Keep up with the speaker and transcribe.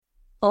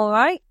All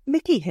right,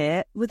 Mickey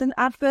here with an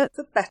advert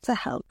for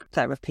BetterHelp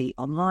Therapy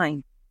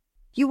Online.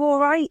 You all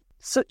right?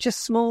 Such a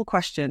small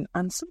question,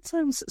 and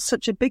sometimes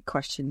such a big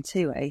question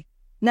too, eh?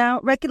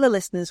 Now, regular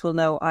listeners will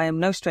know I am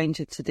no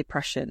stranger to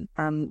depression,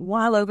 and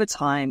while over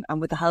time,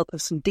 and with the help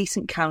of some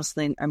decent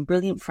counselling and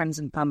brilliant friends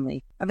and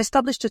family, I've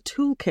established a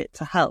toolkit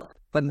to help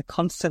when the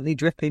constantly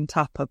dripping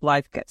tap of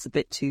life gets a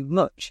bit too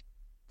much.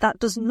 That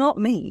does not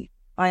mean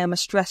I am a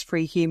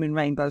stress-free human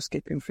rainbow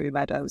skipping through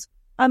meadows.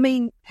 I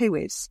mean, who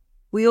is?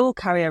 We all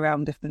carry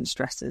around different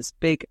stresses,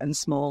 big and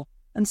small,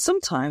 and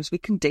sometimes we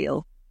can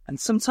deal, and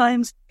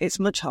sometimes it's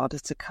much harder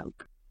to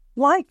cope.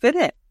 Life,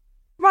 innit?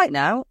 Right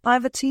now, I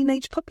have a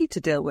teenage puppy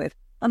to deal with,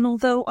 and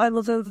although I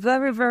love her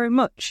very, very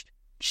much,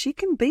 she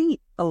can be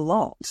a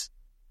lot.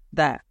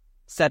 There,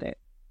 said it.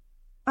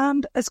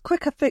 And as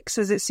quick a fix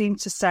as it seemed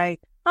to say,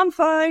 I'm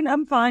fine,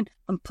 and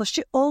push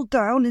it all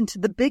down into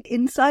the big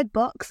inside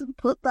box and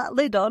put that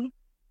lid on.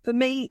 For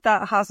me,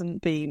 that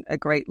hasn't been a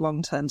great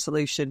long-term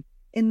solution,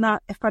 in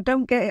that if I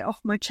don't get it off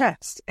my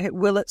chest, it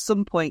will at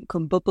some point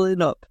come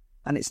bubbling up,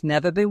 and it's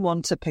never been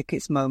one to pick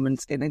its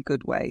moments in a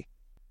good way.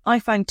 I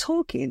find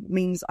talking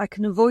means I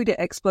can avoid it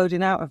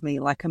exploding out of me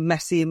like a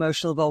messy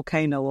emotional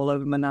volcano all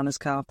over my nana's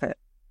carpet.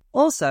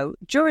 Also,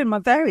 during my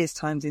various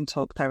times in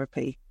talk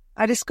therapy,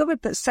 I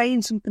discovered that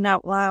saying something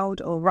out loud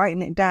or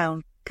writing it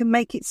down can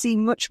make it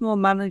seem much more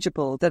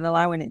manageable than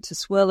allowing it to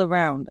swirl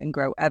around and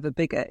grow ever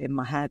bigger in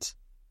my head.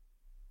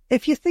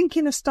 If you're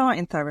thinking of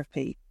starting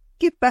therapy,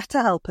 give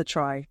BetterHelp a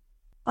try.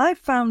 I've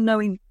found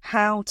knowing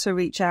how to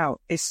reach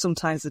out is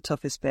sometimes the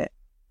toughest bit,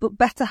 but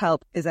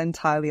BetterHelp is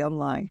entirely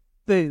online.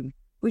 Boom.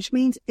 Which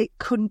means it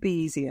couldn't be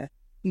easier.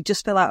 You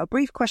just fill out a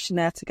brief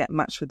questionnaire to get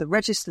matched with a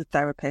registered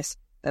therapist,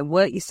 then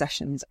work your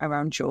sessions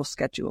around your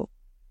schedule.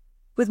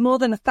 With more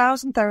than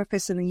 1,000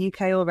 therapists in the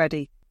UK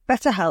already,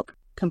 BetterHelp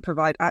can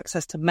provide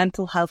access to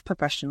mental health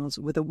professionals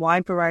with a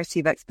wide variety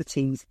of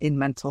expertise in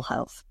mental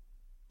health.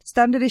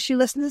 Standard Issue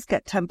listeners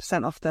get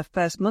 10% off their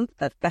first month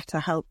at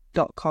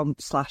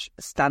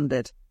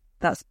betterhelp.com/standard.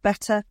 That's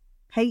better,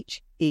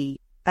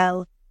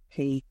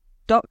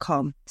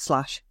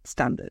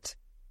 HELP.com/standard.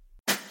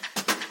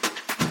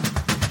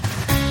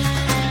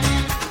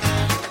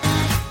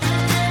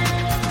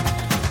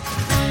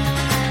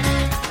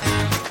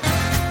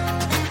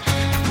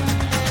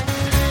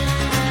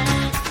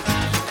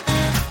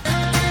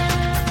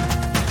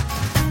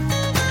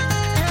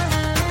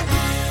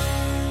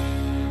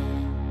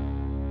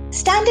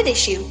 Standard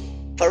Issue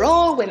for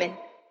all women.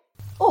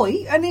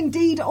 Oi, and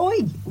indeed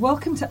oi!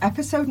 Welcome to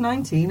episode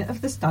 19 of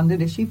the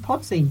Standard Issue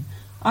Podscene.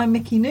 I'm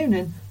Mickey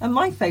Noonan, and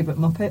my favourite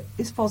Muppet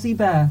is Fozzie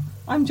Bear.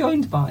 I'm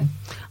joined by...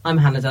 I'm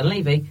Hannah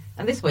Dunleavy,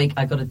 and this week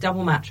I got a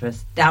double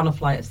mattress, down a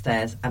flight of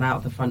stairs and out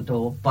of the front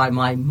door by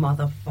my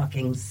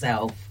motherfucking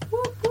self.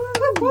 Whoop, whoop,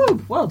 whoop,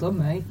 whoop. Well done,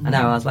 mate. I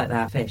know, I was like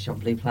that fish on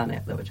Blue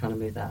Planet that were trying to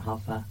move that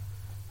half a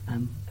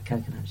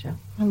coconut shell.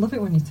 I love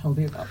it when you tell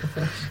me about the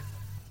fish.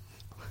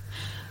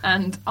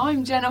 And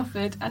I'm Jen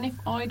Offord, and if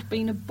I'd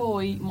been a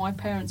boy, my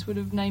parents would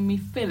have named me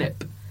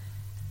Philip,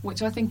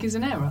 which I think is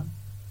an error.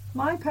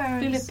 My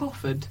parents... Philip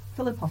Offord.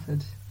 Philip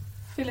Offord.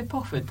 Philip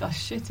Offord, that's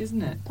shit,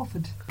 isn't it?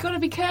 Offord. Got to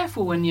be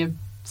careful when your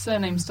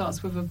surname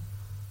starts with a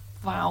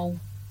vowel.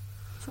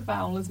 It's a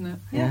vowel, isn't it?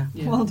 Yeah.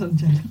 Well done,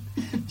 Jen.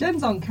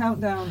 Jen's on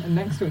Countdown and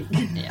next week.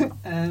 Yeah.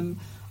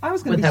 I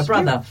was going to be with her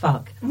brother,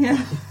 fuck.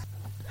 Yeah.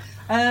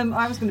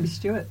 I was going to be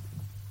Stuart.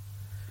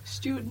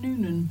 Stuart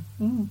Noonan.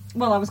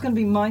 Well, I was going to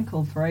be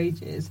Michael for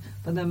ages,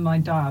 but then my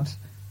dad...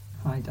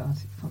 Hi, Dad,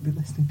 you're probably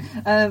listening.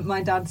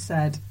 My dad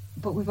said,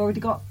 but we've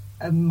already got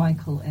a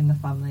Michael in the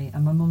family.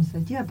 And my mum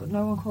said, yeah, but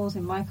no one calls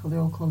him Michael, they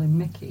all call him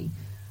Mickey.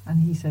 And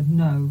he said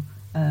no.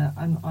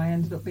 And I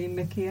ended up being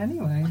Mickey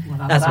anyway.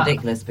 Well, that's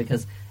ridiculous,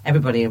 because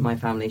everybody in my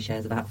family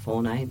shares about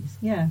 4 names.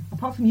 Yeah,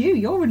 apart from you.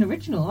 You're an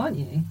original, aren't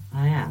you?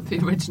 I am. The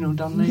original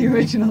Dunleavy. The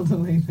original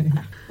Dunleavy.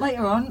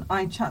 Later on,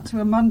 I chat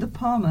to Amanda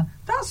Palmer.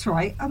 That's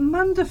right,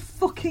 Amanda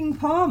fucking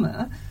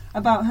Palmer,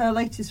 about her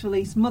latest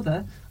release,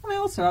 Mother. And I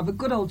also have a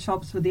good old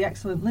chops with the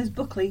excellent Liz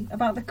Buckley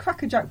about the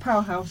crackerjack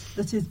powerhouse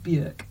that is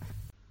Björk.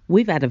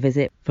 We've had a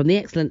visit from the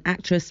excellent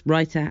actress,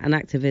 writer and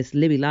activist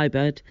Libby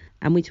Liebert,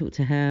 and we talked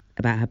to her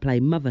about her play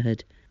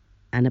Muvvahood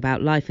and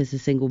about life as a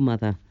single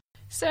mother.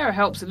 Sarah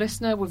helps a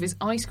listener with his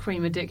ice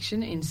cream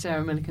addiction in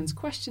Sarah Millican's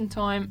Question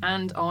Time,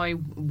 and I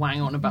wang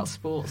on about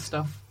sports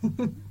stuff.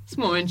 It's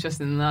more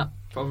interesting than that,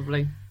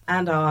 probably.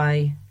 And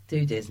I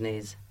do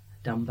Disney's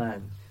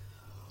Dumbo.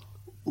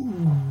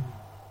 Ooh.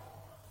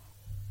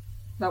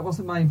 That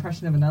wasn't my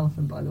impression of an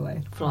elephant, by the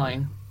way.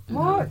 Flying.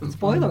 What?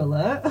 Spoiler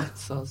alert.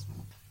 Soz.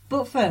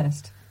 But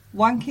first,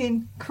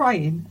 wanking,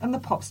 crying, and the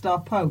pop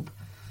star Pope.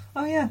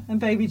 Oh yeah, and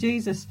baby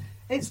Jesus.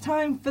 It's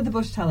time for the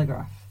Bush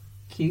Telegraph.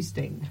 Cue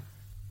Sting.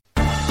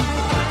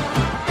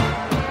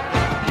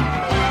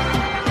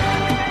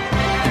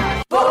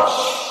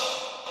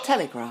 Bush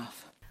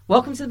Telegraph.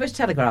 Welcome to the Bush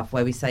Telegraph,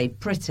 where we say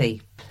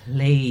pretty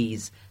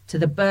please to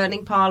the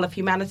burning pile of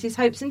humanity's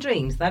hopes and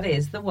dreams, that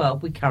is, the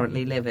world we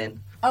currently live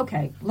in.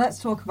 Okay, let's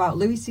talk about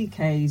Louis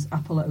C.K.'s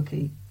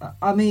Apology.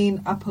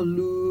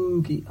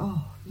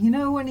 Oh, you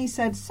know when he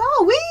said,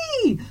 sorry,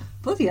 Hey,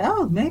 bloody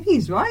hell, maybe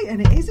he's right,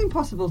 and it is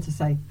impossible to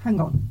say. Hang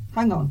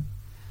on.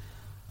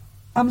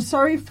 I'm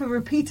sorry for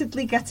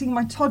repeatedly getting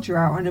my todger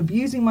out and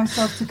abusing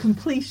myself to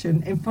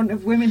completion in front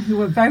of women who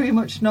were very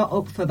much not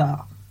up for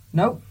that.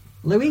 Nope,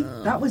 Louis,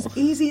 that was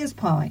easy as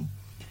pie.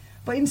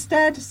 But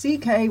instead,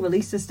 CK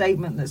released a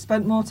statement that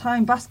spent more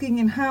time basking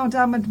in how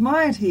damn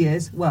admired he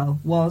is,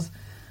 was,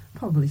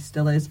 probably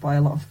still is by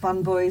a lot of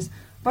fanboys,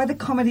 by the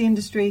comedy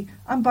industry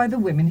and by the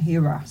women he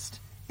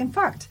harassed. In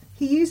fact,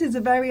 he uses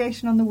a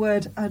variation on the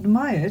word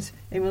admired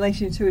in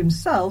relation to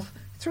himself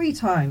 3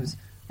 times,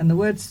 and the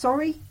word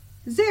sorry,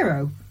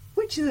 0,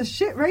 which is a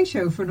shit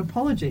ratio for an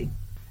apology.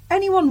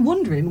 Anyone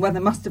wondering whether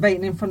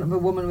masturbating in front of a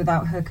woman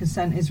without her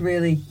consent is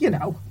really,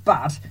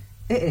 bad?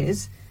 It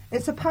is.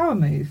 It's a power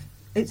move.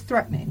 It's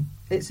threatening.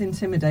 It's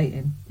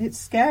intimidating. It's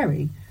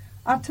scary.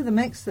 Add to the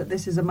mix that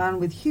this is a man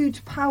with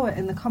huge power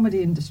in the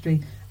comedy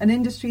industry, an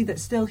industry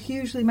that's still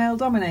hugely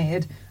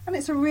male-dominated, and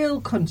it's a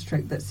real cunt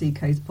trick that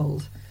CK's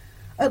pulled.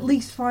 At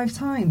least 5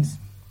 times.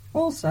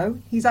 Also,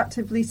 he's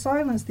actively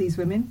silenced these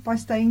women by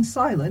staying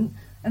silent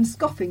and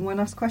scoffing when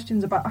asked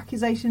questions about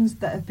accusations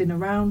that have been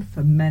around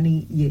for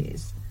many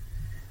years.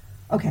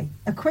 Okay,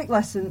 a quick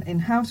lesson in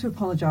how to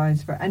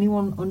apologise for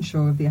anyone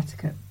unsure of the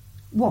etiquette.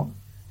 1.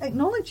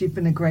 Acknowledge you've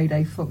been a grade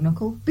A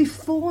fuckknuckle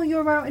before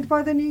you're outed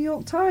by the New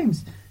York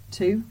Times.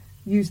 2.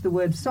 Use the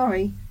word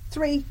sorry.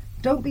 3.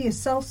 Don't be a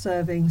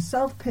self-serving,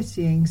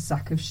 self-pitying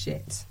sack of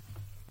shit.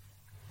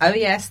 Oh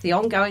yes, the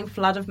ongoing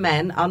flood of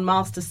men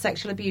unmasked as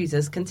sexual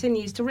abusers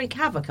continues to wreak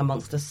havoc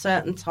amongst a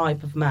certain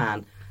type of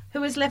man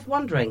who is left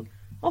wondering,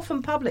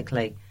 often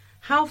publicly,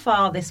 how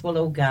far this will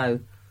all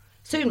go.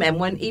 Soon men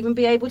won't even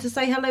be able to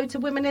say hello to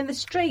women in the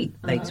street.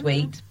 They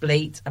tweet,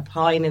 bleat,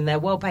 opine in their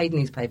well-paid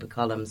newspaper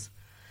columns.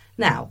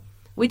 Now,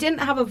 we didn't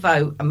have a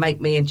vote and make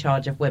me in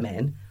charge of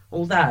women,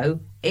 although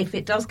if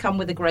it does come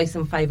with a grace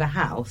and favour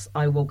house,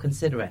 I will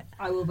consider it.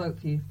 I will vote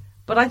for you.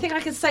 But I think I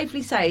can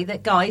safely say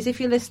that, guys,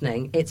 if you're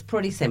listening, it's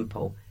pretty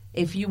simple.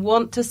 If you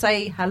want to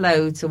say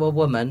hello to a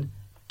woman,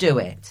 do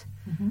it.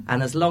 Mm-hmm.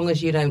 And as long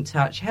as you don't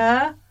touch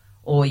her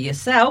or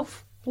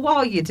yourself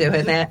while you're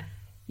doing it,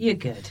 you're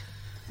good.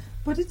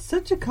 But it's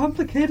such a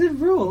complicated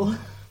rule.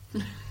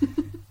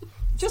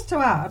 Just to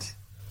add,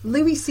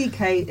 Louis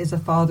C.K. is a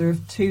father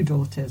of 2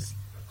 daughters.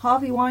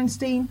 Harvey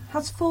Weinstein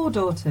has 4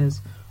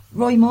 daughters.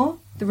 Roy Moore,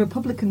 the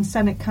Republican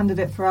Senate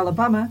candidate for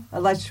Alabama,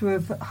 alleged to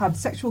have had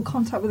sexual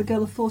contact with a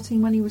girl of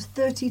 14 when he was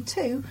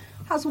 32,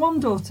 has 1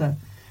 daughter.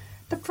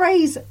 The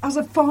phrase, as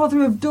a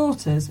father of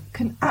daughters,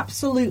 can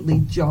absolutely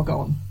jog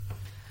on.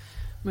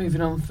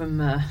 Moving on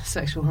from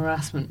sexual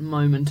harassment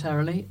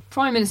momentarily,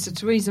 Prime Minister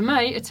Theresa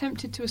May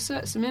attempted to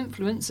assert some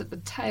influence at the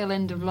tail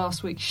end of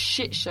last week's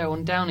shit show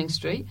on Downing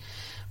Street.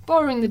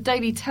 Borrowing the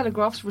Daily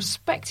Telegraph's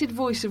respected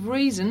voice of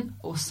reason,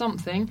 or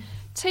something,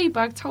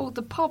 Teabag told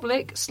the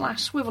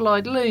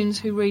public/swivel-eyed loons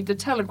who read the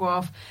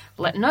Telegraph,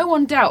 "Let no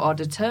one doubt our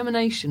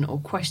determination or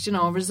question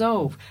our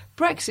resolve.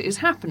 Brexit is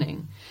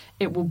happening.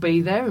 It will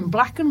be there in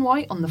black and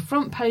white on the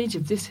front page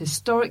of this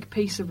historic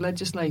piece of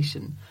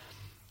legislation.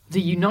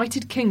 The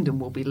United Kingdom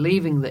will be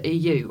leaving the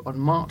EU on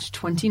March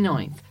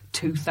 29th,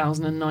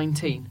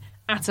 2019,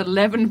 at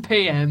 11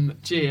 p.m.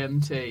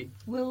 GMT."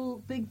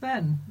 Will Big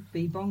Ben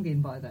be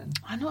bonging by then?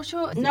 I'm not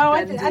sure. No,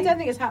 I don't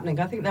think it's happening.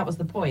 I think that was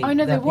the point. I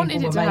know, they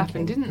wanted it to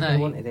happen, didn't they? They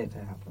wanted it to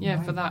happen. Yeah,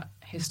 right. For that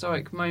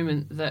historic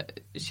moment that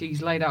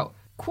she's laid out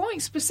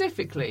quite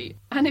specifically.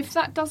 And if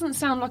that doesn't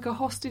sound like a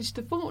hostage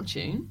to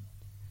fortune,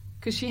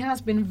 because she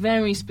has been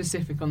very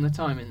specific on the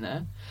timing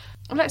there,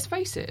 let's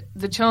face it,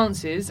 the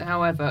chances,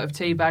 however, of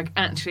Teabag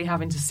actually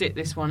having to sit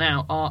this one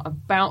out are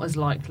about as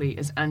likely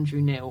as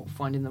Andrew Neil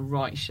finding the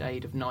right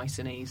shade of nice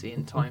and easy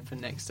in time for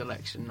next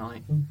election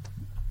night.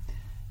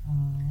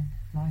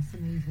 Nice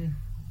and easy.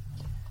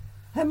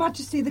 Her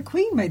Majesty the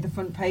Queen made the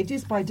front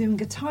pages by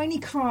doing a tiny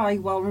cry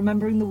while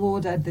remembering the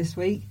war dead this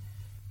week.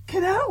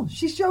 "Canal,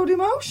 she showed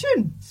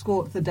emotion,"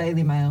 squawked the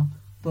Daily Mail,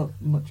 but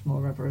much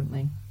more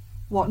reverently.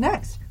 What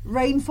next?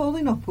 Rain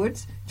falling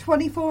upwards,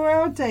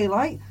 24-hour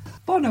daylight,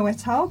 Bono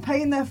et al.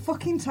 Paying their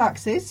fucking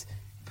taxes.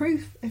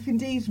 Proof, if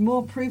indeed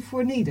more proof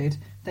were needed,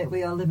 that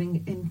we are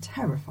living in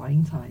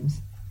terrifying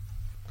times.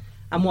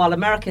 And while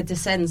America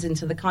descends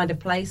into the kind of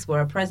place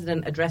where a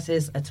president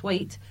addresses a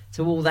tweet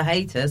to all the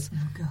haters,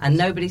 and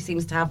nobody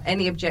seems to have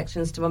any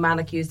objections to a man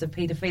accused of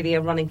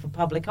paedophilia running for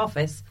public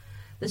office,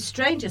 the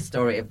strangest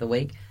story of the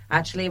week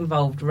actually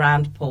involved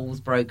Rand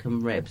Paul's broken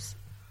ribs.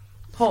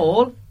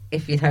 Paul,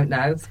 if you don't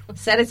know,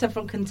 senator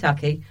from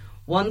Kentucky,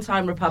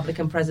 one-time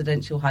Republican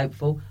presidential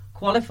hopeful,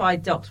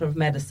 qualified doctor of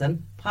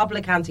medicine,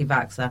 public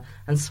anti-vaxxer,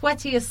 and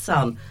sweatiest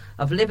son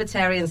of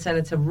Libertarian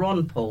Senator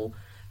Ron Paul,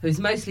 whose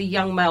mostly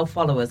young male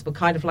followers were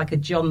kind of like a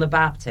John the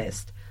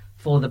Baptist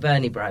for the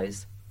Bernie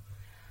Bros.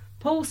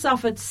 Paul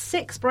suffered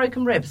 6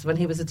 broken ribs when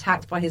he was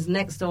attacked by his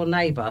next-door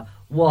neighbour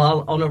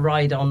while on a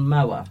ride-on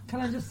mower. Can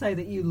I just say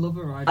that you love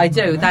a ride-on mower? I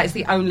do. That is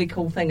the only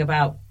cool thing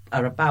about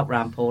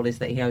Rand Paul, is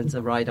that he owns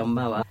a ride-on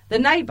mower. The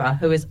neighbour,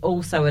 who is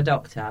also a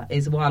doctor,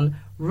 is one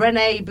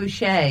René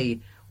Boucher,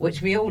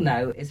 which we all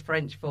know is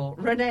French for,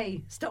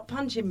 "René, stop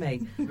punching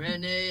me."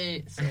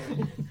 René.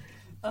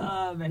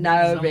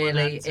 No,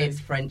 really, it's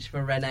French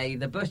for René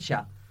the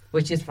Butcher,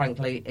 which is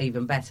frankly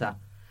even better.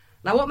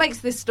 Now, what makes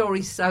this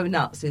story so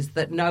nuts is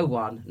that no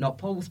one, not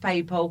Paul's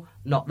people,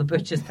 not the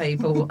butcher's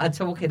people, are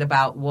talking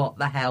about what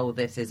the hell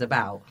this is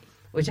about,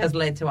 which has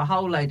led to a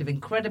whole load of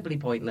incredibly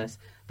pointless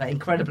but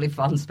incredibly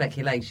fun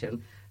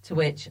speculation, to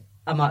which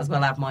I might as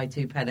well add my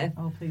 2 penny.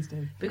 Oh, please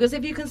do. Because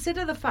if you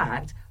consider the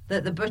fact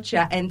that the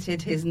butcher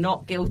entered his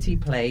not guilty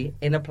plea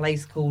in a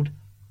place called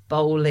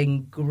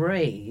Bowling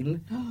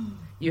Green,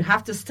 you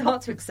have to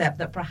start to accept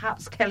that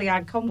perhaps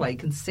Kellyanne Conway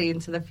can see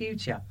into the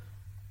future.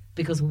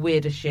 Because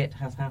weirder shit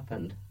has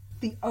happened.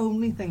 The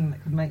only thing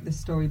that could make this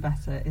story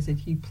better is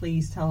if you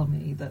please tell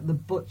me that the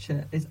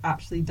butcher is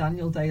actually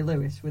Daniel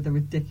Day-Lewis with a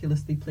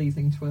ridiculously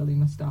pleasing twirly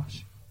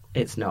moustache.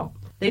 It's not.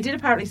 They did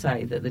apparently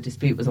say that the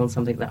dispute was on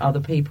something that other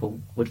people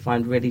would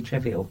find really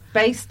trivial.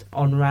 Based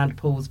on Rand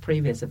Paul's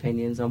previous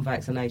opinions on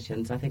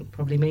vaccinations, I think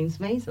probably means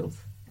measles.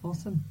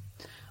 Awesome.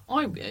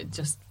 I'm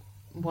just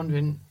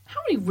wondering, how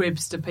many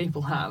ribs do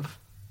people have?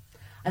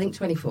 I think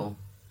 24.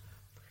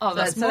 Oh,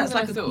 that's more that's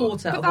than like I a thought.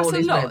 quarter but of that's all a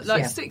his lot. ribs.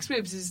 Like yeah. 6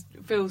 ribs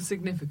feels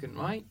significant,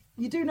 right?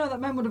 You do know that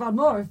men would have had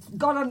more if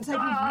God hadn't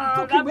taken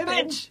fucking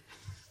women. bitch!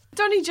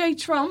 Donny J.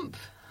 Trump.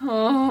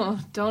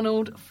 Oh,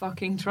 Donald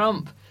fucking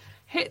Trump.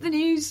 Hit the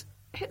news.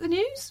 Hit the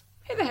news?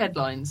 Hit the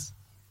headlines.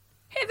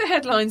 Hit the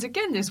headlines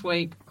again this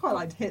week. Quite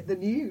like to hit the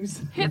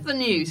news. Hit the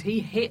news.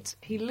 He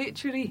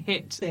literally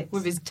hit Bits.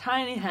 with his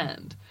tiny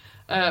hand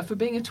for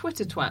being a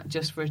Twitter twat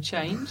just for a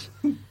change.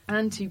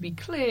 And to be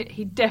clear,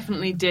 he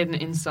definitely didn't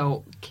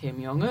insult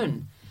Kim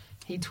Jong-un.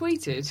 He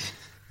tweeted,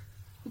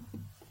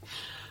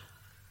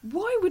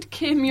 "Why would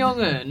Kim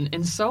Jong-un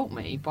insult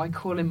me by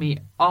calling me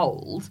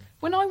old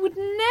when I would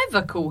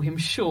never call him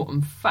short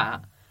and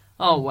fat?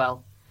 Oh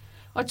well,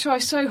 I try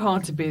so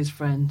hard to be his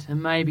friend,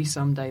 and maybe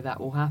someday that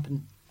will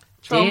happen."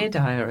 Dear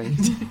diary.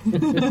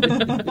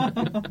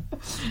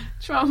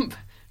 Trump,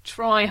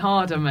 try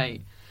harder,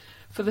 mate.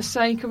 For the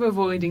sake of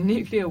avoiding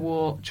nuclear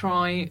war,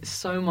 try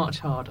so much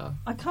harder.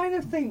 I kind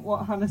of think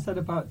what Hannah said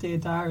about Dear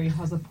Diary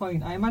has a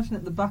point. I imagine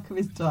at the back of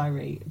his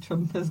diary,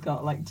 Trump has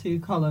got like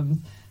 2 columns.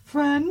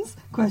 Friends, ?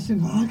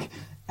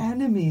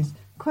 Enemies, ?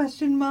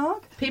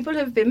 People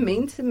have been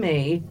mean to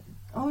me.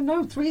 Oh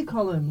no, 3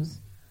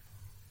 columns.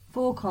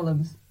 4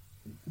 columns.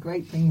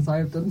 Great things I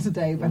have done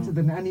today, better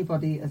than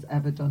anybody has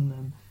ever done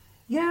them.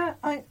 Yeah,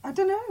 I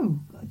don't know.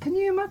 Can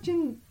you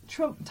imagine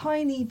Trump,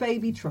 tiny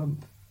baby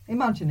Trump?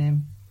 Imagine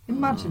him.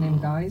 Imagine him,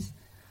 guys.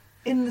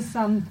 In the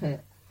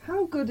sandpit.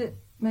 How good at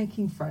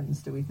making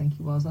friends do we think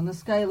he was? On a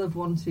scale of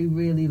 1 to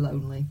really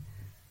lonely.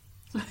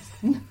 Yeah.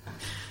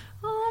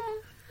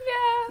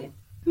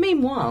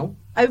 Meanwhile,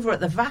 over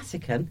at the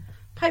Vatican,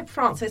 Pope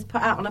Francis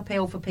put out an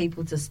appeal for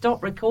people to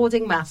stop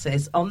recording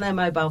masses on their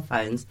mobile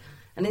phones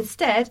and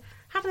instead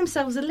have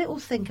themselves a little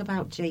think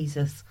about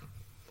Jesus.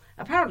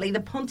 Apparently, the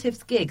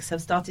pontiff's gigs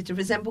have started to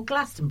resemble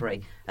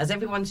Glastonbury, as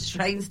everyone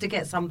strains to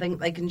get something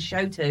they can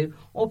show to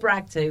or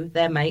brag to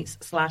their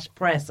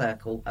mates/prayer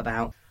circle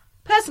about.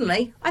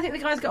 Personally, I think the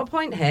guy's got a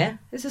point here.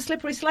 It's a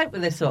slippery slope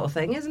with this sort of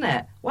thing, isn't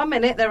it? 1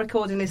 minute they're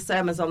recording his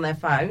sermons on their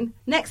phone.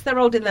 Next they're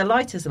holding their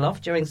lighters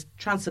aloft during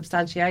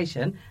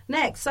transubstantiation.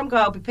 Next, some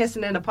guy will be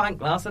pissing in a pint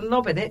glass and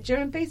lobbing it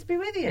during Peace Be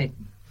With You.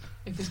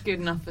 If it's good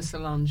enough for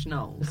Solange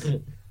Knowles,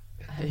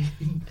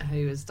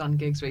 who has done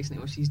gigs recently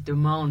where she's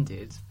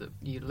demanded that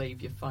you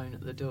leave your phone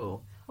at the door.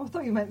 I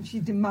thought you meant she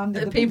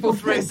demanded that people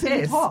threw piss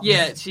in piss. pots.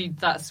 Yeah,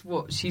 that's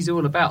what she's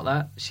all about.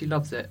 That she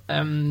loves it.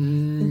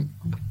 No,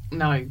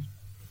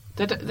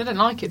 they don't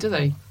like it, do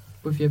they?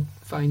 With your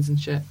phones and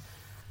shit.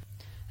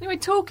 Anyway,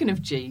 talking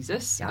of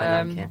Jesus, Yeah,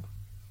 I like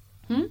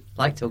it.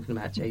 Like talking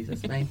about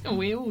Jesus, mate.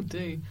 We all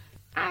do.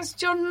 As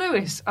John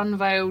Lewis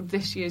unveiled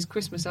this year's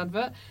Christmas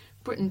advert,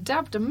 Britain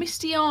dabbed a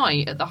misty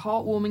eye at the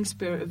heartwarming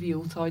spirit of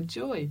Yuletide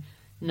joy.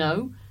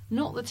 No,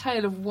 not the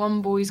tale of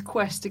one boy's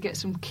quest to get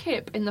some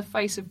kip in the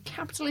face of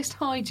capitalist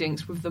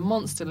hijinks with the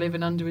monster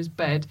living under his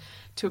bed,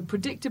 to a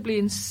predictably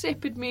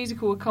insipid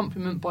musical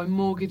accompaniment by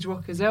Mortgage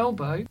Rocker's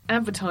elbow.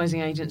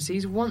 Advertising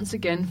agencies once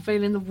again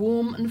feeling the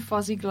warm and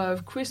fuzzy glow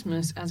of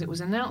Christmas as it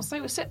was announced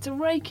they were set to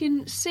rake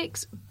in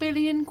 £6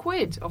 billion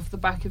off the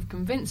back of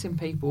convincing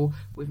people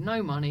with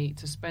no money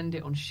to spend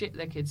it on shit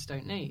their kids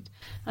don't need.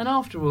 And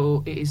after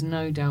all, it is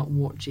no doubt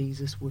what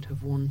Jesus would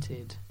have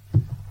wanted.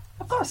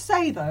 I've got to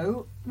say,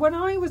 though, when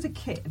I was a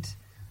kid,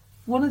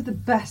 one of the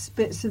best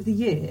bits of the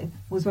year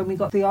was when we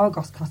got the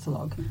Argos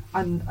catalogue,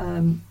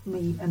 and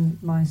me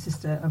and my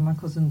sister and my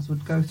cousins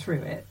would go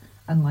through it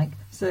and, like,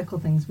 circle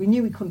things we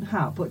knew we couldn't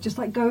have, but just,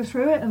 like, go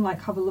through it and,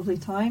 like, have a lovely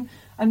time.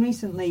 And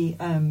recently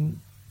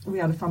we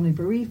had a family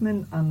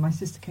bereavement and my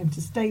sister came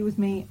to stay with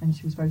me and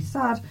she was very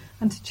sad.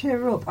 And to cheer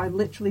her up, I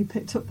literally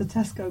picked up the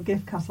Tesco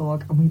gift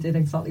catalogue and we did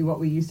exactly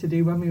what we used to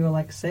do when we were,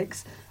 like,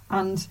 6.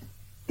 And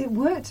it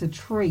worked a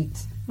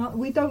treat.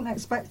 We don't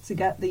expect to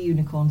get the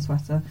unicorn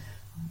sweater,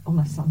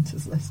 unless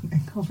Santa's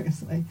listening,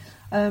 obviously.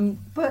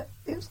 But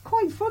it was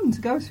quite fun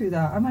to go through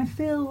that. And I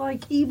feel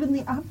like even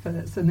the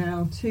adverts are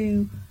now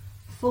too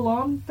full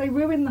on. They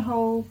ruin the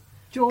whole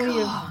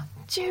joy of...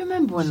 Do you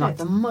remember when, like,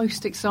 the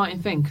most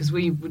exciting thing, because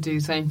we would do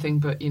the same thing,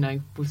 but, you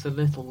know, with the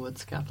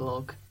Littlewoods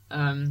catalogue.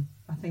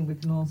 I think we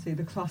can all see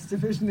the class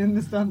division in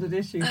the standard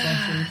issue.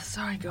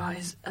 Sorry,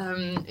 guys.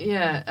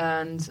 Yeah,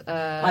 and...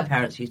 my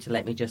parents used to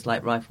let me just,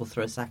 like, rifle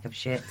through a sack of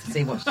shit to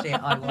see what shit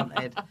I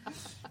wanted.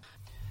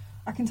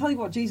 I can tell you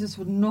what Jesus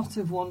would not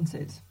have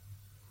wanted.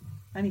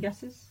 Any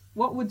guesses?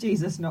 What would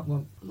Jesus not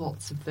want?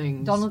 Lots of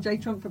things. Donald J.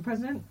 Trump for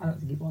president? I don't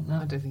think he'd want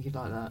that. I don't think he'd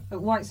like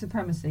that. White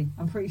supremacy?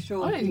 I'm pretty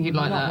sure. I don't think he'd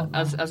like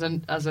that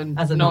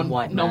as a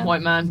non-white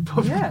man.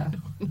 Probably. Yeah.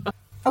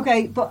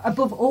 Okay, but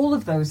above all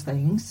of those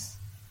things,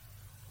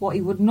 what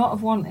he would not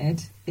have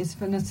wanted is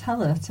for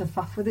Nutella to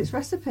faff with its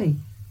recipe.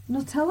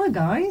 Nutella,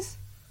 guys,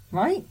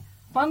 right?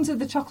 Fans of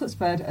the chocolate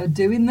spread are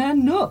doing their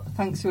nut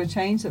thanks to a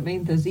change that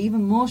means there's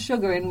even more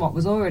sugar in what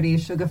was already a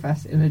sugar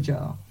fest in a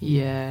jar.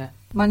 Yeah.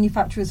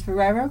 Manufacturers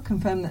Ferrero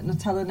confirmed that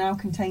Nutella now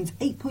contains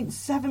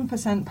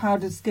 8.7%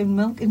 powdered skim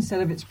milk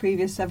instead of its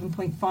previous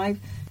 7.5%,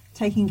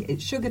 taking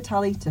its sugar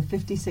tally to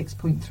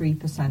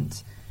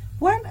 56.3%.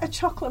 When are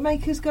chocolate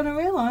makers going to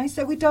realise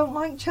that we don't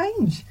like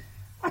change?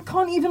 I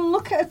can't even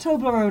look at a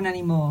Toblerone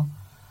anymore.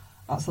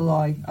 That's a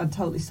lie. I'd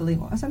totally still eat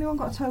one. Has anyone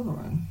got a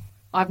Toblerone?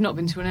 I've not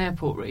been to an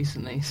airport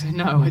recently, so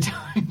no, I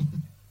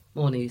don't.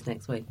 More news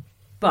next week.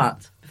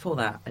 But before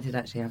that, I did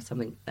actually have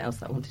something else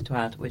that I wanted to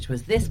add, which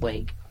was this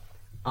week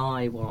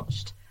I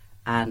watched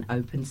An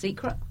Open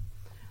Secret,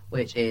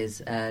 which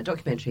is a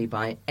documentary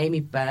by Amy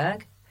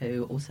Berg,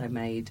 who also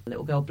made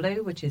Little Girl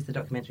Blue, which is the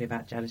documentary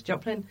about Janis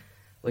Joplin,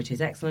 which is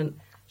excellent.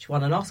 She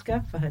won an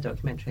Oscar for her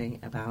documentary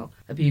about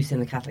abuse in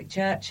the Catholic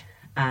Church,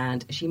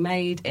 and she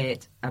made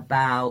it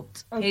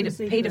about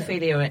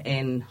paedophilia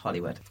in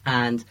Hollywood.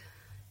 And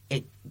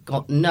it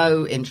got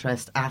no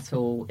interest at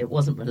all. It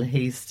wasn't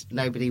released.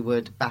 Nobody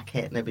would back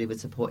it. Nobody would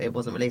support it. It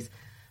wasn't released.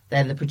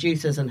 Then the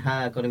producers and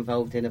her got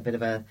involved in a bit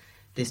of a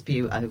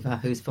dispute over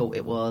whose fault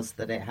it was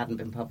that it hadn't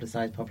been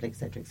publicised properly,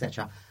 etc.,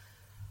 etc.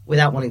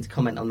 Without wanting to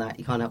comment on that,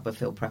 you can't help but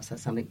feel perhaps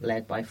that's something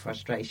led by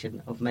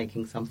frustration of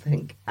making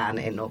something and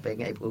it not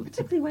being able to...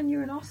 Particularly when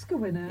you're an Oscar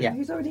winner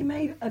who's already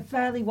made a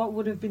fairly what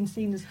would have been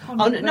seen as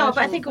controversial. Oh, no,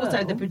 but I think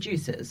also the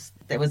producers,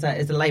 there was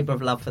a labour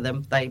of love for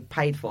them. They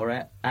paid for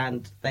it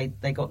and they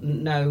got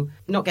no...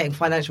 Not getting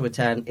financial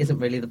return isn't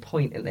really the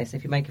point in this.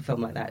 If you make a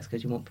film like that, it's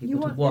because you want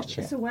people to watch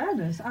it. It's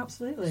awareness,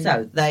 absolutely.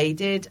 So they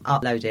did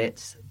upload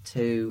it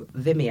to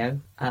Vimeo,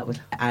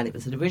 and it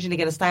was originally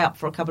going to stay up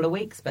for a couple of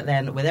weeks, but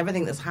then with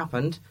everything that's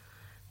happened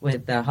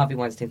with the Harvey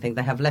Weinstein thing,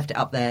 they have left it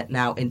up there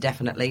now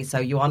indefinitely, so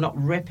you are not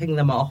ripping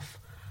them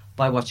off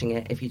by watching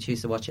it if you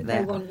choose to watch it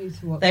there. They want you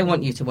to watch it. They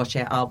want you to watch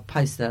it. I'll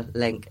post a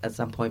link at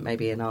some point,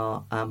 maybe in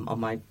our on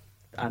my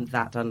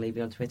that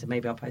Dunleavy on Twitter.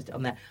 Maybe I'll post it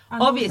on there.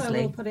 And obviously,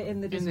 also we'll put it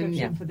in the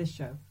description for this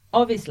show.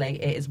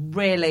 Obviously, it is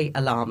really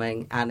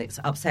alarming and it's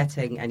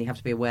upsetting, and you have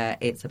to be aware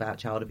it's about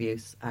child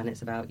abuse and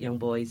it's about young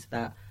boys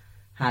that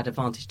had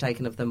advantage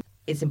taken of them.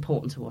 It's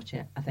important to watch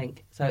it, I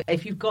think. So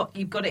if you've got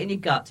it in your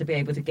gut to be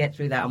able to get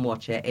through that and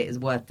watch it, it is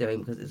worth doing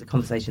because it's a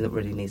conversation that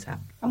really needs to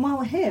happen. And while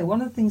we're here,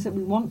 one of the things that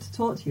we want to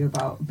talk to you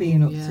about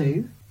being up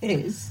to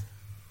is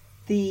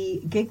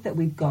the gig that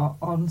we've got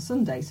on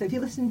Sunday. So if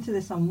you're listening to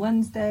this on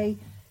Wednesday,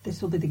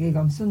 this will be the gig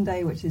on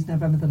Sunday, which is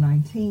November the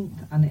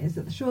 19th, and it is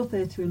at the Shaw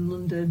Theatre in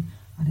London,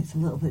 and it's a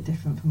little bit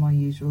different from our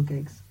usual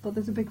gigs. But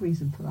there's a big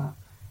reason for that.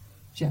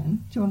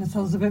 Jen, do you want to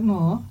tell us a bit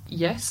more?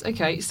 Yes,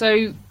 okay.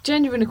 So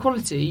gender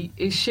inequality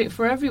is shit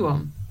for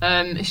everyone.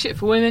 It's shit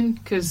for women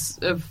because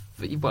of,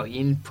 well,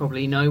 you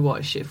probably know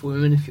what is shit for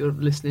women if you're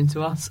listening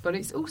to us, but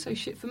it's also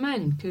shit for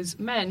men because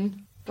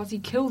men bloody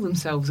kill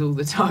themselves all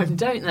the time,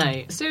 don't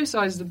they?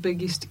 Suicide is the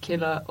biggest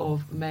killer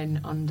of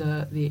men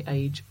under the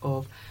age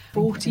of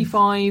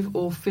 45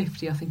 or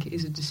 50. I think it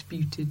is a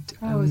disputed...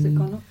 has it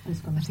gone up? It's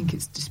gone up. I think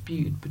it's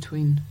disputed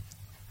between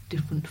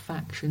different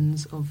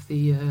factions of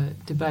the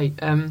debate.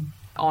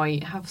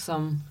 I have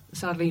some,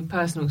 sadly,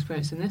 personal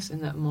experience in this, in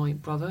that my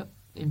brother,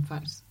 in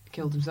fact,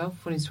 killed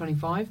himself when he was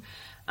 25.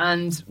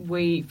 And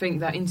we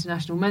think that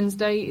International Men's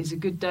Day is a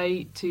good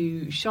day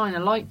to shine a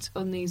light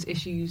on these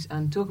issues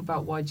and talk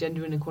about why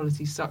gender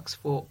inequality sucks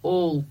for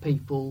all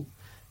people,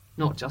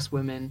 not just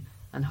women.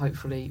 And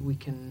hopefully we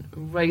can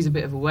raise a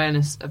bit of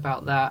awareness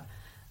about that.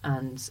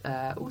 And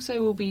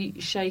also we'll be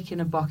shaking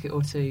a bucket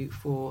or two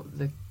for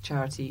the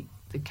charity,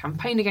 the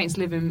Campaign Against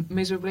Living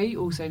Miserably,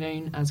 also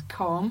known as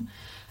CALM.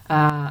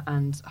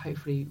 And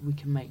hopefully we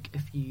can make a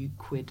few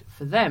quid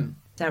for them.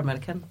 Sarah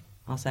Millican,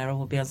 our Sarah,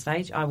 will be on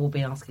stage. I will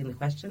be asking the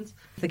questions.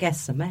 The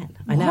guests are men.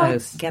 I know.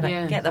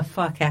 Get the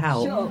fuck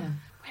out. Sure.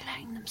 We're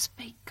letting them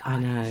speak,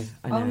 guys.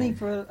 I know. Only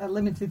for a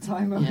limited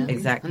time. Yeah.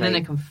 Exactly. And then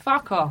they can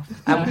fuck off.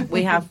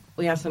 We have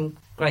some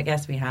great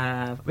guests. We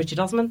have Richard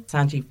Osman,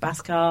 Sanjeev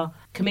Bhaskar,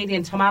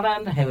 comedian Tom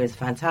Allen, who is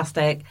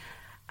fantastic.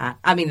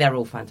 I mean, they're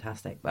all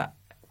fantastic, but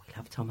we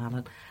love Tom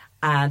Allen.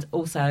 And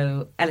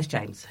also Ellis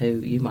James, who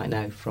you might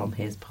know from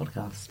his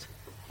podcast.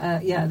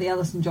 The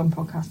Ellis and John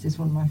podcast is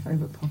one of my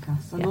favourite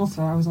podcasts. And Yeah.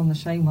 also, I was on the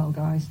Shamewell,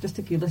 guys. Just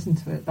if you listen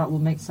to it, that will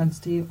make sense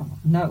to you.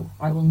 No,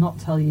 I will not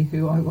tell you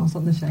who I was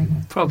on the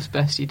Shamewell. Prob's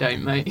best you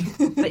don't, mate.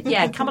 But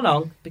yeah, come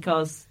along,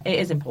 because it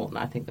is important,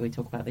 I think, that we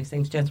talk about these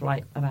things. Jen's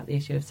right about the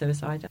issue of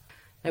suicide.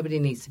 Nobody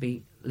needs to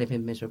be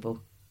living miserably.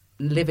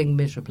 Living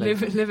miserable.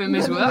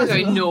 That's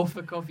going north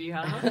for coffee,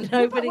 Hannah.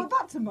 Nobody. We're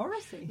back to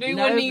Morrissey. No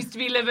one needs to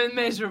be living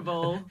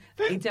miserable.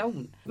 They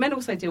don't. Men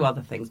also do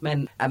other things.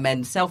 Men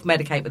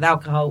self-medicate with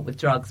alcohol, with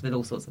drugs, with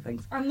all sorts of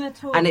things. And they're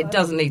taught, And it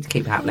doesn't need to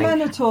keep happening.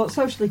 Men are taught,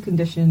 socially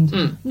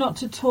conditioned, not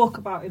to talk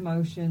about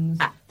emotions,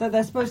 that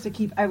they're supposed to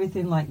keep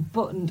everything, like,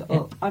 buttoned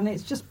up, and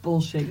it's just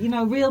bullshit. You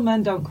know, real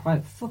men don't cry.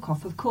 Fuck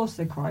off. Of course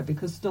they cry,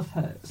 because stuff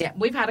hurts. Yeah,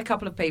 we've had a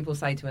couple of people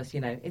say to us,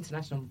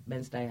 International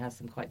Men's Day has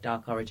some quite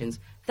dark origins.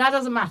 That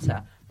doesn't matter.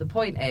 The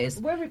point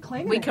is, We're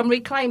reclaiming we it. can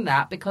reclaim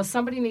that, because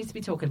somebody needs to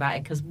be talking about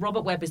it, because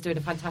Robert Webb is doing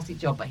a fantastic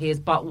job, but he is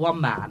but one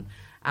man,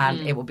 and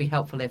it would be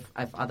helpful if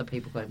other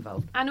people got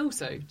involved. And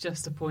also,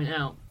 just to point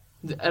out,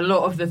 a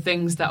lot of the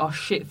things that are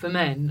shit for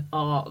men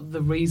are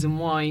the reason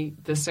why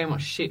there's so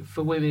much shit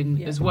for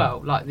women as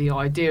well. Like the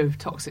idea of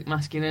toxic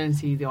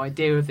masculinity, the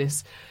idea of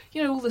this,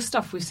 all the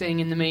stuff we're seeing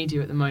in the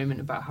media at the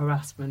moment about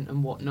harassment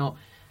and whatnot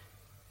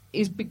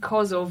is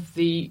because of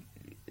the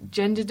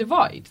gender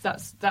divide.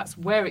 That's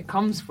where it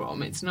comes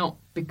from. It's not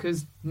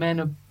because men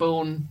are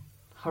born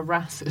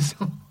harassers.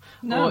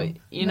 No,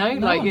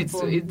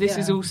 This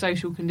is all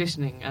social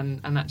conditioning,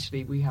 and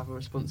actually we have a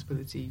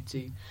responsibility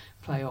to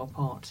play our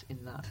part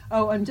in that.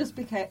 Oh, and just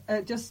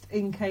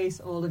in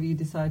case all of you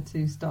decide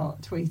to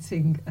start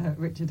tweeting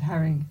Richard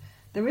Herring,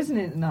 there is an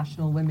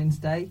International Women's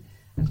Day,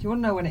 and if you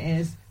want to know when it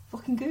is,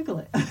 fucking Google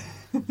it.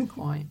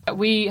 Quite.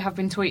 We have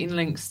been tweeting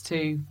links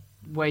to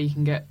where you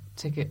can get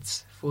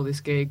tickets for this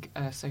gig,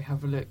 so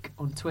have a look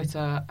on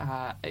Twitter.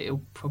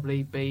 It'll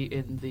probably be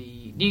in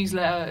the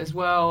newsletter as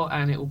well,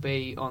 and it will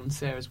be on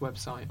Sarah's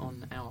website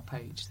on our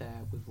page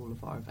there with all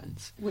of our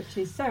events, which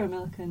is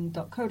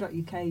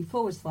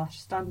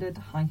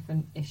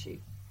sarahmillican.co.uk/standard-issue.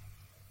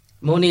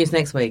 More news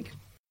next week.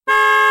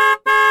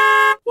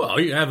 Well,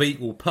 you have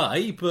equal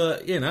pay,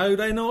 but,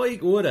 they're not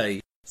equal, are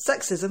they?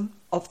 Sexism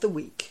of the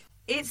week.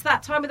 It's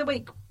that time of the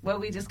week where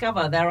we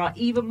discover there are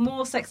even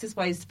more sexist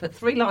ways to put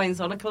 3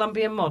 lines on a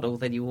Colombian model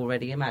than you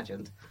already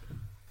imagined.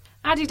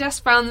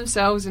 Adidas found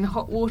themselves in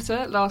hot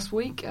water last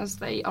week as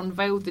they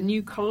unveiled the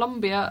new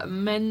Colombia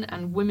men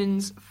and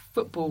women's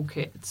football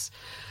kits.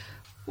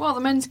 While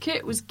the men's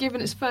kit was given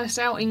its first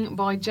outing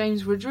by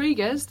James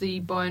Rodriguez,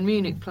 the Bayern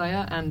Munich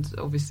player, and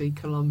obviously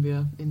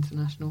Colombia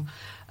international,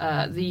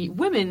 the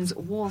women's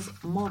was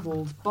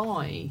modelled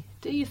by...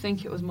 Do you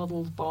think it was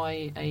modelled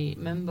by a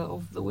member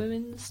of the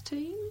women's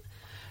team?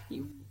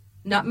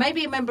 No,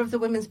 maybe a member of the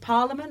Women's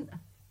Parliament?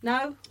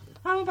 No?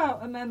 How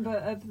about a member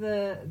of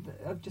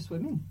of just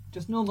women?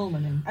 Just normal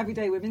women?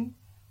 Everyday women?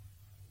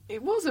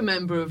 It was a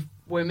member of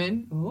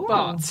women, Ooh.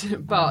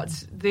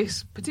 but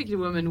this particular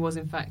woman was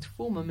in fact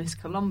former Miss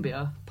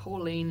Colombia,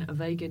 Pauline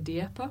Vega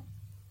Diepa.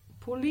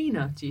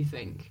 Paulina, do you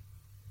think?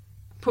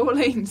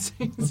 Pauline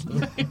seems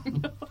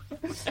lame.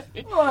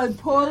 Oh,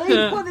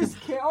 Pauline, put this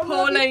kit on.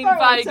 Pauline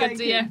Vega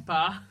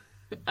Diepa.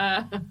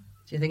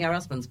 Do you think her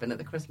husband's been at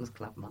the Christmas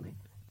Club money?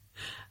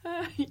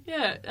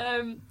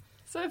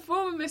 So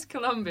former Miss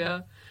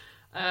Colombia,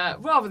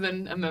 rather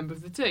than a member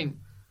of the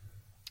team.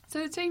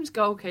 So the team's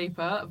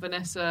goalkeeper,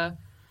 Vanessa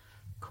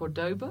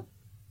Cordoba.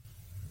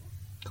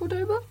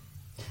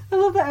 I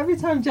love that every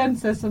time Jen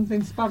says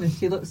something Spanish,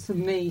 she looks to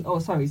me,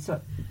 Spanish.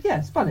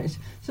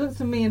 She looks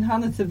to me and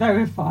Hannah to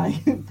verify.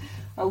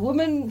 A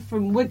woman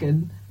from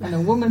Wigan and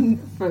a woman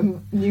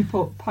from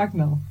Newport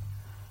Pagnell.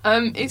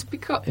 It's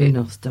because...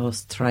 Unos,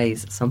 dos,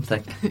 tres,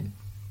 something.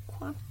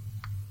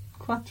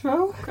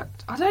 Quattro?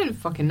 I don't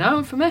fucking know,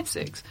 I'm from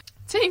Essex.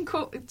 Team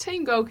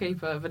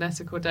goalkeeper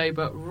Vanessa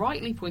Cordoba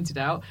rightly pointed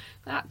out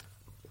that,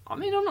 I'm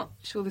not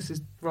sure this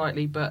is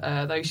rightly, but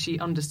though she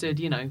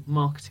understood,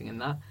 marketing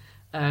and that,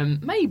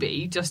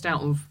 maybe just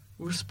out of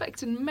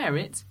respect and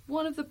merit,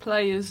 one of the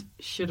players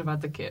should have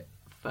had the kit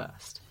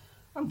first.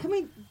 Can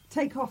we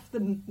take off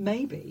the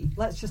maybe?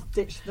 Let's just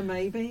ditch the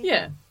maybe.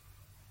 Yeah,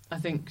 I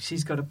think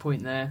she's got a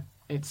point there.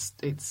 It's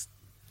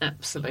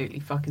absolutely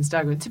fucking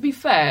staggering. To be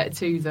fair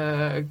to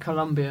the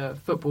Colombia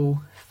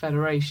Football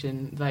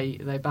Federation, they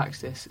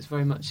backed this. It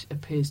very much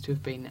appears to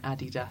have been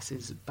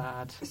Adidas's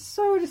bad. It's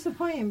so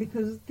disappointing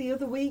because the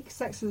other week,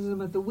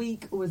 Sexism of the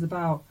Week was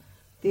about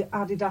the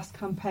Adidas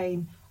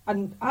campaign,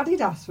 and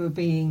Adidas were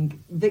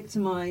being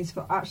victimised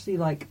for actually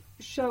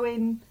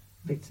showing...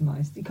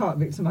 Victimised. You can't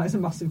victimise a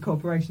massive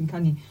corporation,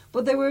 can you?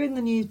 But they were in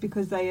the news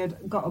because they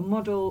had got a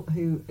model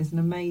who is an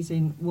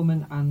amazing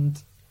woman,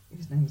 and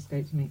whose name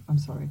escapes me, I'm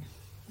sorry.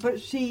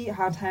 But she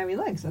had hairy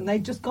legs, and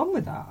they'd just gone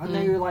with that. And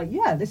they were like,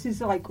 yeah, this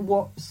is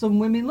what some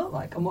women look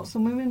like, and what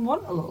some women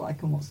want to look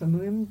like, and what some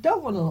women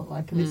don't want to look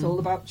like, and it's all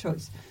about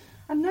choice.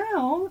 And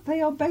now they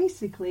are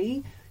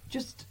basically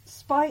just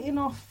biting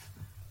off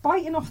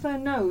their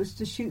nose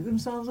to shoot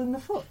themselves in the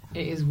foot.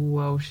 It is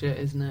well shit,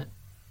 isn't it?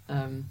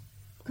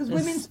 Because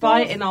women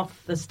biting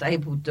off the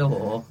stable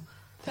door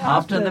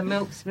After the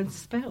milk's been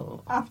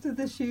spilled. After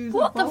the shoes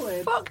What are the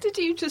bolted. fuck did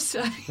you just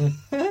say?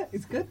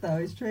 It's good though,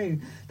 it's true.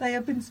 They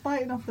have been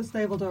spiting off the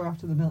stable door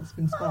after the milk's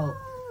been spelt.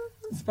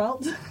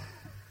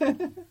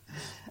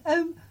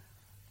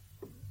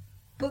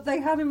 But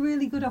they had a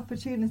really good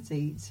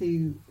opportunity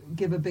to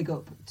give a big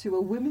up to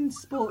a women's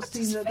sports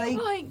team that they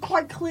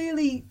quite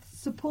clearly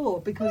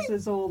support because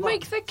there's all that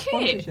make the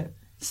kit. sponsorship.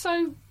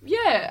 So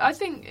yeah, I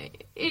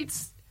think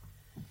it's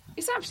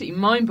absolutely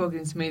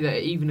mind-boggling to me that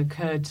it even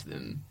occurred to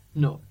them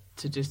not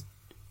to just.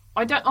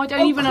 I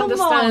don't even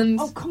understand.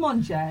 Oh come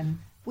on, Jen.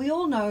 We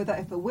all know that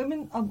if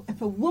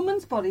a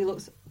woman's body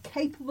looks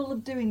capable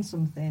of doing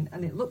something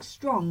and it looks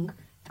strong,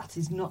 that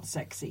is not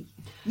sexy.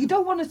 You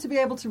don't want her to be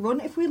able to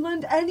run. If we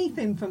learned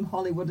anything from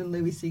Hollywood and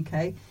Louis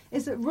C.K.,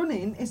 is that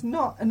running is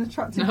not an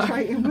attractive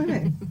trait in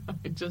women. No,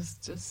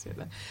 just sit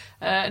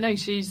there. No,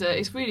 she's.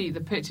 It's really,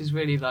 the picture's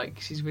really like,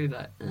 she's really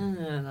like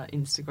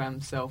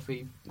Instagram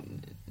selfie.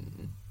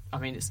 I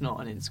mean, it's not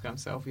an Instagram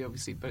selfie,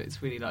 obviously, but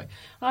it's really like,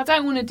 I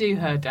don't want to do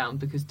her down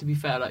because, to be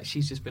fair, like,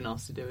 she's just been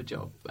asked to do a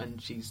job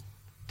and she's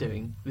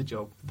doing the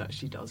job that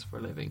she does for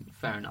a living.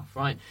 Fair enough,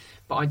 right?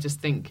 But I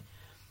just think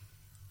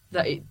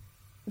that it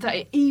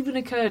even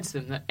occurred to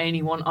them that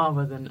anyone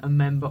other than a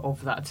member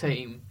of that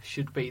team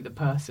should be the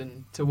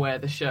person to wear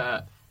the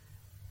shirt.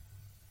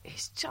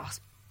 It's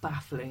just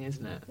baffling,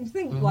 isn't it? You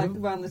think, like,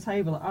 around the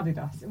table at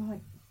Adidas, they were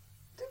like,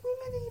 do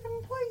women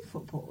even play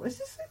football? Is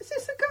this a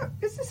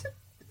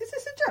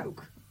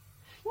joke?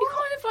 You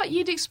kind of like,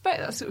 you'd expect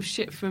that sort of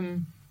shit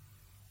from,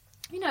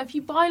 if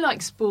you buy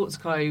like sports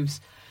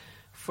clothes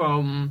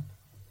from,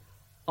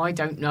 I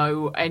don't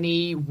know,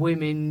 any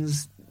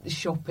women's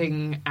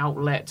shopping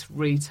outlet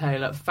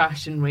retailer,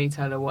 fashion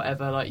retailer,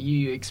 whatever, like,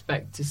 you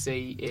expect to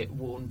see it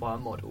worn by a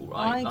model,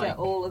 right? I get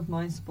all of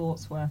my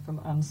sportswear from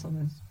Ann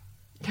Summers.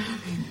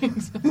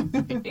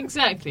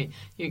 Exactly.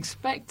 You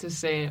expect to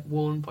see it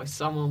worn by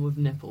someone with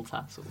nipple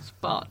tassels,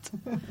 but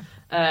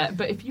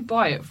if you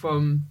buy it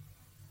from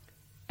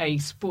a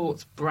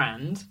sports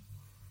brand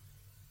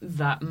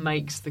that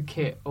makes the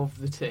kit of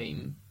the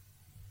team,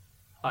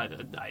 I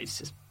don't know. It's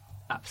just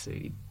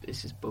absolutely,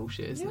 it's just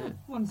bullshit, isn't it?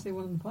 I want to see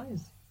one of the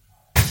players.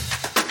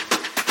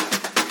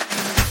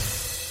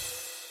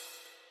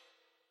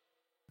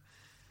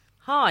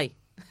 Hi,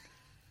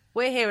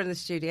 we're here in the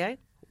studio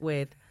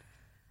with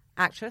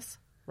actress,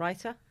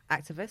 writer,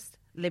 activist,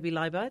 Libby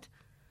Liebert.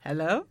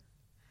 Hello.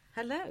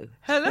 Hello.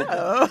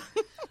 Hello.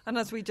 And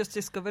as we just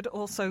discovered,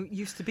 also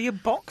used to be a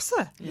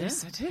boxer.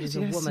 Yes, I did. She's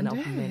a woman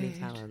of many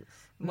talents.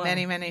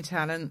 Many, many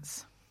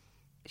talents.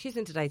 She's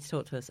in today to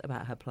talk to us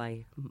about her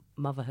play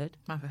Muvvahood.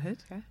 Motherhood,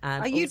 okay.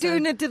 And Are you also,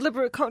 doing a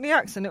deliberate Cockney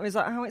accent, or is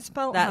that how it's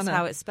spelled? That's Hannah?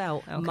 how it's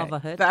spelled, Okay.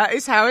 Muvvahood. That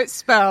is how it's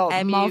spelled.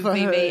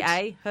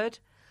 Muvva, hood.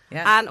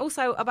 Yeah. And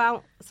also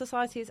about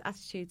society's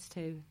attitudes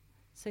to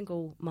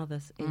single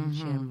mothers in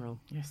general.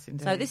 Yes,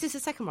 indeed. So this is the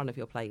second run of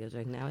your play you're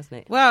doing now, isn't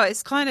it? Well,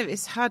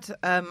 it's had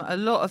a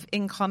lot of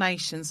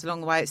incarnations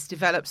along the way. It's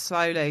developed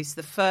slowly. So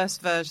the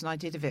first version I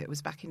did of it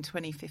was back in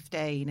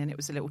 2015, and it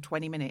was a little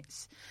 20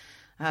 minutes.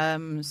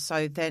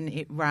 So then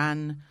it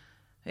ran.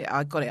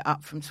 I got it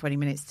up from 20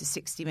 minutes to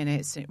 60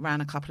 minutes. It ran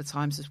a couple of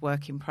times as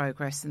work in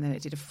progress, and then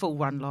it did a full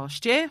run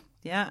last year.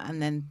 Yeah,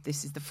 and then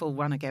this is the full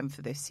run again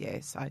for this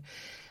year. So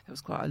it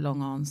was quite a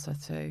long answer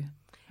to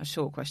a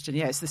short question.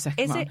 Yeah, it's the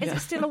second one. Is it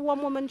still a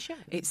one-woman show?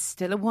 It's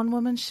still a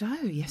one-woman show,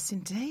 yes,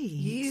 indeed.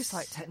 You use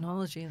like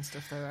technology and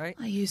stuff, though, right?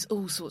 I use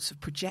all sorts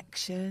of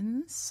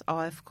projections.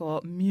 I've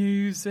got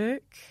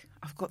music.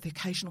 I've got the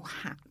occasional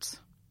hat.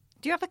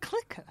 Do you have a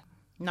clicker?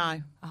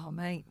 No. Oh,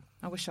 mate.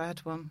 I wish I had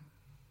one.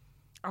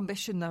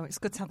 Ambition, though. It's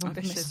good to have I've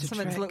ambition. missed a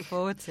Something to trick. look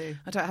forward to.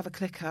 I don't have a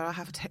clicker. I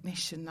have a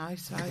technician, though,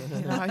 so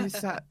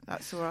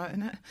that's all right,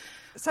 isn't it?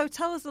 So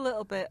tell us a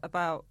little bit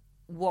about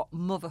what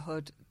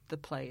Muvvahood, the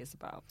play, is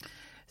about.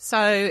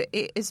 So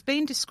it has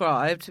been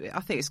described,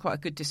 I think it's quite a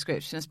good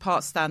description, as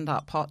part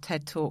stand-up, part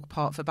TED Talk,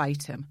 part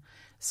verbatim.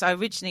 So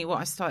originally what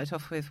I started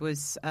off with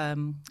was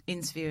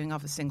interviewing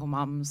other single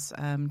mums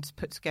to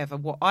put together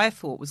what I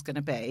thought was going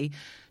to be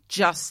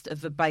just a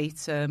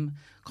verbatim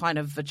kind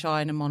of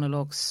vagina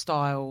monologue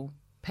style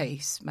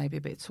piece, maybe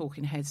a bit of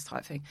talking heads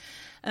type thing.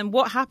 And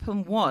what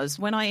happened was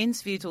when I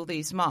interviewed all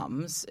these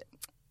mums,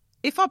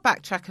 if I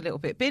backtrack a little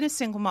bit, being a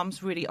single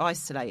mum's really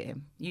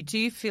isolating. You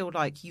do feel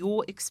like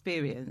your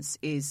experience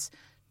is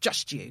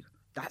just you.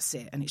 That's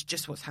it. And it's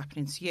just what's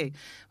happening to you.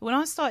 But when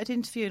I started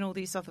interviewing all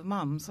these other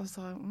mums, I was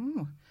like,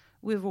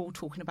 we're all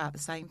talking about the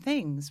same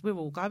things. We're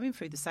all going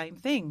through the same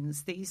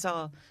things. These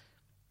are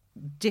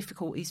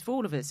difficulties for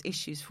all of us,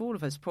 issues for all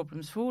of us,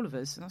 problems for all of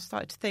us. And I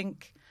started to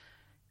think,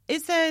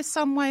 is there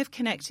some way of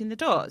connecting the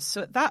dots?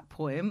 So at that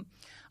point,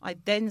 I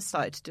then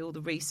started to do all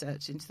the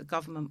research into the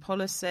government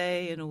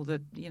policy and all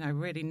the,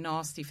 really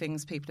nasty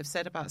things people have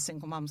said about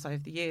single mums over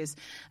the years.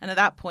 And at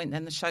that point,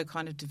 then the show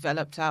kind of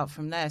developed out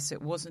from there. So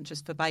it wasn't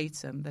just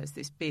verbatim. There's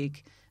this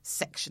big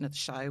section of the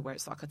show where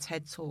it's like a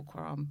TED Talk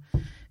where I'm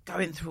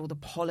going through all the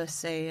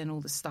policy and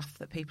all the stuff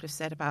that people have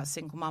said about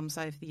single mums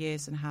over the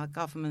years and how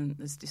government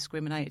has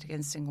discriminated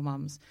against single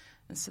mums.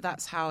 And so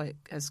that's how it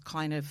has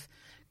kind of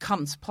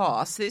come to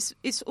pass.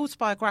 It's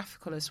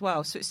autobiographical as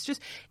well. So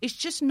it's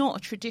just not a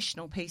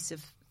traditional piece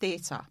of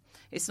theatre.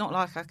 It's not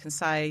like I can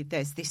say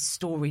there's this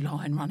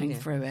storyline running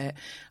through it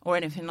or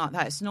anything like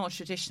that. It's not a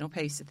traditional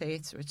piece of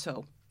theatre at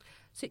all.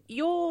 So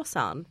your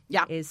son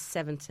is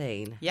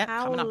 17. Yeah,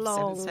 coming up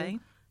to 17.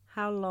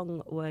 How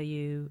long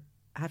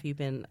have you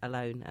been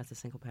alone as a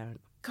single parent?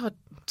 God,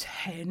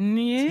 10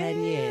 years.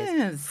 10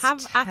 years.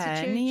 Have 10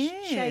 attitudes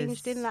years.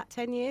 changed in that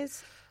 10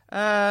 years?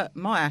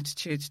 My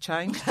attitude's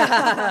changed.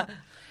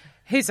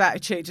 His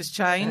attitude has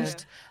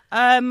changed.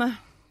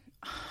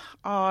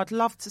 I'd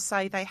love to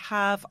say they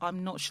have.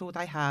 I'm not sure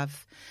they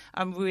have.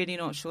 I'm really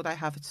not sure they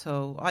have at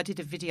all. I did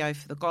a video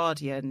for The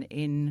Guardian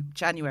in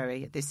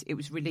January. It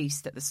was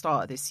released at the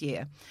start of this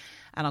year,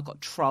 and I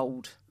got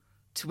trolled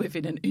to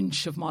within an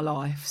inch of my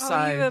life.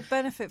 So you were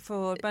benefit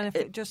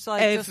just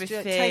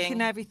taking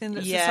everything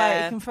that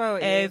society can throw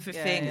at you.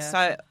 Everything. Yeah.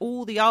 So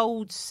all the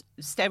old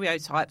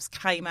stereotypes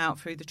came out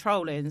through the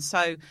trolling.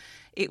 So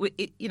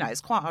it's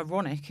quite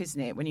ironic,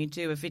 isn't it, when you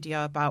do a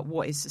video about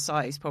what is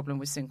society's problem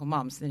with single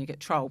mums, and then you get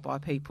trolled by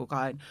people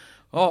going,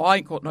 "Oh, I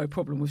ain't got no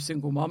problem with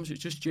single mums, it's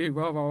just you,"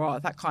 rah, rah, rah,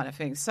 that kind of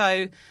thing. So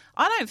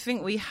I don't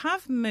think we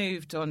have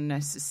moved on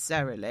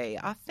necessarily.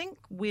 I think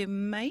we're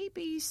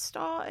maybe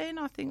starting.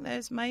 I think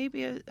there's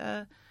maybe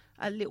a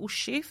little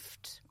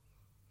shift.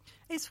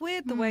 It's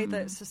weird the way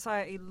that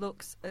society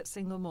looks at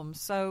single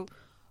mums. So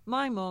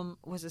my mum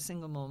was a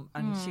single mum,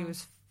 and she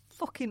was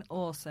fucking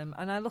awesome.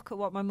 And I look at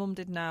what my mum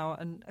did now,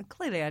 and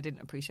clearly I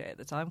didn't appreciate it at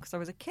the time because I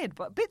was a kid,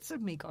 but bits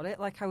of me got it.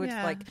 Like I would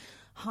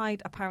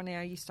hide. Apparently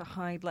I used to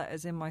hide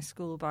letters in my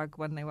school bag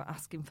when they were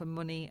asking for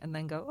money, and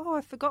then go, "Oh,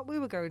 I forgot we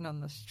were going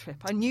on this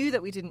trip. I knew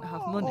that we didn't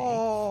have money."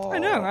 I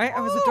know, right?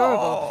 I was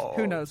adorable.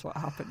 Who knows what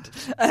happened?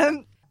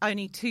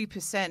 Only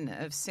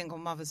 2% of single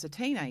mothers are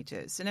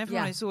teenagers, and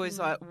everyone is always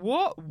like,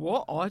 "What?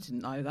 I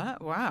didn't know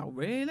that. Wow,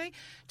 really?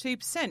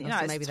 2%? You know,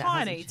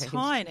 it's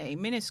tiny,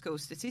 minuscule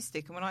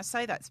statistic." And when I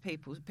say that to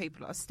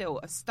people are still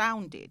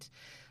astounded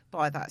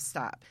by that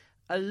stat.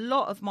 A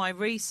lot of my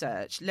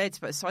research led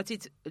to, so I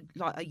did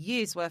like a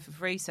year's worth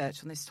of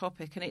research on this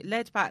topic, and it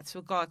led back to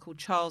a guy called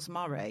Charles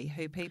Murray,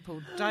 who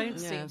people don't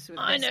seem to.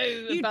 I know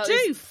you about do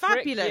this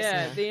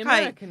fabulous. The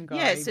American guy.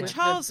 Yeah, so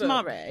Charles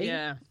Murray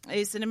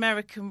is an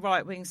American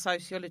right-wing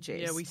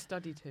sociologist. Yeah, we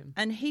studied him,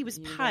 and he was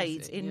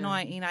paid in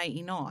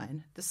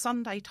 1989. The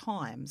Sunday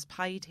Times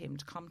paid him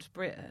to come to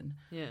Britain.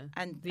 Yeah,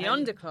 and the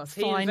underclass.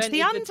 Find the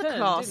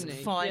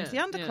underclass. Find the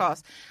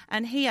underclass.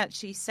 And he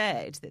actually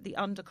said that the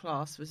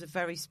underclass was a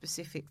very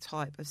specific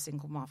type of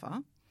single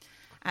mother,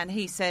 and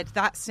he said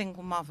that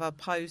single mother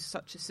posed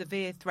such a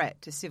severe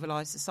threat to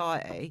civilised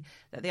society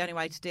that the only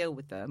way to deal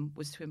with them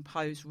was to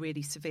impose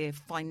really severe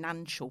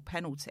financial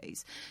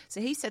penalties.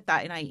 So he said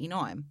that in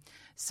 1989.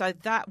 So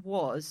that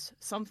was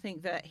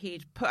something that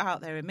he'd put out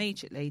there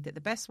immediately, that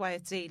the best way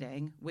of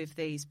dealing with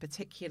these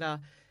particular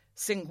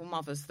single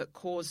mothers that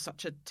cause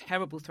such a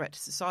terrible threat to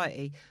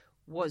society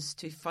was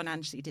to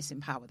financially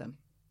disempower them.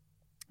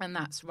 And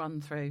that's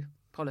run through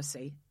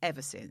policy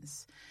ever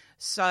since.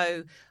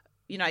 So,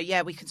 you know,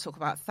 we can talk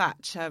about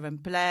Thatcher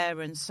and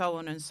Blair and so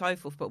on and so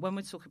forth, but when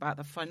we talk about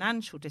the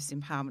financial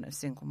disempowerment of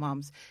single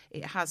mums,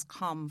 it has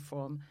come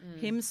from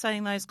him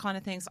saying those kind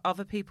of things,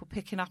 other people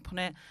picking up on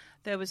it.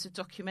 There was a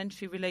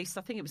documentary released,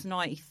 I think it was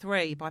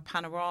 93, by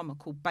Panorama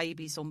called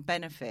Babies on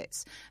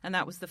Benefits, and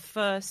that was the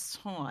first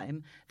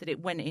time that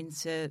it went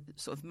into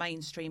sort of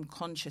mainstream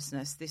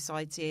consciousness, this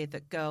idea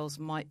that girls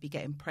might be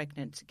getting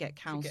pregnant to get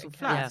council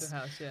flats.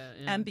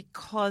 And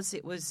because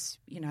it was,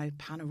 you know,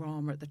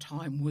 Panorama at the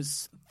time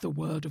was the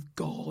word of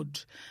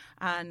God,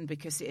 and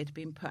because it had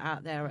been put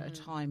out there at a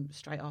time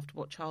straight after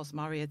what Charles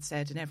Murray had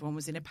said, and everyone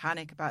was in a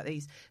panic about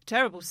these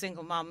terrible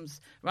single mums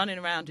running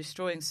around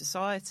destroying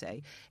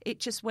society, it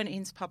just went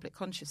into public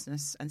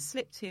consciousness and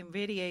slipped in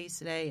really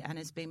easily, and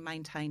has been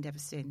maintained ever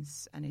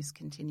since, and is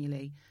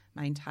continually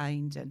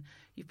maintained. And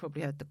you've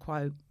probably heard the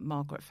quote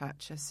Margaret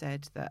Thatcher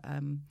said that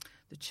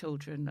the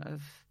children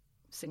of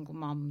single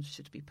mums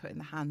should be put in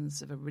the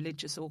hands of a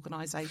religious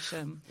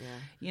organisation.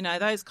 You know,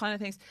 those kind of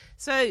things.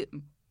 So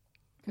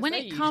when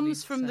it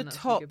comes from the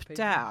top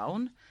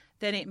down,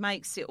 then it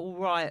makes it all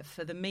right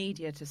for the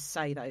media to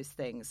say those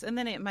things, and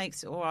then it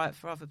makes it all right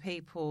for other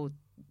people,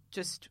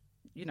 just,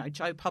 you know,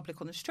 Joe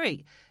Public on the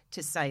street,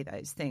 to say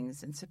those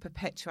things and to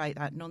perpetuate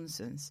that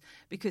nonsense.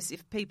 Because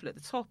if people at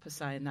the top are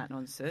saying that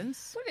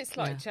nonsense... Well, it's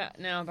like chat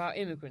now about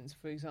immigrants,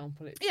 for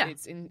example. It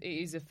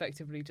is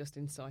effectively just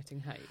inciting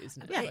hate,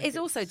 isn't it? Yeah, it's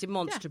also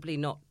demonstrably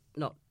not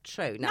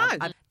true. Now,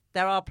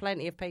 there are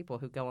plenty of people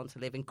who go on to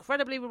live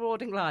incredibly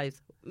rewarding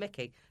lives,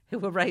 Mickey, who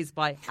were raised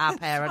by our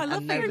parent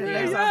and nobody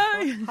else.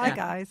 Hi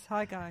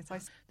guys.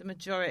 The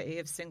majority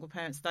of single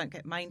parents don't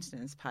get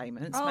maintenance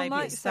payments. Maybe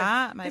it's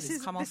that. Maybe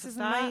it's come off of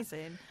that. This is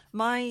amazing.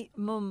 My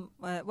mum,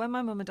 when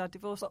my mum and dad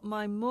divorced,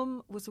 my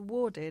mum was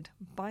awarded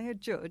by a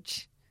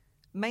judge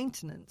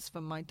maintenance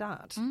from my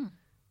dad,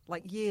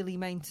 like yearly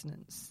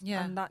maintenance.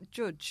 Yeah. And that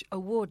judge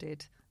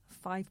awarded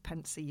 5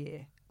 pence a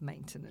year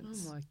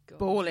maintenance. Oh my God.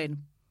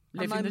 Balling.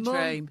 living the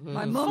dream.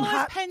 My mum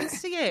had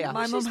 £5 a year.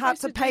 My mum had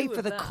to pay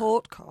for the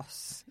court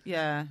costs.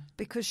 Yeah,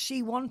 because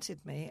she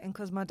wanted me and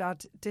because my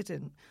dad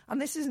didn't. And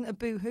this isn't a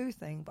boo-hoo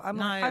thing, but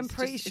I'm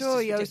pretty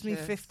sure he owes me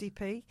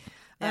 50p,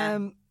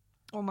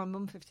 or my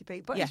mum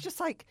 50p. But it's just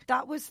like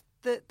that was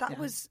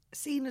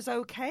seen as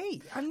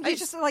okay, and you're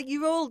just like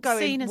you're all going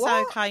seen as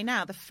what? okay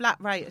now. The flat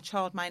rate of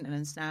child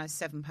maintenance now is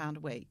 £7 a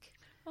week.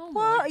 Oh What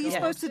my are you God.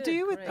 supposed to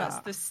do with That's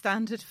that? the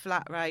standard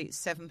flat rate,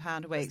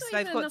 £7 a week. It's So not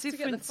they've even got enough to get the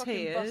different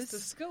fucking bus tiers. to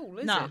school,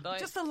 is No. it? Like,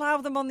 Just allow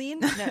them on the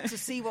internet to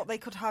see what they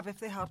could have if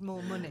they had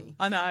more money.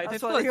 I know. That's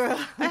They've what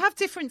got, they have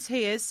different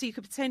tiers, so you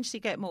could potentially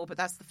get more, but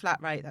that's the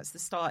flat rate. That's the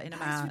starting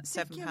amount, £7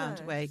 a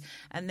ridiculous. week.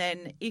 And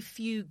then if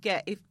you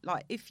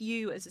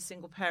as a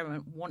single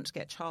parent want to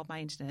get child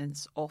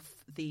maintenance off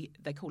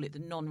they call it the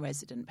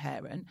non-resident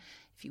parent,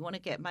 if you want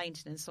to get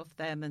maintenance off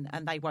them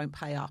and they won't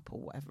pay up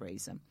or whatever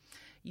reason,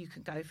 you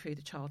can go through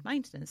the child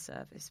maintenance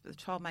service, but the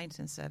child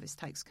maintenance service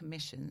takes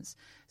commissions,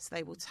 so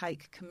they will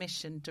take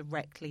commission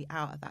directly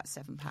out of that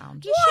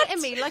 £7. You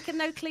shitting me like a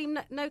no claim,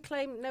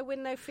 no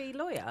win, no fee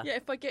lawyer? yeah,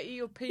 if I get you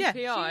your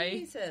PPI,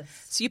 Jesus.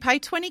 So you pay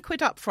 20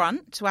 quid up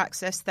front to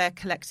access their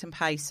collect and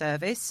pay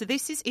service. So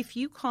this is if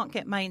you can't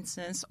get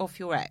maintenance off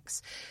your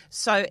ex.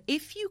 So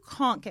if you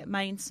can't get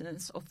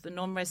maintenance off the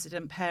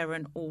non-resident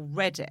parent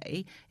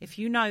already, if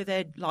you know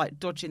they're like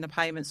dodging the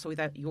payments or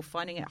that you're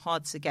finding it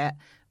hard to get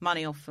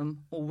money off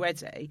them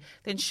already,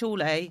 then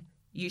surely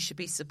you should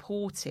be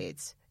supported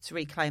to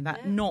reclaim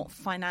that, not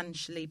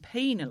financially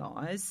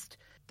penalised.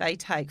 They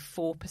take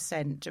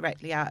 4%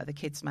 directly out of the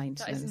kids'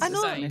 maintenance. That is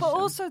insane. But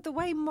also the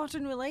way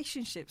modern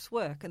relationships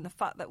work and the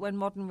fact that when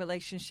modern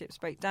relationships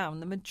break down,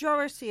 the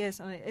majority is,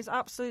 and it is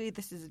absolutely,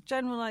 this is a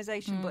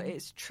generalisation, but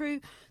it's true,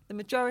 the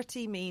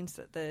majority means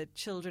that the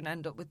children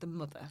end up with the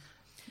mother.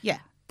 Yeah.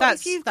 But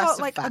if you've got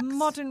a like fact. a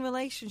modern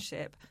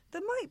relationship,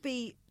 there might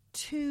be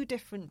 2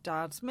 different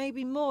dads,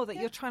 maybe more, that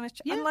you're trying to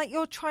and like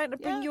you're trying to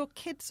bring your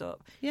kids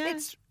up. Yeah.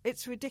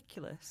 It's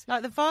ridiculous.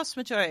 Like the vast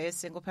majority of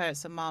single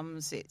parents and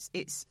mums,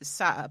 it's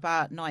sat at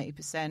about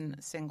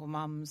 90% single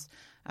mums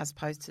as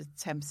opposed to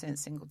 10%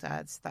 single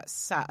dads. That's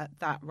sat at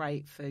that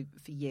rate for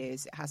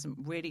years. It hasn't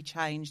really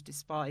changed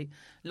despite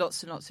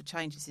lots and lots of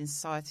changes in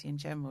society in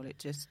general. It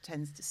just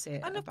tends to sit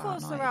And at of about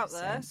course they're out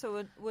 90%. there,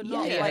 so we're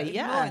not Yeah, like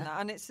yeah. ignoring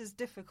that, and it's as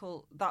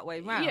difficult that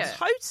way round. Yeah.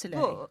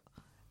 Totally. But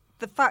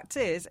the fact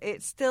is,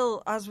 it's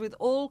still, as with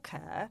all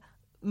care,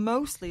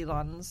 mostly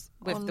lands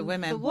With on the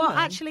women. Well,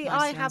 actually, Mostly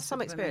I on have some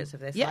single women. experience of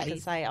this. Yeah. I can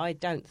say I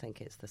don't think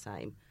it's the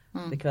same.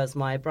 Because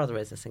my brother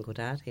is a single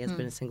dad. He has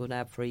been a single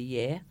dad for a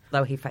year,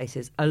 though he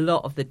faces a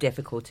lot of the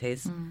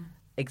difficulties,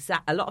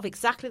 a lot of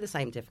exactly the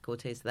same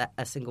difficulties that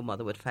a single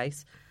mother would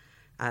face,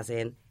 as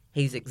in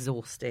he's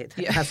exhausted,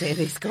 as in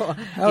he's got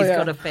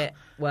to fit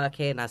work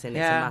in, as in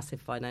it's a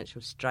massive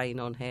financial strain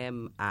on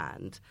him,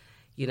 and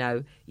you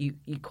know, you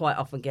quite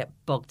often get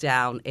bogged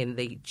down in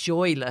the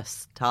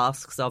joyless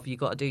tasks of you've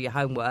got to do your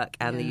homework,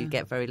 and you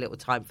get very little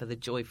time for the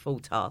joyful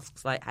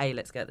tasks like, hey,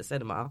 let's go to the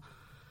cinema.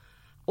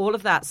 All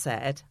of that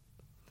said,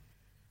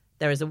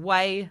 there is a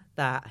way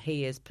that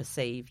he is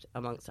perceived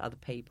amongst other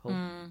people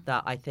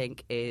that I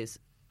think is,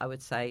 I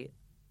would say,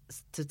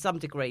 to some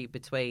degree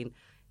between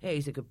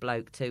he's a good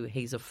bloke to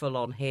he's a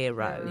full-on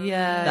hero.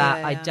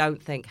 I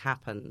don't think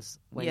happens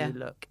when you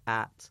look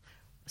at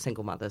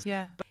single mothers.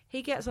 Yeah. But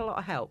he gets a lot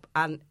of help,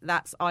 and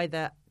that's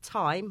either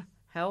time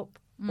help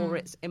or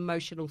it's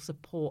emotional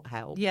support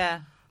help. Yeah.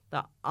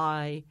 That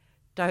I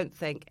don't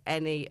think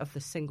any of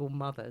the single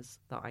mothers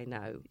that I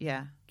know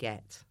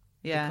get.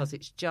 Yeah. Because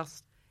it's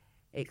just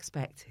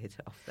expected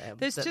of them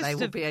There's that just they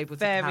will a be able to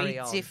very carry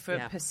on.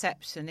 different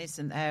perception,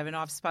 isn't there? And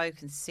I've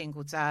spoken to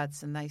single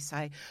dads and they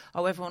say,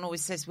 oh, everyone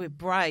always says we're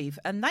brave.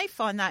 And they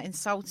find that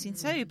insulting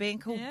too, being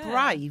called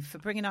brave for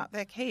bringing up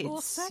their kids.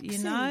 Or sexy,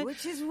 you know?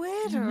 which is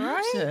weirder, Can you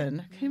right?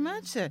 imagine? Can you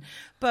imagine?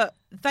 But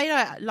they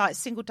don't, like,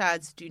 single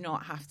dads do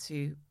not have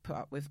to put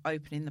up with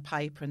opening the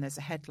paper and there's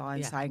a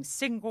headline saying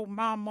single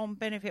mum on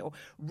benefit or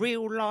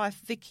real life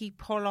Vicky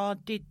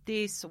Pollard did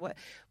this or what.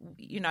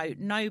 You know,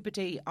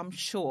 nobody, I'm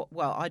sure,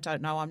 well, I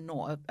don't know, I'm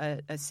not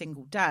a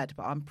single dad,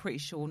 but I'm pretty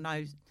sure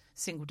no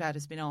single dad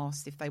has been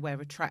asked if they wear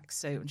a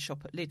tracksuit and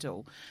shop at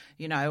Lidl,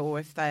 you know, or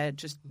if they're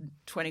just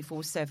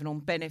 24/7 on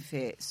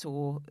benefits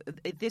or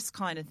this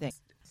kind of thing.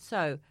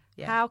 So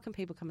how can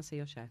people come and see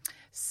your show?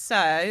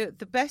 So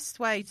the best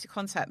way to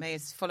contact me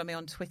is follow me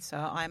on Twitter.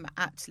 I'm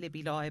at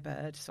Libby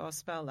Liebird, so I'll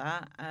spell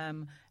that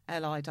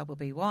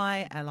LIBBY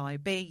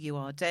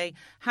LIBURD.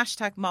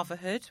 Hashtag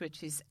Muvvahood,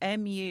 which is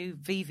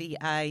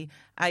MUVVAH.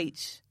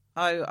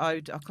 God,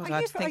 I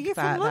have to think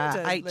about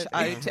that.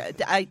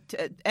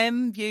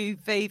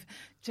 MUV.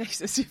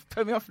 Jesus, you've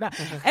put me off now.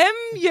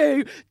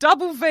 MUVVAHOOD.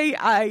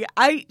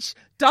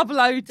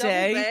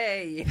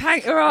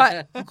 Thank you.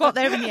 Right, I got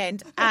there in the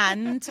end.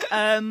 And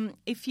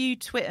if you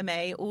Twitter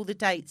me, all the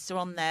dates are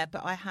on there.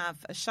 But I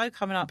have a show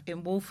coming up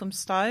in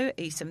Walthamstow,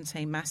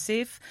 E17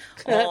 Massive,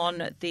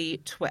 on the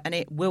and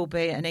it will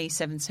be an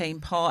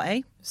E17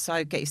 party.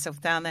 So get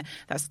yourself down there.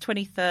 That's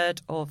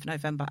 23rd of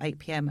November, 8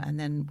 p.m. And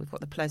then we've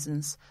got the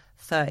Pleasance,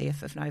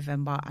 30th of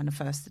November and the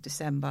 1st of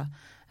December.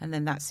 And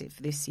then that's it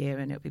for this year,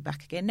 and it'll be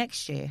back again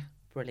next year.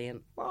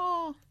 Brilliant.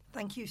 Oh,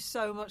 Thank you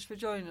so much for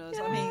joining us.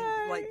 Yay. I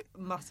mean, like,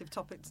 massive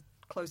topics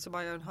close to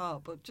my own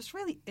heart, but just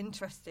really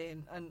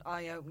interesting and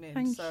eye-opening.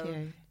 Thank so,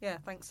 you. yeah,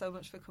 thanks so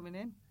much for coming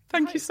in.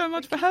 Thank you so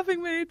much for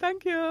having me.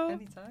 Thank you.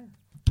 Anytime.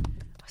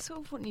 I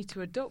sort of want you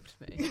to adopt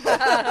me.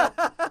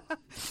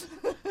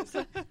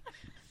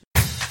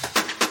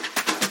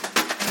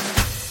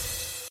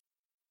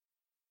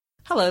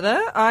 Hello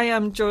there. I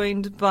am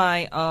joined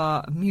by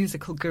our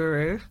musical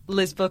guru,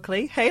 Liz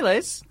Buckley. Hey,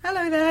 Liz.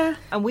 Hello there.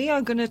 And we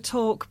are going to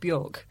talk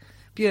Björk.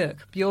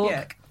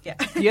 Björk. Yeah.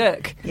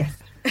 Björk. Yes.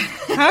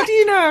 How do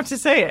you know how to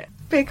say it?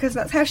 Because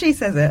that's how she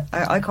says it.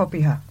 I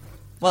copy her.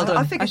 Well done.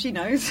 I figure she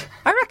knows.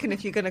 I reckon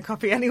if you're going to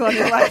copy anyone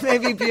in life,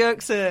 maybe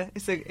Björk's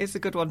is a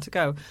good one to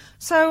go.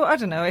 So, I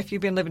don't know, if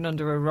you've been living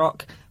under a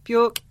rock,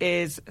 Björk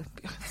is...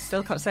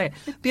 Still can't say it.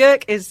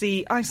 Björk is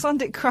the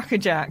Icelandic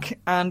crackerjack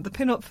and the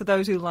pin-up for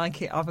those who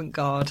like it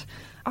avant-garde.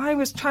 I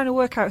was trying to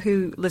work out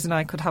who Liz and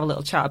I could have a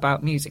little chat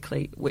about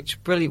musically,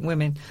 which brilliant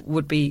women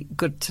would be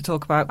good to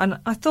talk about. And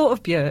I thought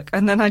of Björk,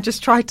 and then I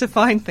just tried to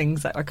find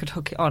things that I could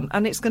hook it on.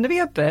 And it's going to be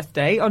her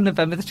birthday on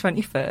November the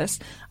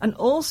 21st. And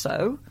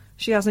also...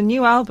 she has a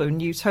new album,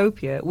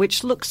 Utopia,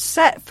 which looks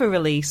set for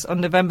release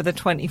on November the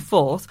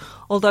 24th,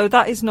 although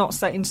that is not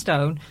set in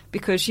stone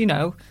because, you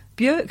know,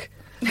 Björk.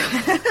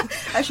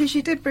 Actually,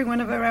 she did bring one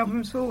of her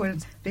albums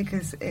forward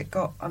because it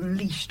got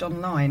unleashed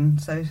online.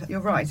 So you're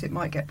right, it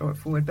might get brought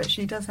forward. But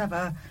she does have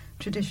a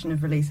tradition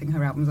of releasing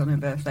her albums on her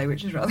birthday,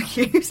 which is rather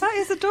cute. That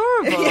is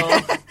adorable.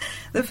 Yeah.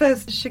 The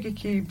first Sugar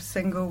Cube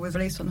single was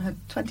released on her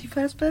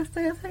 21st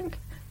birthday, I think.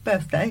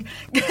 Birthday.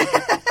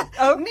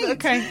 Oh, neat.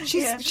 okay.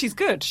 She's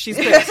good. She's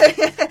good.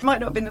 It might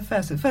not have been the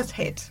first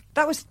hit.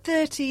 That was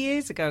 30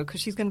 years ago because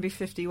she's going to be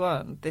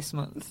 51 this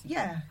month.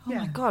 Yeah. Oh,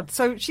 my God.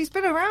 So she's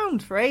been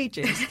around for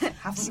ages.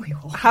 Haven't we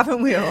all?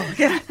 Haven't we all?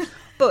 Yeah.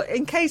 But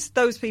in case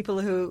those people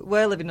who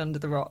were living under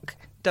the rock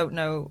don't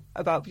know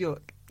about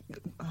Björk,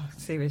 oh,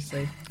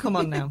 seriously, come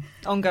on now.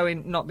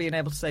 Ongoing not being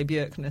able to say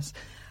Björkness.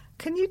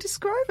 Can you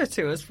describe her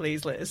to us,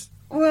 please, Liz?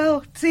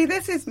 Well, see,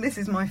 this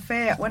is my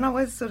fear. When I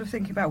was sort of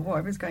thinking about what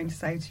I was going to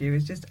say to you,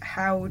 is just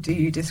how do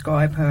you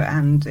describe her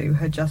and do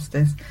her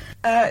justice?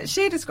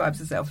 She describes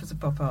herself as a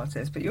pop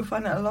artist, but you'll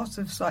find that a lot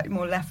of slightly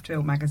more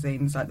left-field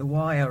magazines, like The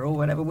Wire or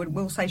whatever,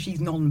 will say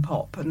she's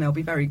non-pop, and they'll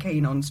be very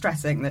keen on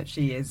stressing that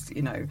she is,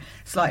 you know,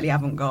 slightly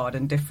avant-garde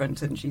and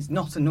different, and she's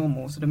not a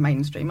normal sort of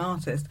mainstream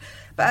artist.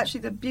 But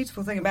actually, the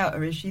beautiful thing about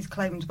her is she's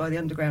claimed by the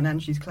underground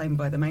and she's claimed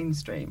by the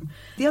mainstream.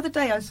 The other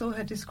day I saw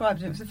her described,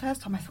 and it was the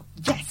first time I thought,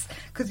 yes,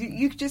 because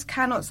you just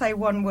cannot say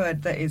one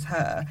word that is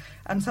her.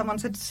 And someone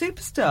said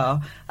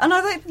superstar, and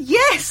I thought,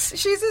 yes,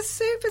 she's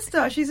a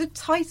superstar. She's a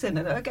titan,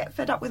 and I get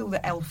fed up with all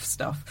the elf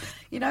stuff.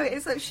 You know,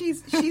 it's like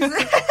she's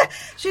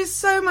she's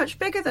so much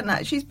bigger than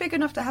that. She's big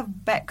enough to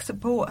have Beck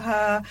support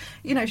her.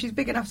 You know, she's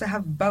big enough to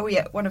have Bowie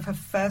at one of her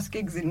first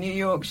gigs in New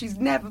York. She's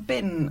never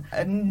been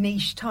a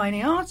niche,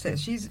 tiny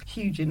artist. She's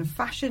huge in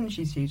fashion.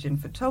 She's huge in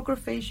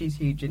photography. She's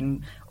huge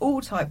in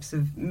all types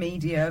of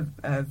media,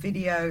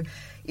 video.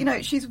 You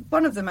know, she's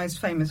one of the most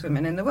famous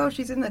women in the world.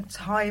 She's in the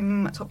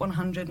Time Top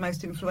 100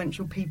 Most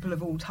Influential People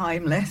of All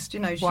Time list.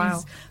 You know,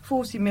 she's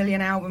 40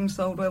 million albums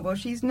sold worldwide.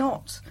 She's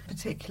not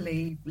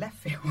particularly left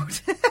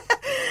field.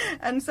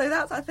 And so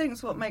that's, I think,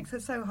 is what makes her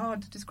so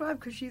hard to describe,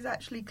 because she's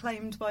actually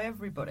claimed by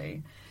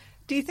everybody.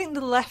 Do you think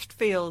the left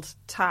field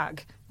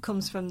tag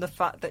comes from the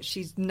fact that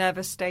she's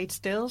never stayed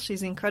still?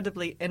 She's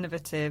incredibly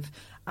innovative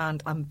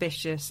and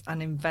ambitious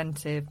and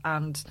inventive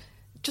and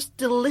just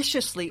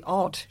deliciously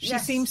odd. She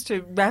seems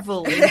to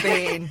revel in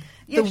being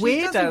the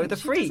weirdo, the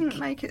freak. She doesn't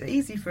make it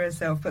easy for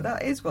herself, but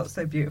that is what's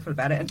so beautiful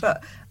about it.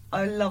 But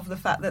I love the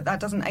fact that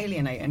doesn't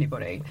alienate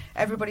anybody.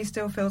 Everybody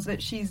still feels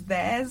that she's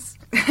theirs.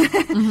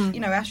 Mm-hmm.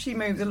 You know, as she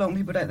moves along,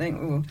 people don't think,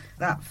 oh,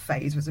 that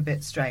phase was a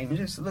bit strange.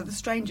 The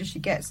stranger she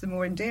gets, the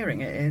more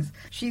endearing it is.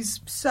 She's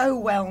so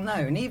well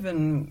known,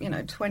 even,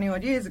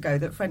 20-odd years ago,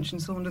 that French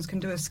and Saunders can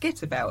do a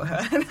skit about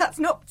her. And that's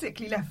not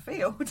particularly left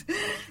field.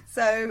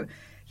 So...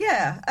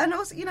 yeah, and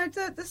also,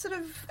 the sort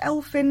of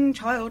elfin,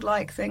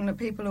 childlike thing that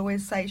people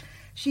always say.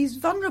 She's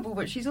vulnerable,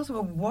 but she's also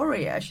a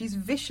warrior. She's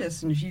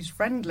vicious and she's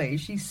friendly.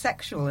 She's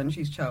sexual and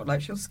she's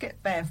childlike. She'll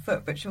skip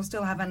barefoot, but she'll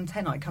still have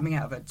antennae coming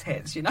out of her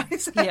tits,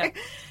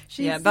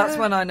 So that's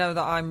when I know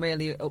that I'm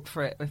really up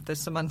for it, if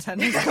there's some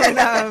antennae coming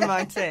out of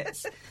my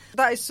tits.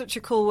 That is such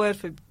a cool word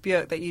for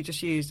Björk that you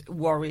just used,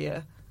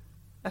 warrior.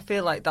 I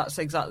feel like that's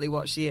exactly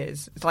what she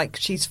is. It's like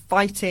she's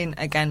fighting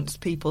against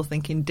people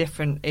thinking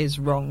different is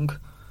wrong.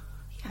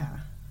 Yeah,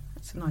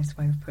 that's a nice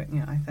way of putting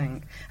it, I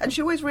think. And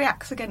she always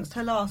reacts against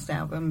her last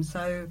album,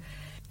 so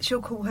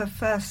she'll call her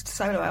first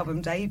solo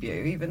album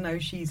debut, even though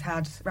she's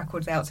had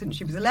records out since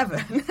she was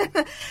 11.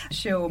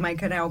 She'll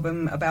make an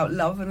album about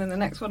love, and then the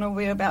next one will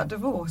be about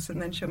divorce,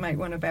 and then she'll make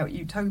one about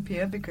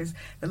utopia because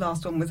the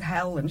last one was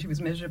hell and she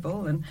was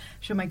miserable, and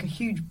she'll make a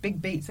huge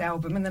big beats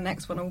album, and the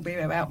next one will be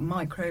about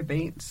micro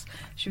beats.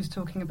 She was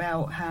talking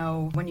about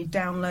how when you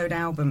download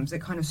albums,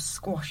 it kind of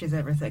squashes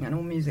everything, and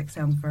all music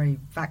sounds very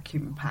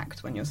vacuum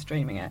packed when you're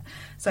streaming it.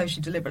 So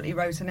she deliberately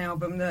wrote an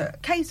album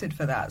that catered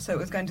for that, so it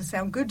was going to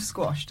sound good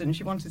squashed, and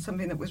she wanted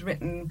something that was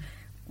written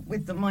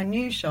with the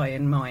minutiae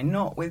in mind,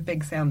 not with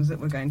big sounds that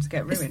were going to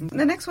get ruined.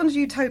 The next one's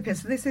Utopia,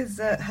 so this is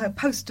her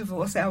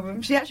post-divorce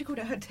album. She actually called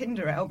it her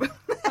Tinder album.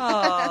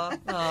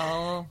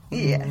 Oh.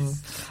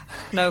 Yes.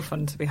 No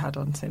fun to be had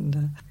on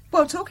Tinder.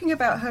 Well, talking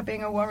about her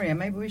being a warrior,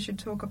 maybe we should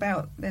talk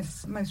about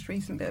this most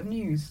recent bit of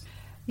news.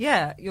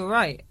 Yeah, you're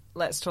right.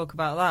 Let's talk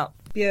about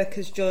that. Björk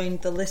has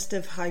joined the list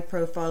of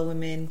high-profile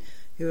women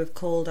who have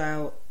called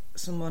out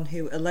someone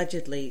who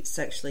allegedly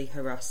sexually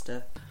harassed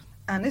her.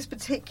 And this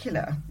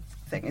particular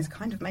thing is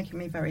kind of making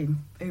me very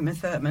Uma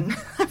Thurman.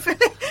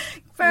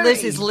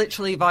 Liz is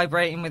literally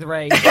vibrating with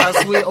rage,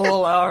 as we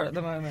all are at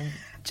the moment.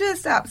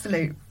 Just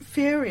absolute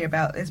fury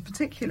about this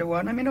particular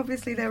one. I mean,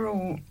 obviously they're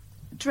all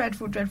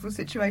dreadful, dreadful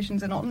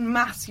situations, and en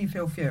masse you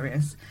feel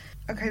furious.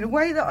 Okay, the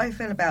way that I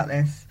feel about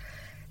this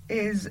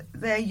is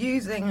they're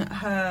using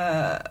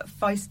her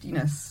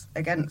feistiness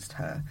against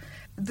her.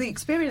 The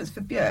experience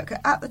for Björk,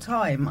 at the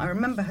time, I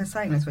remember her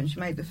saying this when she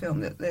made the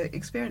film, that the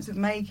experience of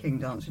making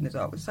Dancer in the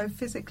Dark was so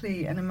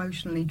physically and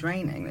emotionally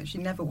draining that she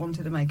never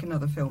wanted to make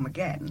another film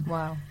again.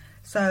 Wow.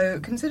 So,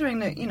 considering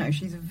that, you know,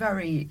 she's a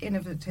very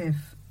innovative,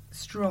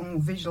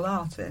 strong visual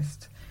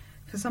artist,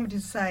 for somebody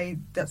to say,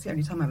 that's the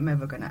only time I'm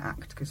ever going to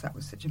act, because that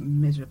was such a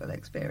miserable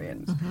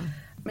experience. Mm-hmm.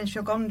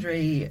 Michel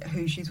Gondry,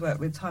 who she's worked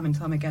with time and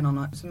time again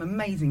on some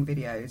amazing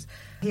videos,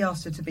 he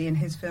asked her to be in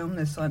his film,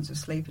 The Science of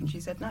Sleep, and she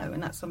said no,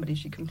 and that's somebody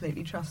she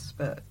completely trusts,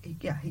 but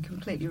he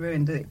completely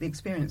ruined the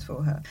experience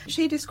for her.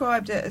 She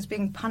described it as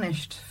being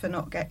punished for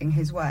not getting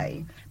his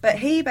way, but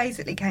he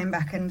basically came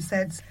back and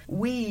said,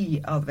 we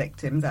are the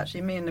victims,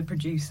 actually, me and the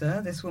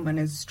producer. This woman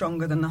is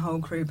stronger than the whole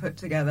crew put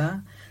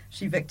together.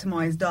 She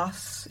victimised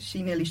us.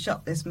 She nearly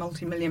shut this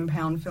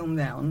multi-million-pound film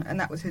down, and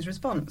that was his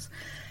response.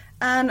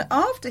 And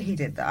after he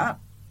did that,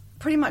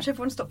 pretty much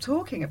everyone stopped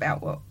talking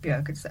about what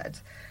Björk had said.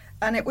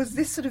 And it was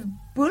this sort of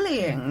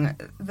bullying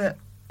that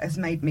has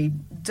made me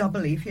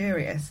doubly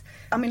furious.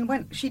 I mean,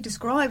 when she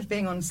described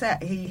being on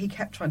set, he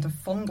kept trying to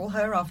fondle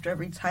her after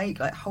every take,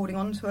 like holding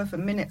on to her for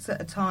minutes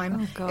at a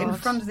time in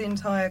front of the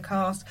entire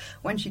cast.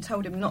 When she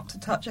told him not to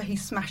touch her, he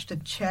smashed a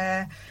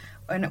chair.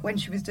 And when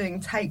she was doing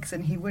takes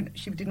and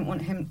she didn't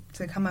want him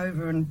to come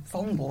over and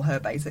fondle her,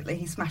 basically,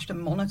 he smashed a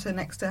monitor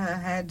next to her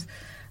head.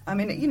 I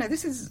mean, you know,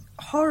 this is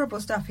horrible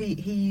stuff. He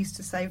used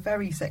to say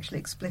very sexually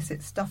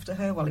explicit stuff to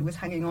her while he was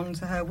hanging on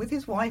to her. With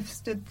his wife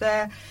stood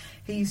there,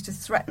 he used to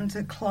threaten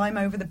to climb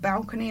over the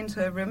balcony into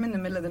her room in the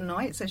middle of the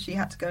night, so she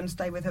had to go and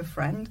stay with her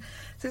friend.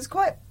 So it's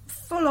quite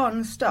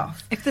full-on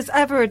stuff. If there's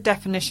ever a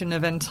definition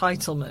of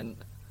entitlement...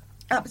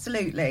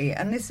 Absolutely,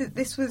 and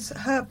this was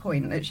her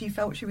point, that she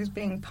felt she was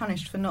being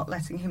punished for not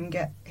letting him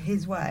get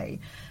his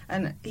way,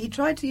 and he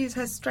tried to use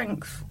her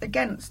strength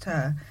against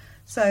her.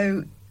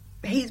 So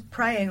he's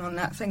preying on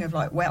that thing of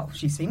like, well,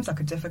 she seems like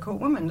a difficult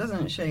woman,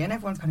 doesn't she? And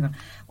everyone's kind of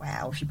going,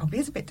 well, she probably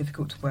is a bit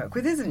difficult to work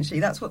with, isn't she?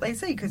 That's what they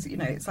see, because, you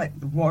know, it's like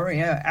the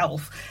warrior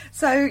elf.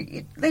 So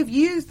they've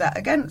used that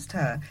against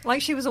her.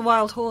 Like she was a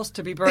wild horse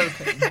to be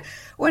broken.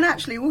 When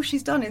actually all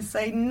she's done is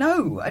say,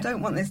 no, I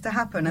don't want this to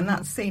happen, and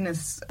that's seen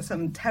as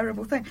some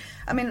terrible thing.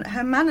 I mean,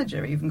 her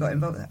manager even got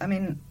involved. I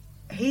mean,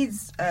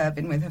 he's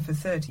been with her for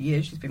 30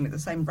 years. She's been with the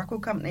same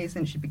record company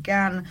since she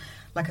began.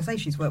 Like I say,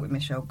 she's worked with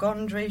Michel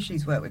Gondry,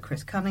 she's worked with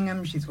Chris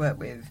Cunningham, she's worked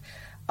with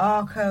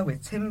Arca,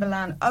 with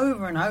Timbaland,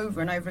 over and over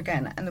and over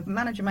again. And the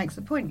manager makes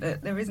the point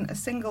that there isn't a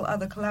single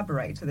other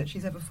collaborator that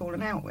she's ever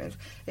fallen out with.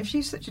 If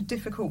she's such a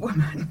difficult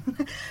woman,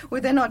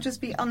 would there not just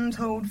be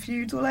untold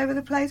feuds all over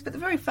the place? But the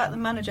very fact the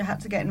manager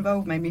had to get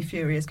involved made me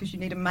furious, because you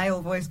need a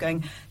male voice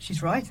going,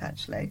 she's right,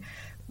 actually.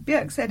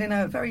 Björk said in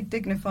a very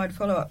dignified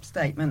follow-up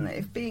statement that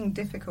if being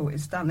difficult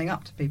is standing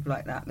up to people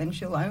like that, then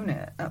she'll own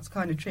it. That's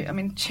kind of true. I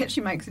mean,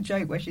 she makes a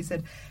joke where she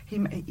said he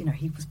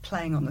was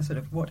playing on the sort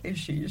of, what is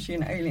she? Is she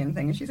an alien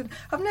thing? And she said,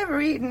 I've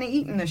never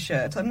eaten a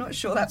shirt. I'm not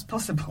sure that's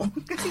possible.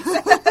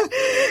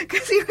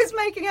 Because he was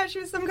making out she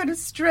was some kind of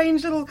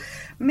strange little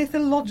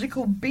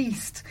mythological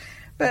beast.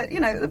 But,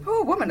 you know, the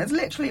poor woman has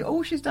literally,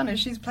 all she's done is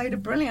she's played a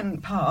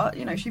brilliant part.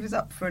 You know, she was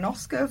up for an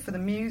Oscar for the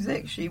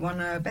music. She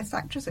won a Best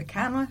Actress at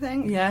Cannes, I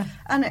think. Yeah.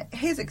 And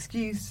his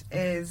excuse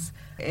is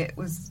it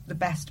was the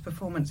best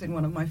performance in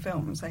one of my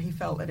films. So he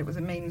felt that it was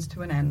a means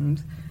to an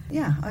end.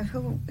 Yeah, I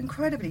feel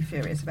incredibly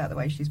furious about the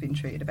way she's been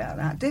treated about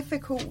that.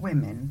 Difficult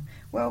women.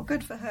 Well,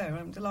 good for her.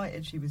 I'm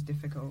delighted she was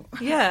difficult.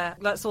 Yeah,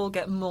 let's all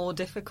get more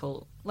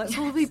difficult. Let's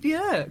all be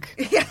Björk.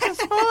 Yes.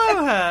 Let's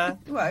follow her.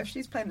 Well, if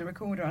she's playing the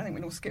recorder, I think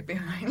we'll all skip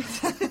behind.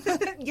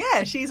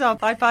 Yeah, she's our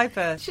Pied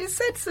Piper. She's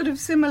said sort of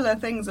similar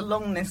things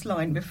along this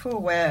line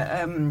before,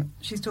 where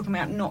she's talking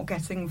about not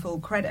getting full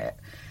credit.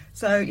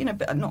 So, you know,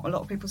 but not a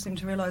lot of people seem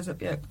to realise that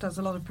Björk does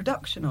a lot of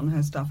production on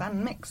her stuff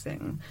and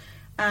mixing.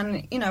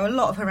 And, you know, a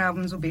lot of her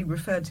albums will be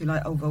referred to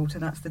like, oh, Volta,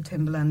 that's the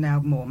Timbaland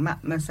album, or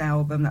Matmos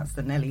album, that's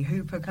the Nelly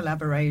Hooper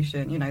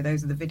collaboration. You know,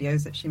 those are the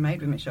videos that she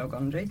made with Michel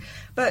Gondry.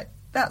 But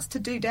that's to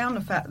do down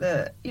the fact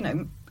that, you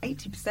know,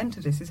 80%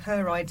 of this is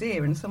her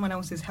idea and someone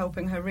else is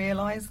helping her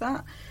realise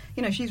that.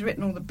 You know, she's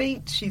written all the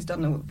beats, she's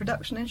done all the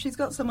production, and she's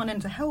got someone in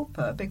to help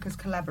her because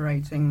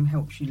collaborating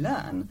helps you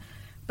learn.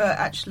 But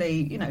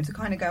actually, you know, to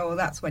kind of go, well,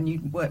 that's when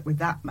you work with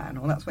that man,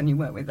 or that's when you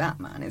work with that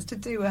man, is to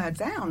do her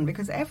down,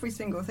 because every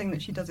single thing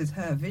that she does is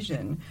her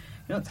vision.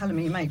 You're not telling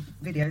me you make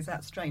videos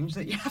that strange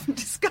that you haven't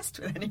discussed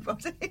with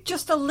anybody.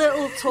 Just a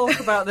little talk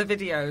about the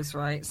videos,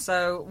 right?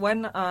 So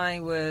when I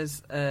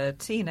was a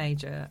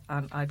teenager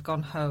and I'd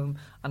gone home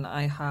and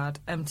I had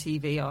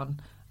MTV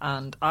on,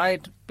 and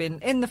I'd been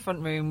in the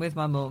front room with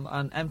my mum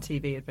and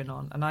MTV had been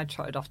on, and I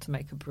trotted off to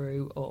make a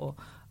brew or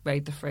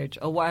raid the fridge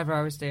or whatever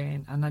I was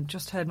doing, and I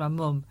just heard my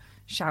mum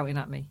shouting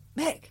at me,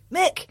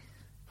 Mick,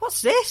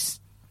 what's this?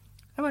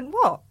 I went,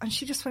 what? And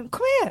she just went,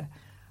 come here.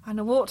 And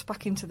I walked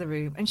back into the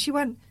room and she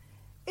went,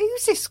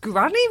 who's this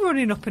granny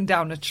running up and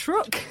down a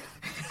truck?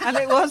 And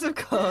it was, of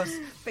course,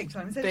 big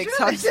time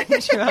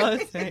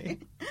sensuality.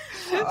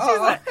 She's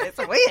like, it's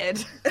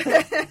weird.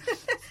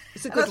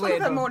 It's a good that's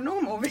weird one of her one. more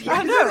normal videos.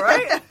 I know,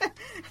 right?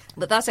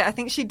 But that's it. I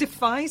think she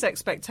defies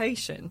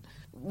expectation.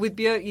 With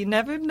Björk, you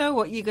never know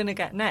what you're going to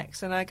get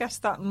next, and I guess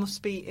that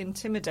must be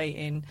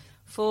intimidating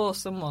for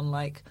someone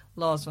like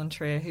Lars von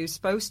Trier, who's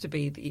supposed to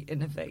be the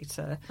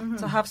innovator,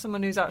 to have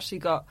someone who's actually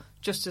got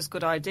just as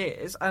good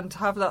ideas, and to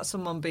have that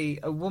someone be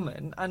a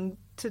woman, and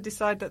to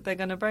decide that they're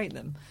going to break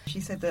them.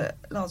 She said that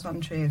Lars von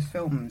Trier's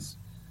films,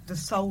 the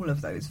soul of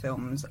those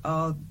films,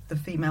 are the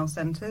female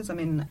centres. I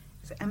mean,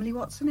 is it Emily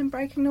Watson in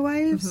Breaking the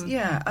Waves?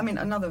 Yeah, I mean,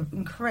 another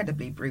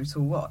incredibly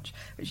brutal watch.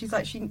 But she's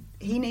like, he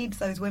needs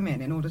those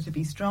women in order to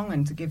be strong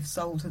and to give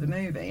soul to the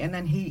movie. And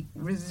then he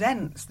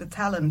resents the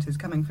talent is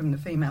coming from the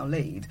female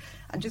lead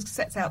and just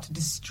sets out to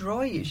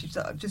destroy you. She's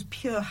just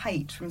pure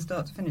hate from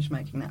start to finish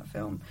making that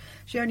film.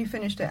 She only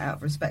finished it out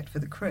of respect for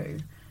the crew.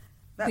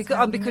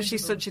 Because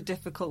she's such a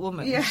difficult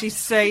woman. Yeah. She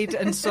stayed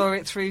and saw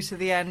it through to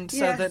the end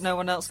so that no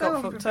one else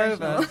got fucked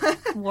over.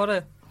 What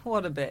a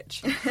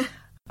bitch.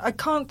 I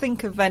can't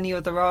think of any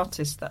other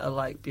artists that are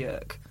like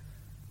Björk.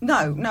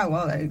 No,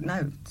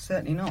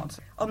 certainly not.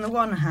 On the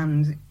one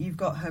hand, you've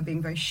got her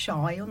being very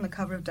shy on the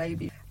cover of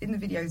Debut. In the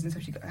videos and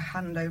stuff, she's got her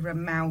hand over her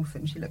mouth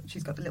and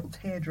she's got the little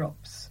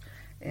teardrops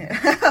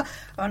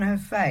on her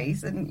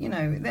face. And, you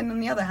know, then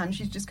on the other hand,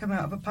 she's just come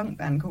out of a punk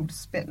band called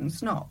Spit and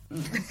Snot.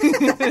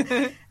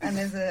 And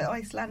there's an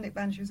Icelandic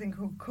band she was in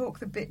called Cork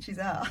the Bitch's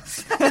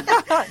Ass.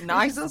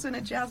 Nice. She's also in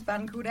a jazz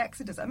band called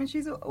Exodus. I mean,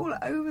 she's all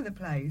over the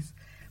place.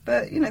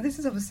 But, you know, this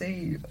is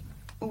obviously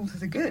all to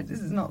the good.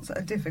 This is not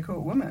a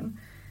difficult woman.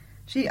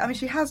 She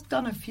has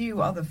done a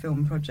few other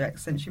film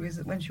projects when she was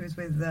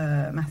with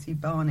Matthew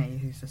Barney,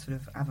 who's a sort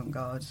of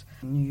avant-garde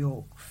New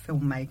York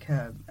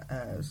filmmaker,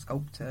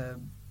 sculptor,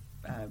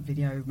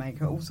 video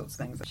maker, all sorts of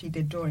things. She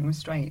did Drawing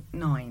Restraint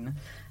 9,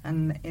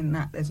 and in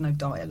that there's no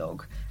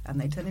dialogue, and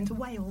they turn into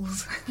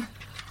whales.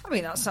 I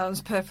mean, that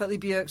sounds perfectly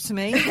Björk to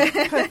me.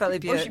 Perfectly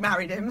Björk. Well, she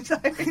married him, so...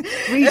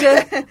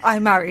 Reader, I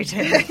married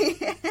him.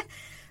 Yeah.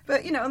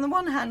 But, you know, on the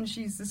one hand,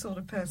 she's the sort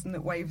of person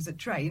that waves at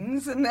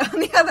trains, and on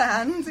the other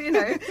hand, you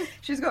know,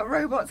 she's got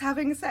robots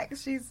having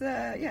sex. She's,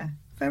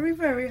 very,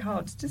 very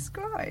hard to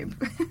describe.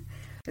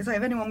 It's like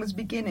if anyone was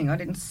beginning,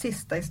 I'd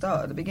insist they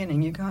start at the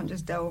beginning. You can't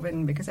just delve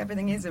in, because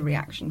everything is a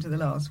reaction to the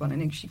last one,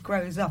 and she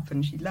grows up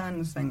and she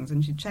learns things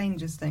and she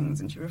changes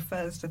things and she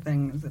refers to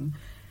things, and,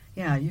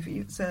 yeah,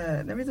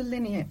 there is a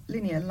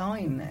linear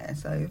line there,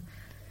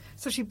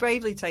 So she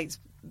bravely takes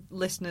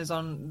listeners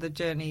on the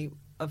journey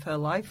of her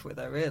life with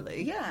her,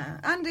 really. Yeah,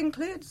 and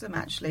includes them,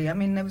 actually. I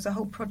mean, there was a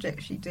whole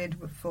project she did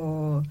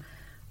for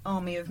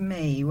Army of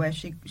Me where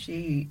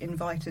she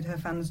invited her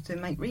fans to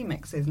make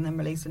remixes and then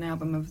release an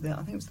album of I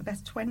think it was the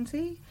best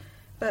 20.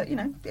 But, you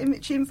know,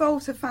 she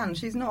involves her fans.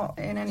 She's not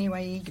in any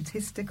way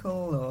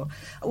egotistical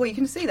well, you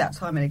can see that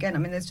time and again. I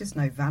mean, there's just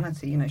no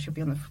vanity. You know, she'll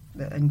be on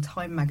in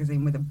Time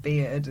magazine with a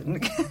beard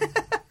and...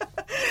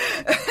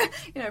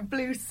 you know,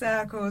 blue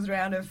circles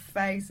around her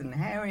face and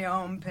hairy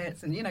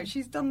armpits, and, you know,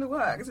 she's done the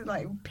work. So,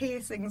 like,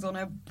 piercings on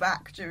her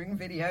back during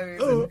videos.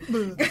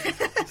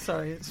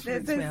 Sorry, it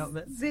freaks me out.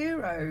 But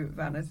zero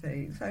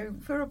vanity. So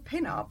for a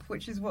pin-up,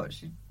 which is what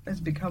she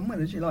has become,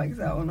 whether she likes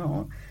that or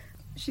not,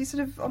 she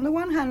sort of, on the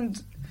one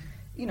hand,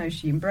 you know,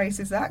 she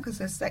embraces that because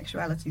her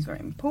sexuality is very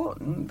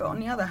important, but on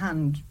the other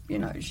hand, you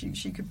know,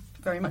 she could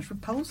very much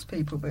repulse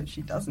people, but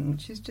she doesn't.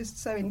 She's just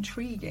so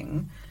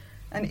intriguing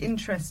and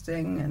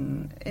interesting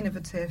and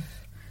innovative.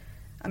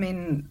 I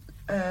mean,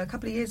 a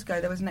couple of years ago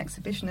there was an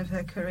exhibition of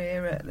her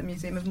career at the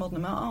Museum of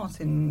Modern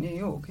Art in New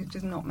York. It's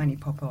just not many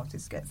pop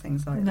artists get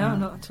things like that. No,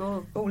 not at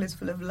all. All Is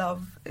Full of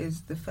Love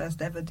is the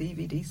first ever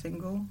DVD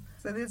single.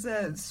 So there's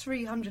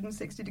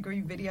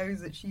 360-degree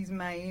videos that she's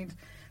made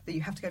that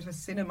you have to go to a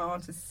cinema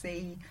to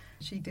see.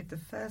 She did the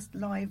first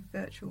live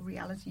virtual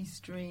reality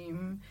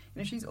stream.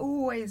 You know, she's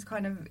always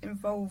kind of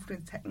involved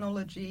with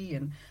technology.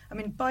 And, I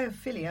mean,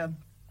 Biophilia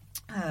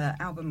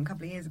album a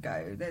couple of years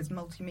ago, there's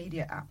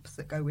multimedia apps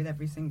that go with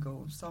every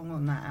single song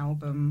on that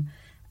album.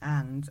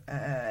 And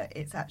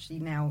it's actually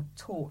now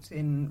taught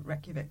in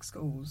Reykjavik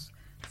schools.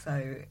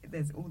 So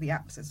there's all the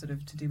apps are sort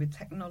of to do with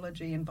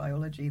technology and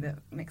biology that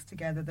mix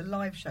together. The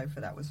live show for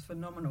that was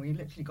phenomenal. You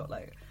literally got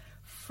like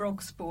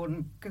frog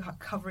spawn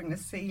covering the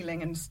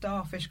ceiling and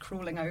starfish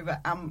crawling over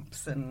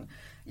amps, and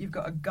you've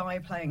got a guy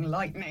playing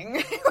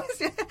lightning.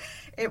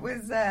 It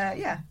was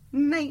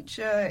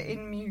nature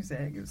in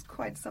music. It was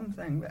quite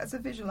something. But as a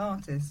visual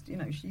artist, you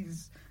know,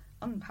 she's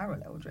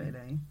unparalleled,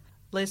 really.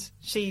 Liz,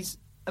 she's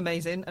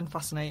amazing and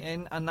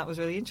fascinating, and that was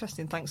really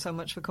interesting. Thanks so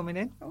much for coming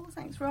in. Oh,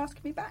 thanks for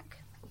asking me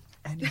back.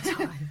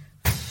 Anytime.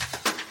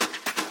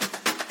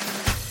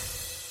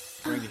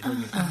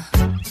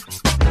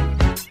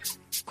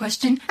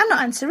 Question. I'm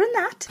not answering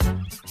that.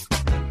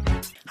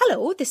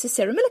 Hello, this is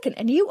Sarah Millican,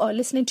 and you are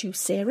listening to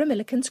Sarah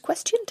Millican's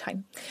Question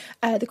Time.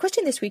 The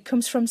question this week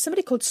comes from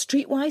somebody called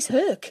Streetwise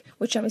Herc,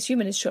 which I'm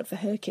assuming is short for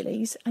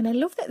Hercules, and I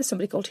love that there's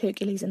somebody called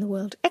Hercules in the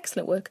world.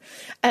 Excellent work.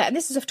 And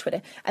this is off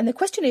Twitter, and the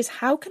question is,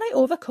 how can I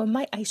overcome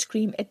my ice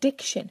cream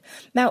addiction?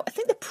 Now, I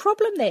think the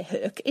problem there,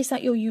 Herc, is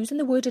that you're using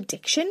the word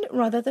addiction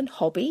rather than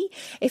hobby.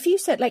 If you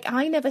said, like,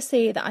 I never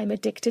say that I'm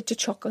addicted to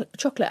chocolate,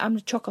 I'm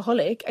a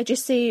chocoholic, I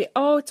just say,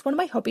 oh, it's one of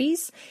my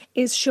hobbies,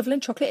 is shoveling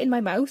chocolate in my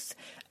mouth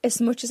as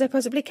much as I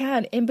possibly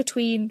can in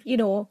between, you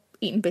know,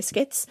 eating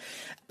biscuits.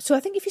 So I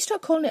think if you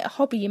start calling it a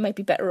hobby, you might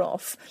be better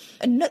off.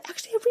 And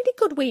actually a really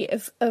good way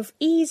of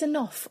easing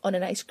off on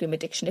an ice cream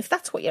addiction, if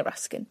that's what you're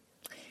asking,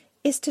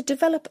 is to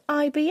develop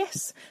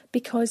IBS,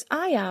 because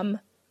I don't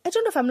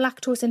know if I'm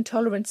lactose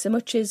intolerant so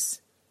much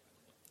as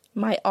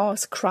my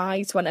arse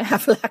cries when I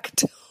have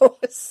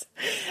lactose.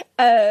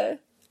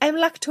 I'm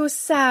lactose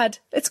sad,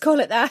 let's call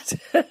it that.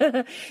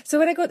 So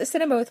when I go to the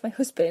cinema with my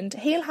husband,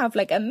 he'll have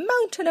like a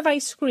mountain of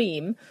ice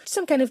cream,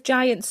 some kind of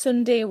giant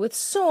sundae with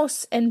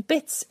sauce and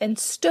bits and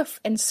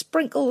stuff and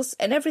sprinkles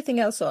and everything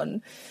else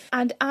on.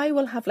 And I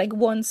will have like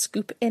one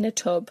scoop in a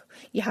tub.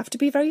 You have to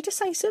be very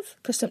decisive,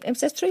 because sometimes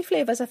there's 3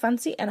 flavours I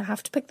fancy and I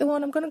have to pick the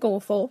one I'm going to go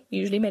for.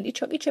 Usually minty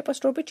chocolate chip or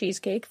strawberry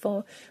cheesecake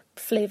for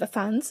flavour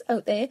fans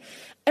out there.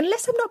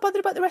 Unless I'm not bothered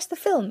about the rest of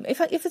the film.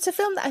 If it's a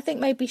film that I think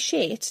might be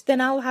shit,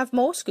 then I'll have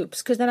more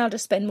scoops, because then I'll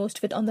just spend most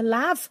of it on the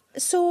lav.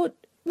 So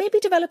maybe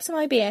develop some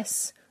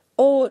IBS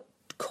or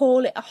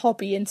call it a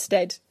hobby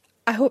instead.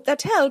 I hope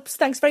that helps.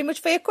 Thanks very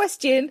much for your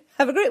question.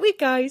 Have a great week,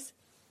 guys.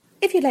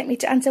 If you'd like me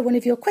to answer one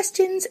of your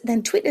questions,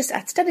 then tweet us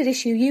at Standard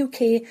Issue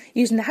UK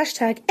using the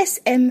hashtag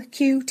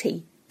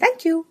SMQT.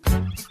 Thank you.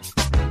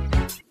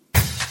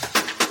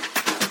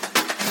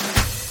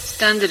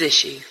 Standard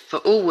Issue for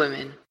all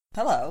women.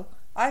 Hello,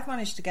 I've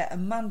managed to get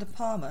Amanda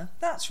Palmer,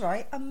 that's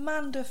right,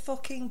 Amanda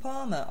fucking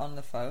Palmer, on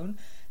the phone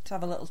to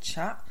have a little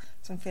chat,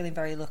 so I'm feeling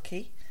very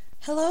lucky.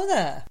 Hello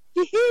there.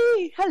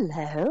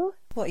 Hello.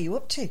 What are you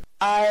up to?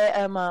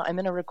 I'm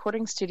in a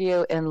recording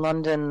studio in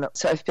London,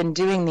 so I've been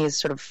doing these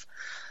sort of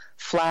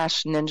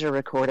flash ninja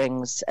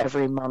recordings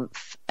every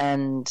month,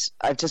 and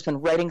I've just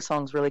been writing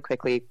songs really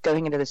quickly,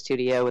 going into the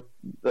studio with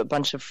a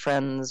bunch of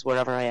friends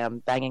wherever I am,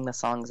 banging the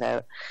songs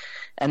out,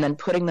 and then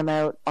putting them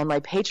out on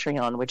my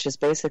Patreon, which is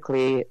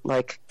basically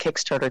like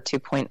Kickstarter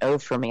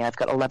 2.0 for me. I've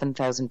got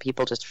 11,000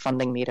 people just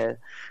funding me to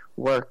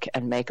work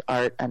and make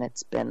art, and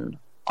it's been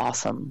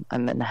awesome.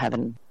 I'm in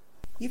heaven.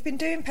 You've been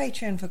doing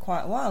Patreon for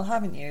quite a while,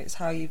 haven't you? It's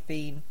how you've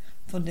been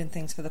funding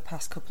things for the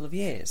past couple of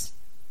years.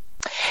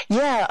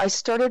 Yeah, I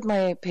started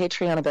my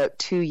Patreon about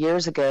 2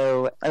 years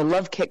ago. I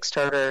love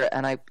Kickstarter,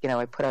 and I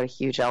put out a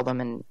huge album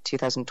in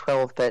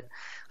 2012, but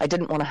I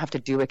didn't want to have to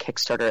do a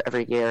Kickstarter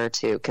every year or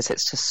two because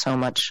it's just so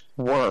much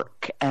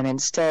work. And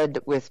instead,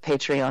 with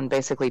Patreon,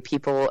 basically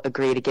people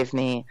agree to give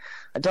me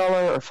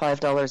 $1 or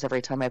 $5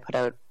 every time I put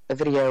out a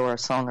video or a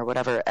song or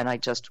whatever, and I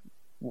just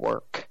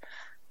work.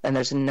 And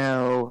there's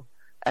no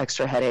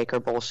extra headache or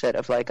bullshit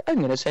of like, I'm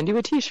going to send you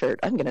a t-shirt,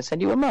 I'm going to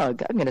send you a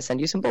mug, I'm going to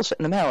send you some bullshit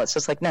in the mail. It's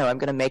just like, no, I'm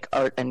going to make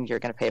art and you're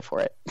going to pay for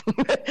it.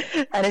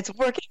 And it's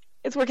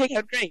working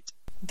out great.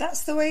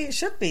 That's the way it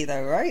should be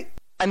though, right?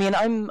 I mean,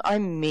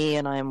 I'm me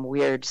and I'm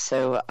weird,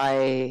 so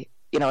I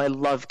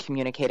love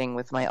communicating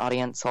with my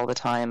audience all the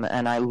time,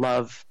 and I'm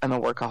a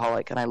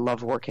workaholic and I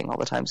love working all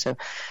the time. So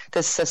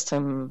this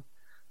system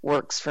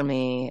works for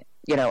me.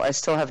 I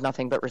still have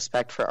nothing but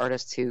respect for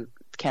artists who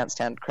can't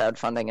stand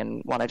crowdfunding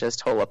and want to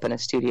just hole up in a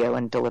studio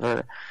and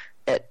deliver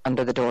it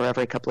under the door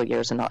every couple of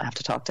years and not have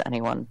to talk to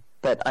anyone.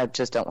 But I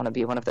just don't want to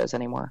be one of those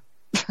anymore.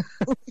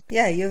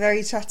 Yeah, you're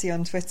very chatty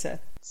on Twitter.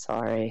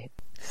 Sorry.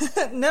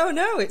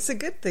 No, it's a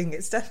good thing.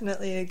 It's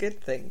definitely a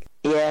good thing.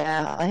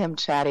 Yeah, I am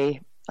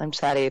chatty. I'm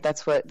chatty.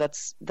 That's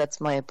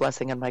my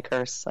blessing and my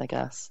curse, I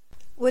guess.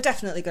 We're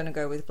definitely going to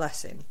go with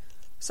blessing.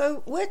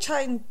 So we're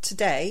chatting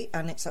today,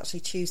 and it's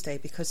actually Tuesday,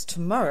 because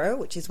tomorrow,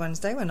 which is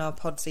Wednesday when our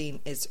podzine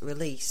is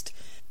released,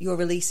 you're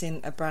releasing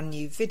a brand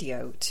new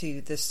video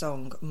to the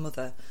song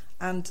Mother.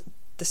 And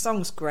The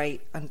song's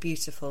great and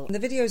beautiful. The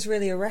video is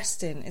really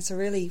arresting. It's a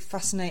really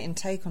fascinating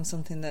take on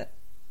something that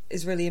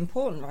is really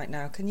important right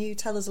now. Can you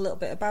tell us a little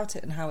bit about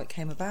it and how it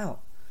came about?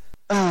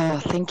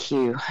 Oh, thank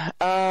you.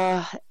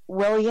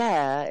 Well,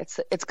 yeah,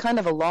 it's kind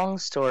of a long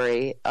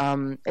story.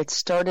 It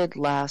started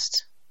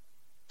last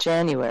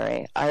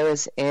January. I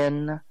was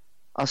in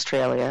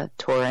Australia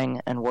touring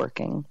and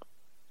working.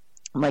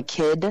 My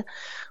kid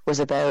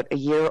was about a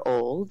year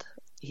old.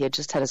 He had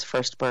just had his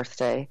first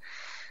birthday.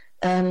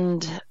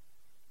 And,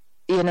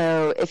 you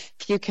know, if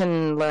you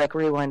can, like,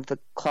 rewind the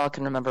clock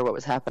and remember what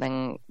was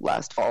happening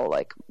last fall,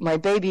 like, my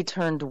baby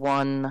turned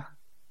 1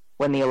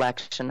 when the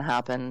election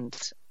happened.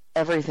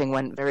 Everything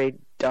went very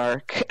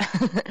dark.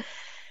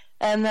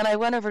 And then I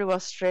went over to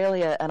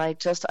Australia, and I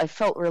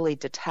felt really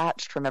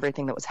detached from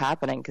everything that was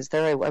happening, because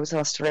I was in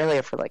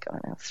Australia for, like, I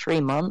don't know, 3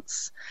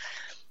 months.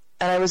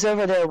 And I was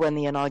over there when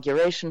the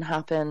inauguration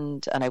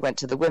happened, and I went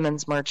to the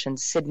Women's March in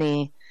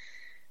Sydney.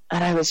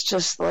 And I was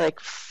just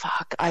like,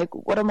 fuck,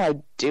 what am I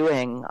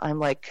doing?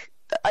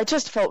 I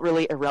just felt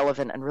really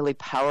irrelevant and really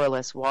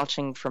powerless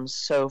watching from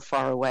so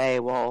far away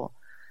while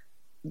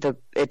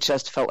it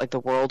just felt like the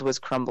world was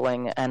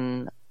crumbling.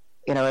 And,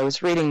 you know, I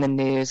was reading the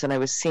news and I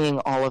was seeing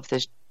all of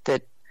the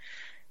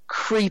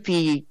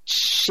creepy,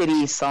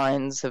 shitty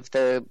signs of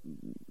the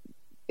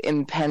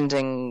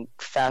impending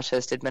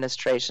fascist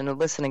administration, and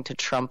listening to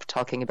Trump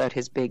talking about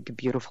his big,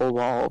 beautiful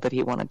wall that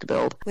he wanted to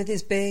build. With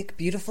his big,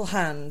 beautiful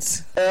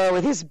hands.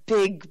 With his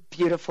big,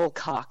 beautiful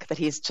cock that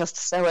he's just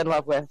so in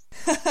love with.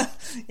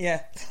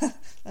 Yeah.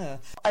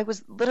 I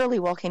was literally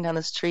walking down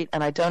the street,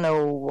 and I don't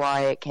know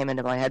why it came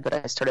into my head, but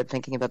I started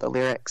thinking about the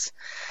lyrics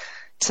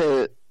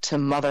to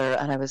Mother,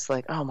 and I was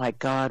like, oh my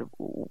God,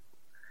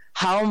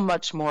 how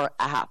much more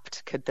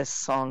apt could this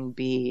song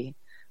be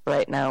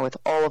right now, with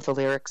all of the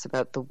lyrics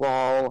about the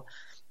wall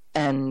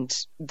and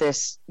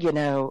this, you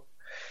know,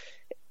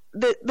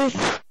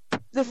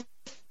 the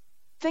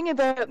thing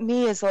about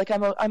me is, like,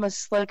 I'm a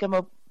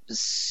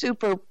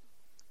super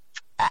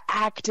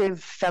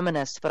active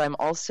feminist, but I'm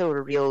also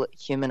a real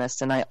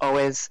humanist, and I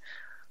always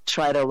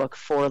try to look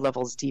 4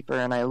 levels deeper,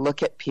 and I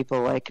look at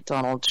people like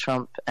Donald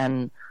Trump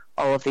and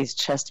all of these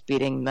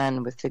chest-beating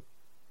men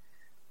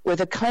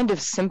with a kind of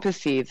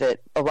sympathy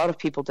that a lot of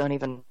people don't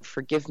even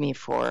forgive me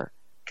for.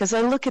 Because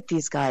I look at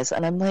these guys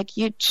and I'm like,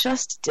 you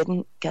just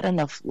didn't get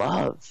enough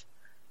love.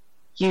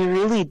 You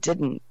really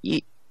didn't.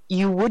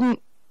 You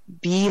wouldn't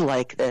be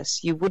like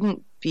this. You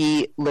wouldn't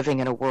be living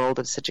in a world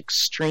of such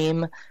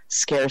extreme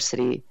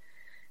scarcity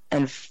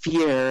and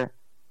fear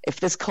if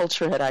this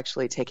culture had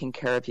actually taken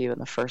care of you in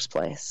the first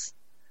place.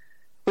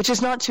 Which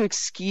is not to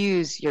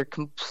excuse your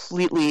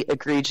completely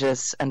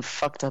egregious and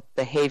fucked up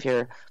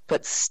behavior,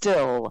 but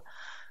still,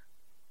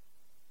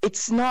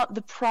 it's not,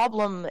 the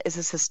problem is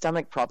a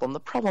systemic problem.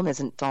 The problem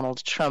isn't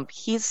Donald Trump.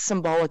 He's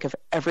symbolic of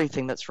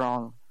everything that's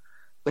wrong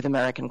with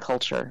American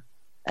culture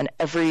and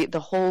the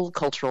whole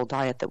cultural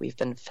diet that we've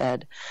been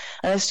fed.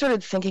 And I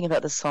started thinking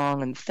about the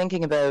song and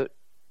thinking about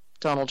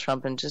Donald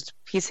Trump and just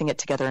piecing it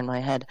together in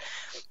my head.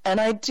 And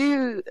I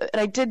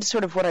did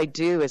sort of what I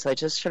do is I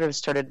just sort of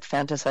started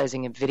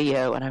fantasizing a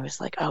video, and I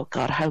was like, oh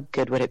God, how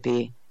good would it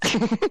be?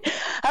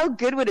 How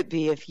good would it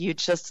be if you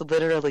just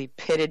literally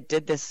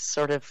did this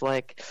sort of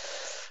like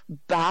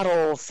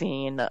battle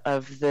scene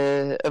of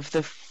the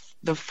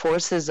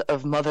forces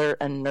of mother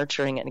and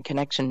nurturing and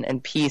connection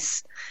and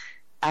peace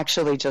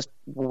actually just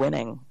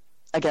winning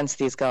against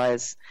these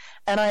guys.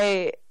 And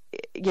I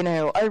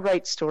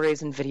write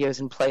stories and videos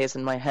and plays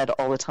in my head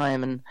all the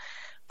time, and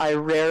I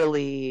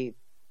rarely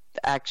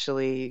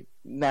actually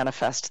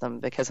manifest them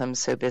because I'm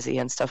so busy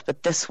and stuff.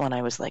 But this one,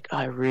 I was like,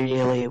 I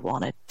really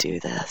want to do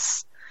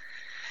this.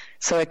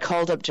 So I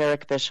called up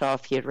Jarek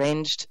Bischoff. He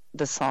arranged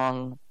the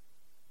song,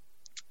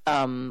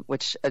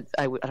 which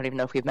I don't even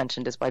know if we've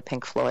mentioned is by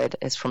Pink Floyd,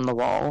 is From the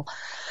Wall,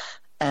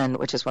 and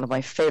which is one of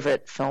my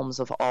favorite films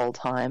of all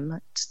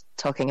time. It's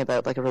talking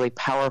about like a really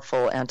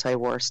powerful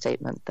anti-war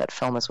statement. That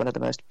film is one of the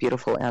most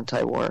beautiful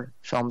anti-war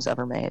films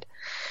ever made.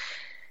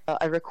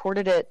 I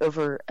recorded it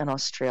over in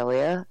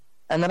Australia,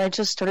 and then I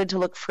just started to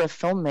look for a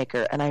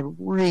filmmaker, and I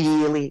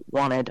really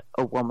wanted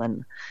a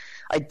woman.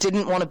 I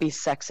didn't want to be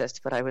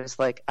sexist, but I was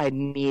like, I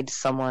need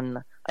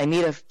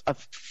a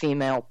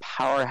female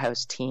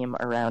powerhouse team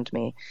around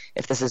me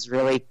if this is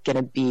really going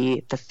to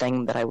be the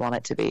thing that I want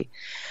it to be.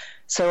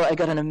 So I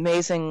got an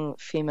amazing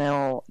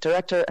female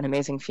director, an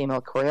amazing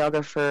female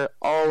choreographer,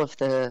 all of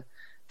the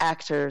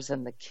actors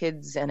and the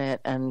kids in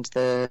it and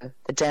the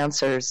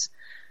dancers.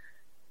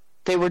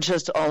 They were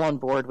just all on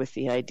board with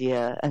the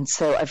idea. And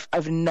so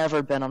I've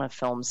never been on a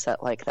film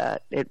set like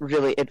that.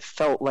 It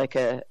felt like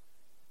a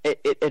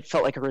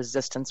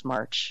resistance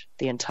march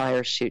the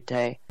entire shoot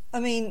day. I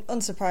mean,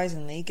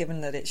 unsurprisingly, given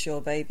that it's your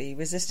baby,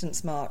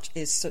 Resistance March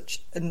is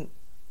such an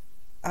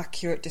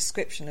accurate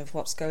description of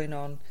what's going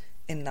on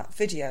in that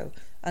video,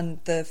 and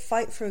the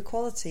fight for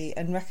equality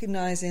and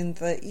recognising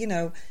that, you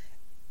know,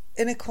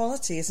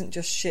 inequality isn't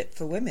just shit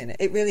for women.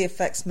 It really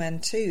affects men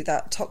too,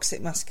 that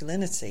toxic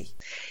masculinity.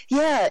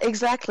 Yeah,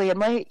 exactly. And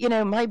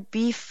my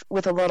beef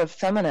with a lot of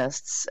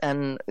feminists,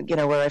 and,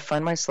 where I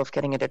find myself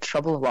getting into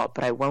trouble a lot,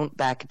 but I won't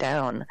back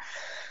down.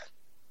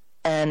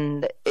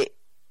 And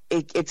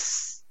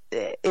it's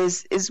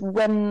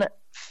when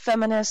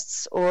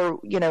feminists or,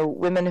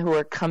 women who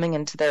are coming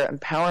into their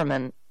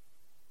empowerment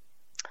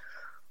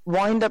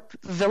wind up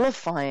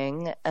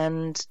vilifying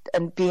and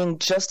being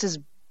just as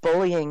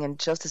bullying and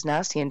just as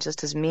nasty and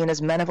just as mean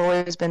as men have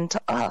always been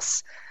to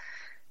us.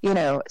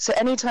 So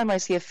anytime I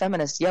see a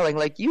feminist yelling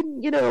like,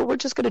 we're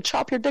just going to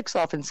chop your dicks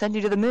off and send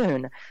you to the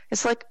moon,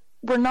 it's like,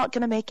 we're not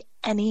going to make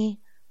any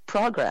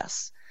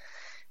progress.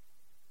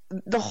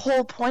 The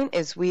whole point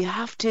is we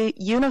have to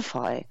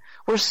unify.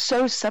 We're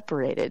so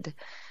separated.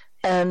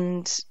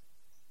 And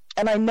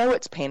I know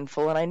it's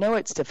painful, and I know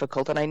it's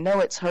difficult, and I know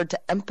it's hard to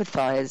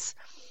empathize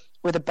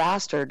with a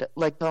bastard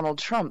like Donald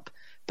Trump.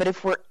 But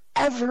if we're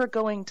ever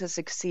going to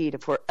succeed,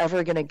 if we're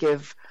ever going to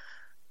give,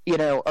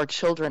 our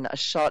children a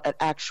shot at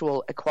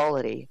actual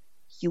equality,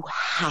 you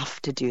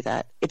have to do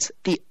that. It's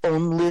the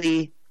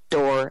only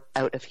door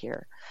out of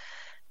here.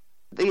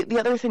 The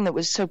other thing that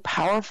was so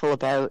powerful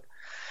about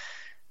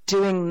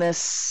doing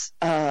this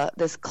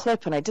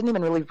clip, and I didn't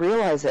even really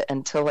realize it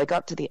until I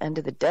got to the end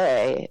of the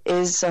day,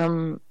 is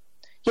I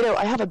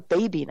have a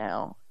baby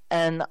now.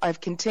 And I've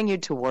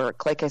continued to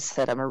work. Like I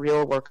said, I'm a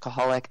real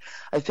workaholic.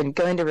 I've been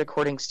going to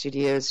recording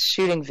studios,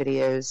 shooting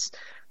videos,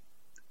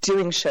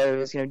 doing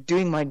shows,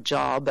 doing my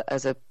job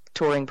as a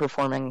touring,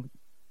 performing,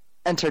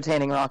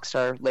 entertaining rock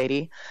star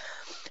lady.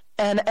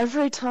 And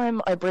every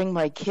time I bring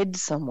my kid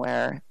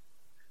somewhere,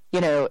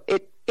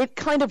 it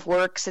kind of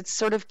works. It's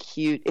sort of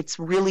cute. It's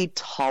really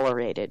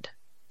tolerated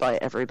by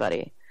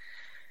everybody.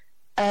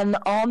 And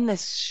on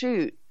this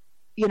shoot,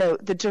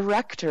 the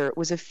director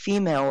was a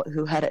female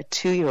who had a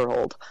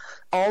 2-year-old.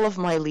 All of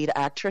my lead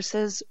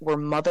actresses were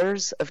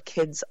mothers of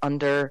kids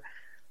under,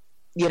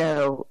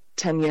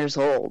 10 years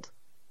old.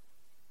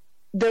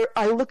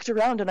 I looked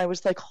around and I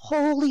was like,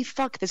 holy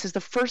fuck, this is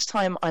the first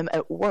time I'm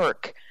at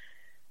work.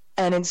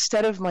 And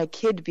instead of my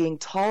kid being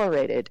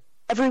tolerated,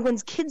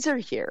 everyone's kids are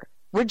here.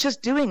 We're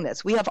just doing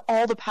this. We have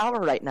all the power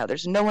right now.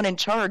 There's no one in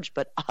charge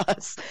but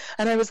us.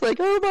 And I was like,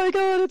 oh my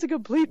God, it's a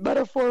complete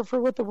metaphor for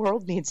what the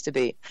world needs to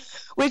be.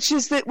 Which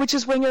is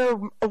when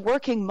you're a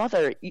working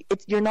mother,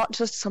 you're not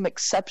just some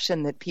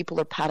exception that people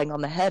are patting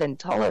on the head and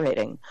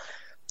tolerating.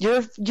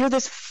 You're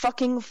this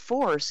fucking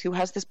force who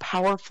has this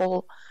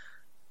powerful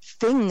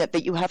thing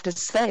that you have to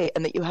say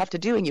and that you have to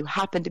do, and you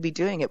happen to be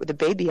doing it with a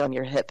baby on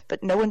your hip,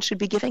 but no one should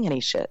be giving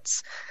any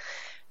shits.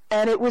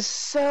 And it was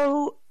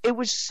so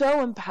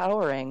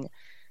empowering.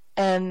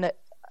 And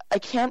I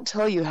can't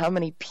tell you how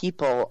many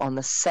people on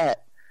the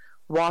set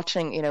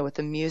watching, with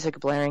the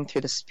music blaring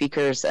through the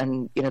speakers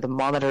and, the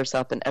monitors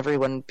up and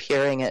everyone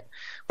peering at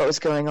what was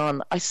going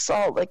on. I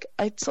saw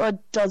a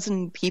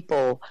dozen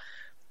people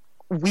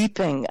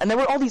weeping. And there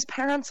were all these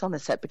parents on the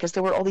set because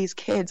there were all these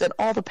kids, and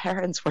all the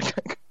parents were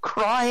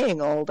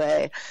crying all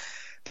day.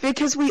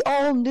 Because we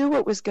all knew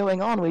what was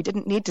going on. We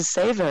didn't need to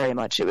say very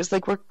much. It was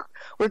like we're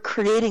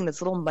creating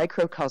this little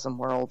microcosm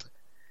world,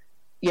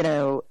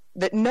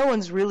 that no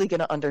one's really going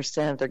to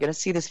understand. They're going to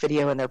see this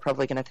video and they're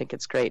probably going to think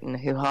it's great and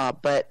hoo-ha.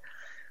 But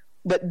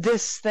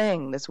this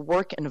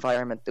work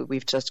environment that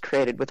we've just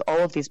created with all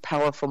of these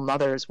powerful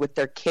mothers with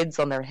their kids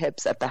on their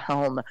hips at the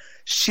helm,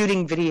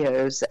 shooting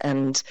videos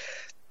and,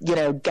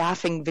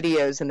 gaffing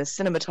videos, and the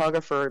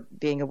cinematographer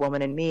being a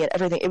woman and me and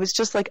everything. It was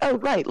just like, oh,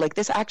 right, like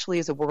this actually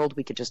is a world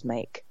we could just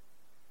make.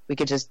 We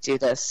could just do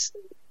this.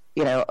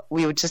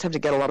 We would just have to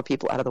get a lot of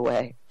people out of the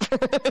way.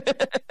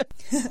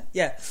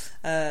 Yeah.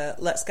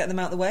 Let's get them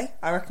out of the way.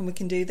 I reckon we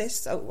can do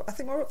this. So I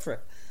think we're up for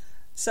it.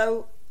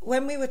 So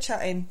when we were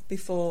chatting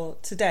before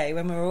today,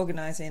 when we were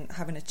organising,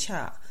 having a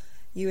chat,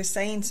 you were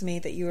saying to me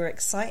that you were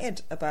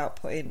excited about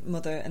putting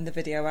Mother and the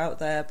video out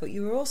there, but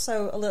you were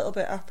also a little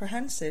bit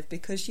apprehensive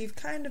because you've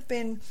kind of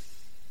been...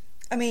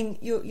 I mean,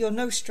 you're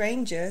no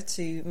stranger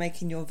to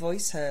making your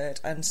voice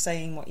heard and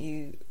saying what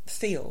you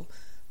feel,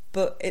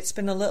 but it's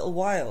been a little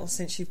while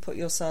since you've put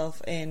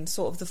yourself in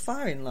sort of the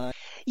firing line.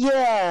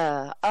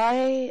 Yeah,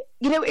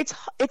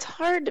 it's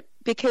hard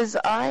because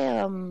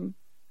I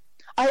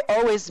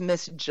always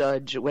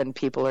misjudge when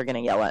people are going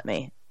to yell at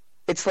me.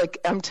 It's like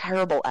I'm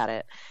terrible at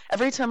it.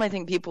 Every time I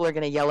think people are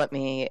going to yell at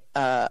me,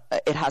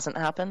 it hasn't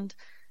happened.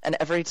 And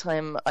every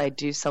time I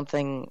do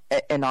something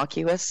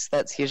innocuous,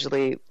 that's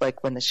usually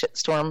like when the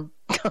shitstorm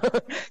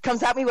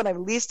comes at me when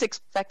I'm least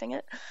expecting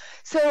it.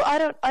 So I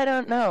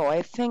don't know.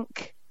 I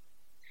think,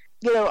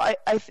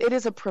 it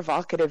is a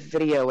provocative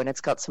video, and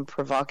it's got some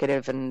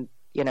provocative and,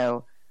 I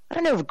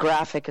don't know if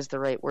graphic is the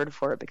right word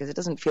for it because it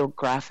doesn't feel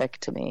graphic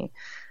to me.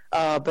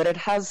 But it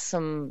has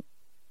some,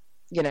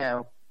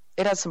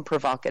 it has some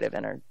provocative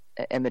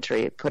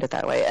imagery, put it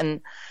that way.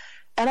 And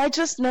I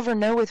just never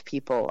know with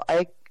people.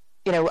 I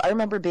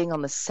remember being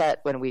on the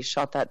set when we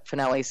shot that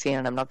finale scene,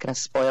 and I'm not going to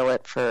spoil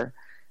it for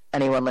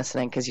anyone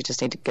listening because you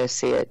just need to go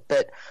see it.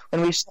 But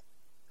when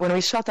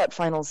we shot that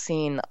final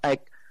scene,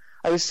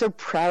 I was so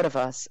proud of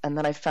us. And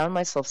then I found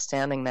myself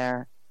standing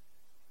there,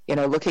 you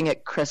know, looking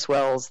at Chris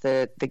Wells,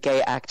 the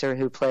gay actor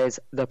who plays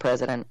the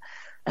president.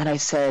 And I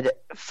said,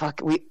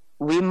 fuck,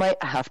 we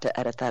might have to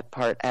edit that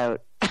part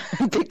out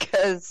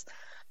because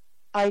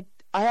I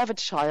have a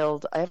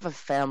child. I have a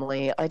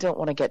family. I don't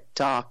want to get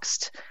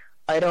doxxed.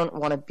 I don't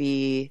want to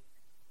be,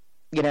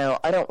 you know,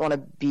 I don't want to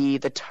be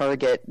the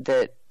target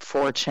that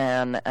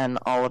 4chan and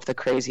all of the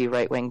crazy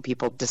right-wing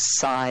people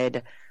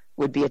decide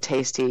would be a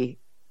tasty,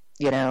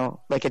 you know,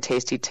 like a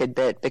tasty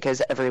tidbit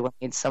because everyone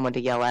needs someone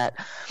to yell at.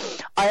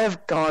 I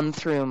have gone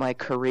through my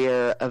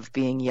career of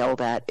being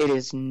yelled at. It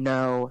is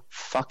no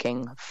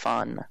fucking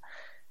fun.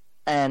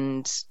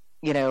 And,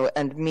 you know,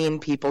 and mean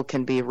people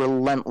can be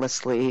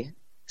relentlessly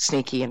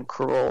sneaky and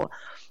cruel.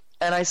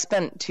 And I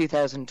spent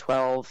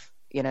 2012,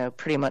 you know,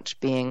 pretty much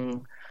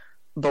being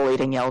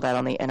bullied and yelled at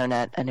on the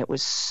internet, and it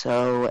was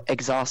so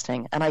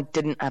exhausting. And I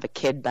didn't have a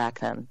kid back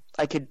then.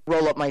 I could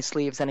roll up my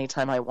sleeves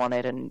anytime I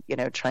wanted and, you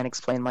know, try and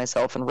explain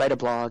myself and write a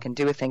blog and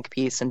do a think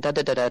piece and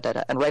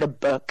and write a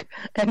book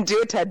and do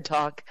a TED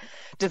talk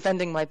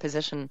defending my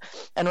position.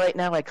 And right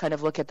now I kind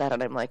of look at that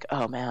and I'm like,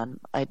 oh man,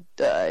 I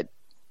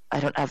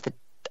don't have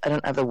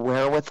the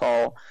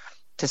wherewithal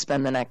to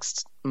spend the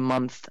next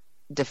month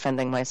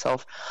defending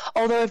myself.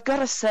 Although I've got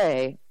to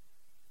say,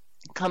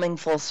 coming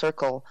full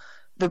circle,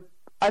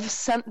 I've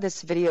sent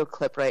this video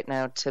clip right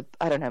now to,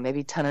 I don't know,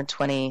 maybe 10 or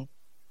 20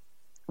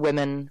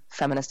 women,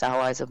 feminist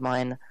allies of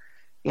mine,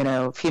 you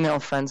know, female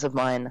friends of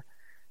mine,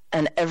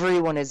 and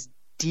everyone is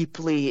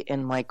deeply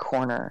in my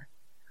corner.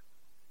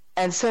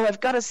 And so I've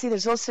got to see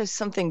there's also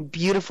something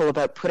beautiful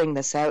about putting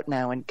this out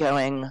now and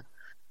going,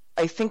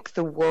 I think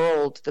the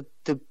world,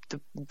 the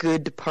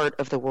good part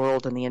of the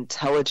world and the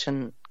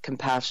intelligent,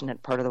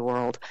 compassionate part of the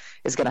world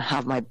is going to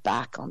have my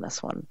back on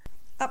this one.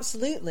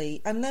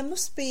 Absolutely. And there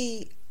must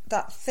be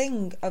that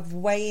thing of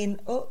weighing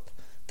up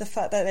the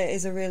fact that it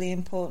is a really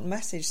important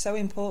message, so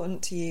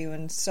important to you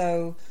and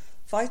so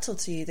vital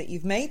to you that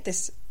you've made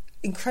this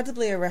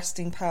incredibly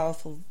arresting,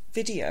 powerful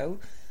video,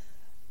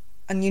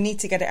 and you need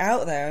to get it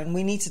out there and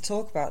we need to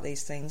talk about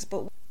these things,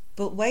 but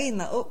weighing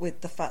that up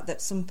with the fact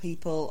that some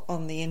people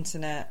on the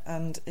internet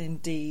and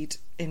indeed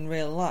in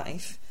real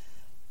life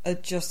are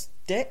just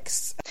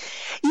dicks.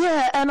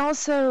 Yeah, and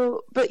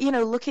also, but you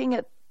know, looking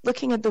at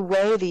the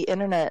way the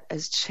internet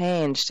has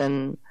changed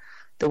and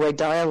the way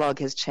dialogue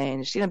has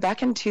changed. You know,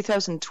 back in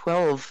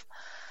 2012,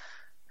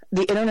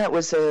 the internet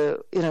was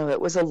it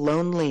was a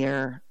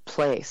lonelier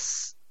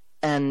place,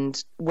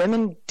 and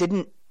women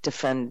didn't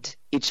defend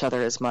each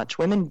other as much.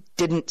 Women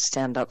didn't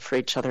stand up for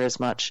each other as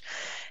much.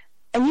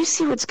 And you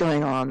see what's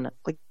going on,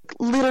 like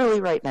literally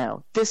right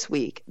now, this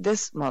week,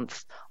 this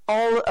month,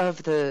 all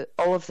of the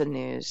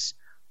news,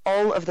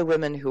 all of the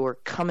women who are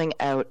coming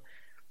out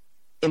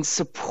in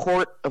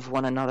support of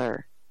one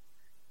another.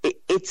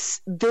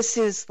 This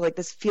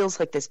feels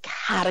like this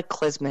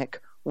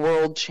cataclysmic,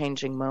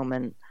 world-changing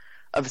moment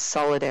of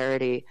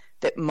solidarity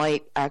that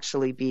might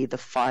actually be the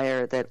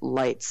fire that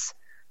lights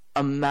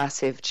a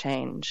massive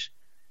change.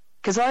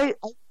 Because I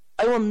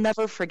will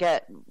never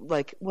forget,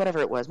 like, whatever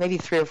it was, maybe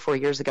 3 or 4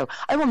 years ago,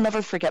 I will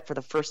never forget for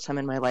the first time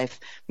in my life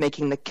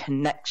making the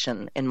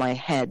connection in my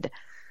head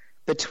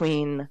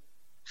between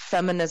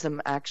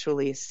feminism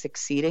actually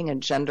succeeding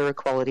and gender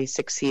equality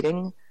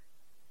succeeding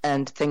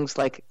and things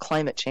like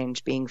climate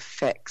change being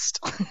fixed.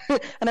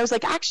 And I was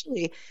like,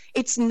 actually,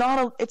 it's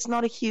not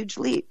a huge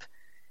leap.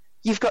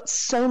 You've got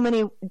so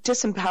many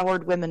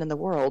disempowered women in the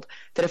world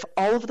that if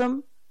all of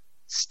them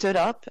stood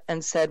up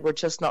and said, we're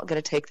just not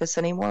going to take this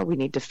anymore, we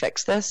need to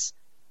fix this,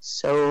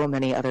 so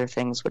many other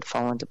things would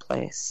fall into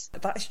place.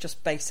 That's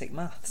just basic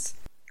maths.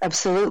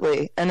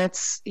 Absolutely. And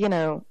it's, you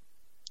know,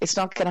 it's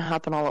not going to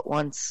happen all at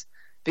once,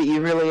 but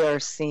you really are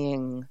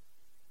seeing,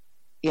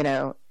 you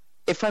know,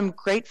 if I'm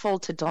grateful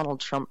to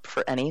Donald Trump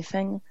for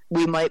anything,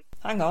 we might...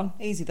 Hang on,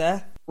 easy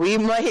there. We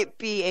might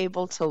be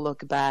able to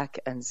look back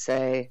and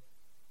say,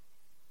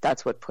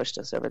 that's what pushed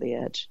us over the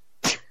edge.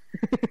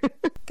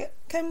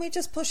 Can we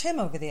just push him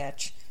over the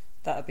edge?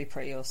 That would be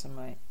pretty awesome,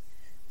 right?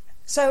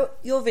 So,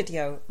 your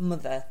video,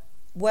 Mother,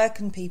 where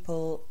can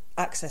people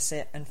access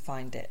it and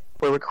find it?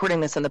 We're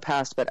recording this in the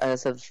past, but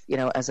as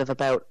of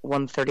about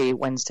 1:30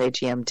 Wednesday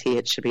GMT,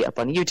 it should be up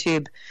on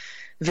YouTube,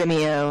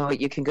 Vimeo.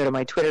 You can go to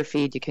my Twitter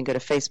feed. You can go to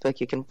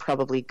Facebook. You can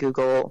probably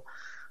Google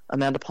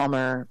Amanda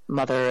Palmer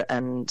Mother,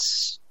 and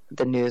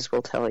the news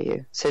will tell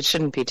you. So it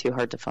shouldn't be too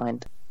hard to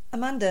find.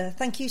 Amanda,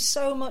 thank you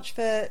so much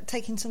for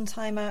taking some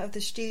time out of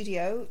the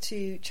studio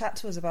to chat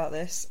to us about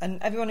this.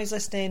 And everyone who's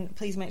listening,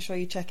 please make sure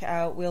you check it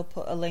out. We'll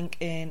put a link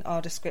in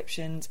our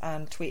descriptions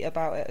and tweet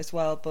about it as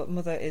well. But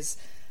Mother is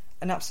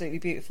an absolutely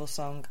beautiful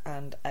song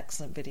and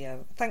excellent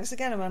video. Thanks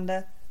again,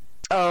 Amanda.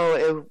 Oh,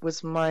 it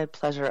was my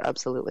pleasure,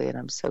 absolutely. And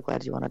I'm so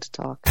glad you wanted to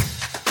talk.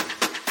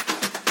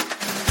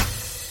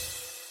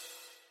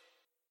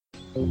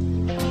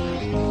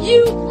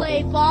 You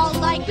play ball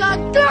like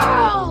a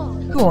girl!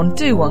 Go on,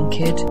 do one,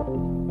 kid.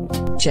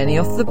 Jenny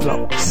off the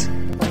blocks.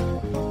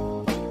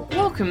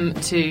 Welcome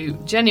to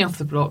Jenny off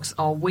the Blocks,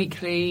 our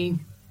weekly...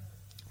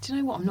 Do you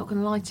know what? I'm not going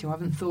to lie to you. I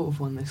haven't thought of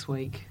one this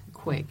week.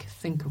 quick.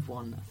 Think of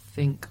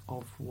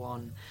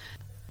one.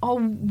 Our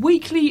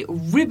weekly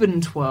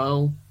ribbon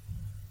twirl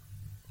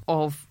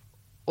of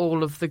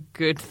all of the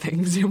good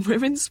things in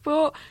women's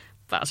sport.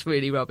 That's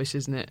really rubbish,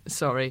 isn't it?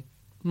 Sorry.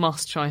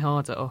 Must try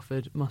harder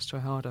offered. Must try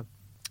harder.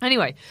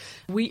 Anyway,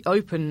 we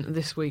open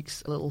this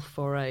week's little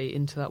foray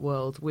into that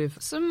world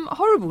with some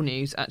horrible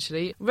news,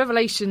 actually.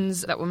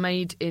 Revelations that were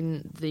made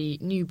in the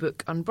new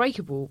book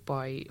Unbreakable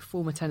by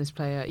former tennis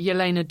player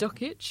Jelena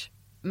Dokic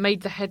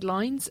made the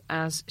headlines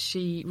as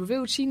she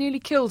revealed she nearly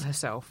killed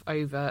herself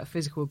over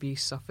physical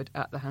abuse suffered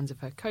at the hands of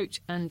her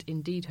coach and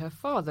indeed her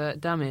father,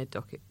 Damir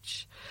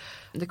Dokic.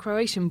 The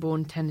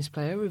Croatian-born tennis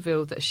player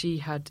revealed that she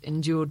had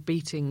endured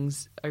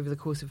beatings over the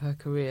course of her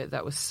career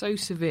that was so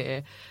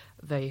severe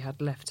they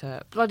had left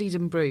her bloodied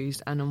and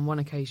bruised, and on one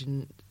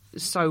occasion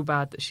so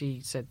bad that she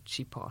said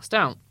she passed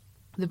out.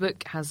 The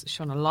book has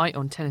shone a light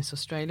on Tennis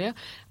Australia,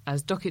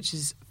 as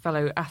Dokic's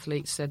fellow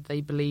athletes said they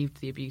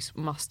believed the abuse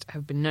must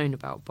have been known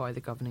about by the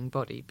governing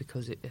body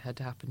because it had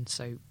happened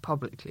so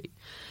publicly.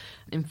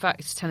 In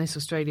fact, Tennis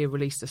Australia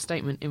released a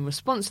statement in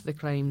response to the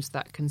claims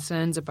that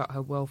concerns about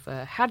her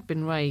welfare had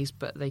been raised,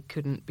 but they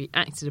couldn't be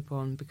acted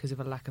upon because of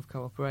a lack of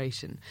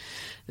cooperation.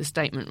 The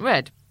statement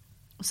read,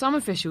 "Some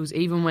officials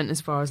even went as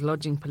far as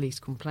lodging police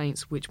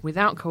complaints, which,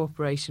 without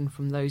cooperation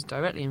from those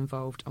directly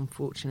involved,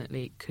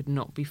 unfortunately could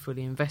not be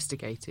fully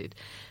investigated."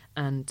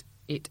 And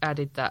it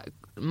added that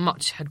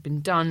much had been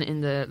done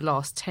in the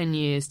last 10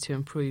 years to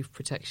improve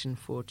protection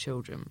for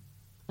children.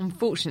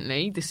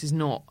 Unfortunately, this is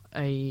not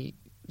a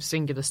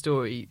singular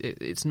story.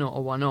 It's not a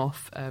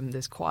one-off.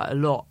 There's quite a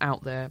lot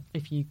out there,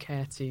 if you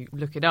care to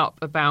look it up,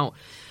 about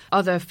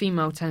other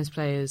female tennis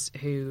players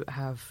who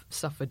have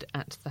suffered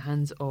at the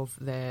hands of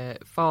their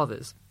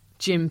fathers.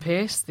 Jim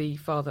Pearce, the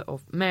father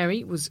of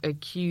Mary, was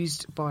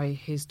accused by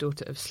his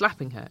daughter of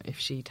slapping her if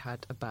she'd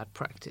had a bad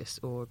practice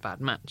or a bad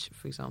match,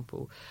 for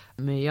example.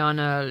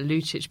 Mirjana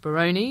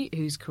Lucic-Baroni,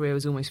 whose career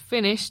was almost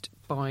finished,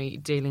 by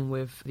dealing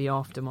with the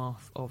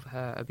aftermath of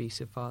her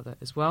abusive father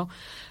as well.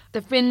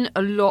 There have been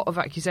a lot of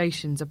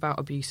accusations about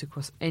abuse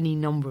across any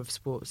number of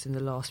sports in the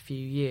last few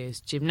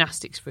years.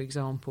 Gymnastics, for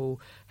example,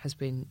 has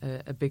been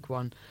a big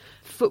one.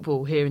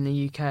 Football here in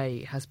the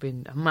UK has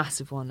been a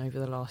massive one over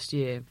the last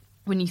year.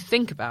 When you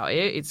think about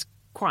it, it's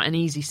quite an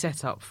easy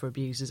setup for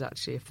abusers,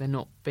 actually, if they're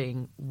not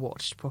being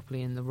watched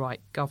properly and the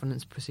right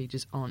governance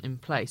procedures aren't in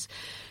place.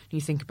 And you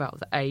think about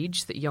the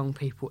age that young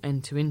people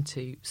enter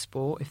into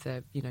sport, if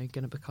they're, going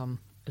to become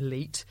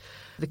elite,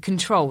 the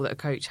control that a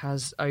coach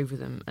has over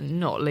them, and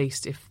not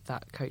least if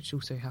that coach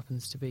also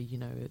happens to be,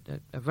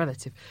 a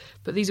relative.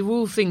 But these are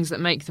all things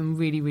that make them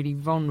really, really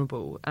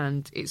vulnerable,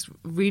 and it's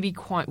really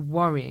quite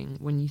worrying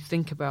when you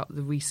think about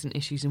the recent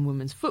issues in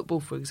women's football,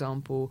 for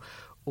example,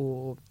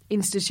 or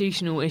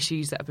institutional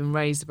issues that have been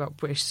raised about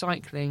British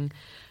cycling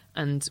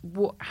and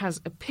what has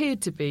appeared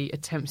to be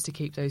attempts to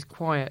keep those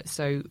quiet.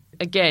 So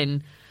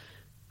again,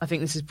 I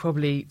think this is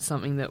probably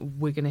something that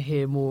we're going to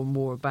hear more and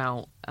more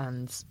about,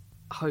 and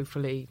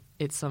hopefully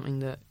it's something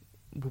that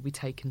will be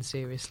taken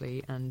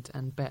seriously and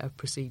better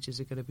procedures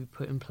are going to be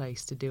put in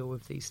place to deal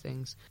with these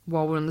things.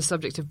 While we're on the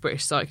subject of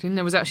British cycling,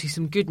 there was actually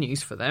some good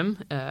news for them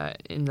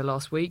in the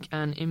last week,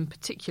 and in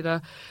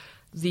particular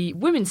the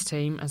women's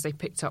team, as they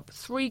picked up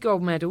 3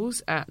 gold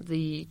medals at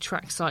the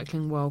Track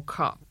Cycling World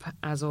Cup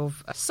as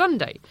of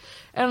Sunday.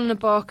 Eleanor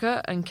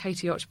Barker and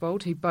Katie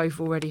Archbold, who both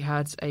already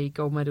had a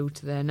gold medal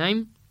to their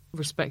name,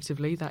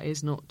 respectively. That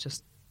is not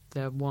just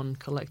their one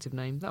collective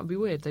name. That would be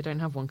weird. They don't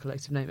have one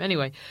collective name.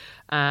 Anyway,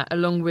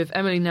 along with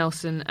Emily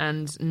Nelson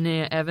and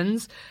Nia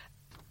Evans,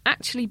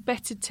 actually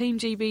bettered Team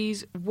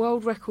GB's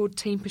world record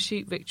team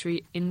pursuit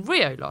victory in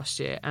Rio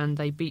last year, and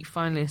they beat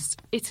finalists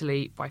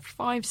Italy by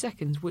 5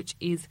 seconds, which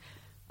is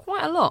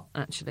quite a lot,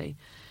 actually.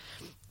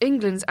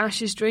 England's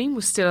Ashes dream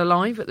was still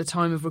alive at the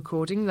time of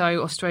recording,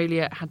 though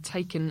Australia had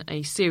taken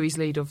a series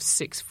lead of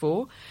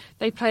 6-4.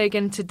 They play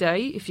again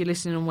today, if you're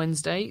listening on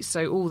Wednesday,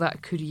 so all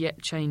that could yet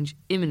change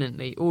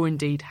imminently, or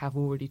indeed have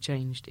already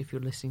changed if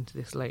you're listening to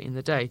this late in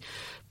the day.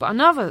 But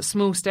another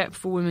small step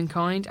for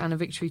womankind, and a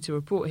victory to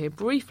report here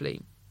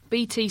briefly.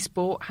 BT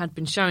Sport had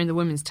been showing the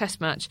women's test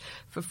match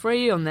for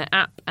free on their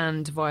app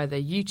and via their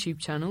YouTube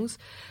channels.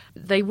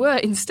 They were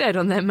instead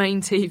on their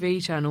main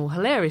TV channel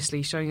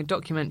hilariously showing a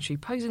documentary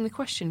posing the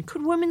question,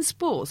 could women's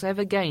sports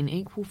ever gain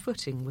equal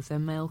footing with their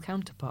male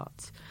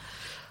counterparts?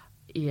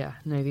 Yeah,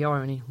 no, the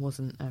irony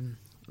wasn't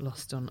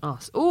lost on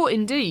us. Or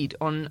indeed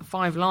on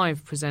 5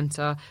 Live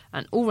presenter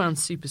and all-round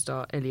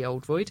superstar Ellie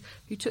Oldroyd,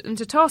 who took them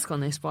to task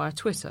on this via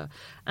Twitter,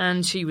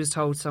 and she was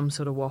told some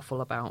sort of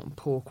waffle about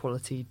poor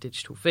quality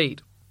digital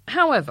feed.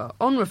 However,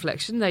 on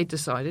reflection, they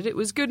decided it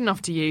was good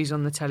enough to use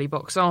on the telly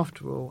box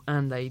after all,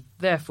 and they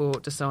therefore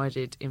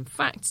decided, in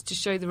fact, to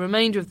show the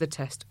remainder of the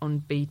test on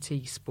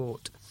BT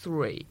Sport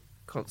 3,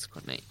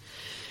 consequently.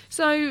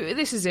 So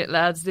this is it,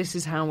 lads. This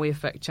is how we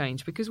affect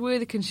change, because we're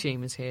the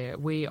consumers here.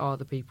 We are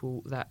the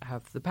people that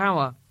have the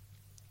power,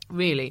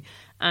 really.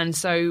 And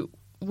so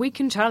we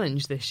can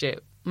challenge this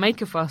shit.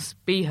 Make a fuss,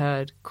 be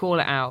heard, call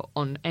it out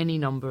on any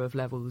number of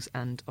levels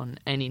and on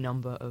any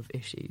number of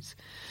issues.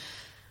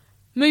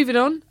 Moving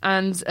on,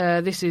 and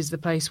this is the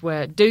place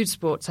where Dude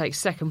Sport takes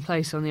second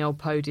place on the old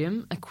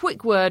podium. A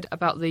quick word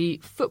about the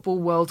Football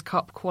World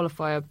Cup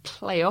qualifier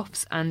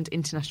playoffs and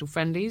international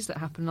friendlies that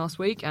happened last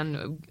week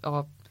and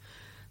are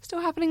still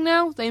happening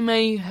now. They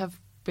may have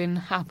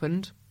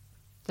happened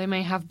by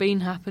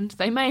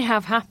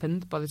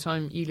the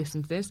time you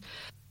listen to this.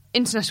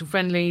 International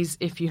friendlies,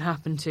 if you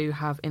happen to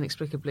have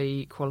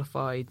inexplicably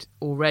qualified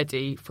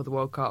already for the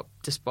World Cup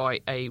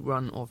despite a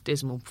run of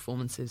dismal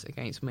performances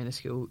against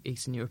minuscule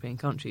Eastern European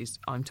countries.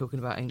 I'm talking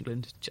about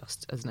England,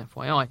 just as an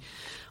FYI.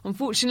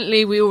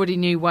 Unfortunately, we already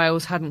knew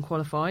Wales hadn't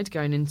qualified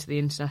going into the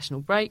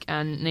international break,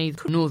 and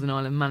neither Northern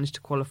Ireland managed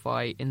to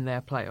qualify in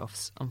their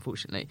playoffs,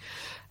 unfortunately.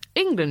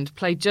 England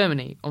played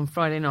Germany on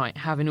Friday night,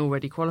 having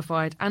already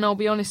qualified, and I'll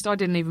be honest, I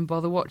didn't even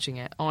bother watching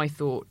it. I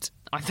thought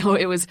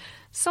it was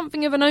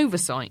something of an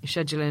oversight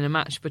scheduling a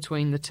match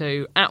between the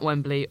two at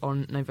Wembley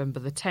on November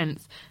the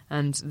 10th,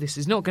 and this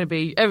is not going to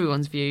be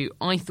everyone's view.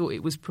 I thought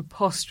it was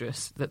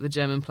preposterous that the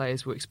German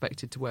players were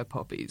expected to wear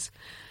poppies.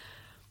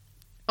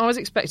 I was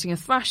expecting a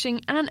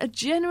thrashing and a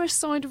generous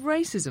side of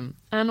racism,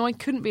 and I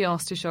couldn't be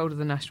asked to shoulder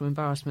the national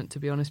embarrassment, to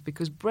be honest,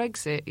 because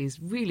Brexit is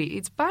really,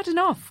 it's bad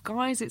enough,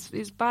 guys,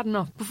 it's bad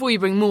enough before you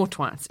bring more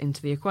twats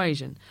into the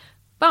equation.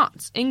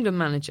 But England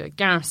manager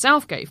Gareth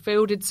Southgate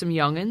fielded some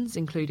young'uns,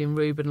 including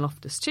Ruben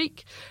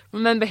Loftus-Cheek.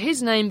 Remember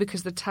his name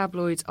because the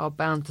tabloids are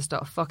bound to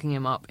start fucking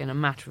him up in a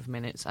matter of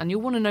minutes, and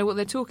you'll want to know what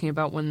they're talking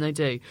about when they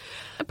do.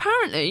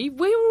 Apparently,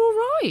 we were all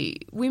right.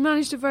 We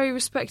managed a very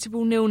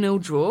respectable 0-0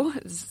 draw.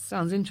 It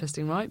sounds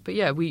interesting, right? But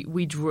yeah,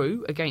 we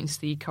drew against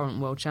the current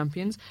world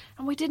champions,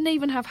 and we didn't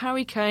even have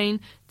Harry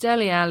Kane,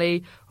 Dele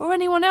Alli, or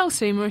anyone else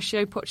who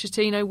Mauricio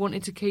Pochettino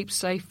wanted to keep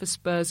safe for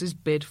Spurs'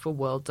 bid for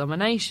world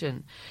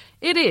domination.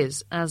 It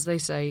is, as they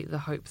say, the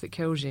hope that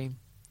kills you.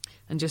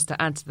 And just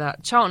to add to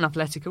that, Charlton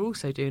Athletic are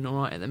also doing all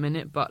right at the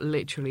minute, but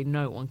literally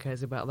no one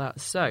cares about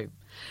that. So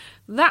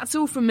that's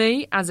all from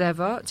me, as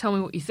ever. Tell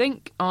me what you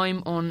think.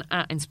 I'm on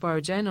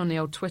 @InspireGen on the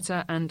old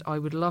Twitter, and I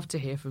would love to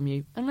hear from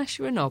you, unless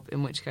you're a knob,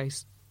 in which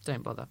case,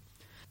 don't bother.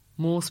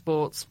 More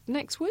sports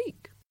next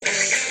week.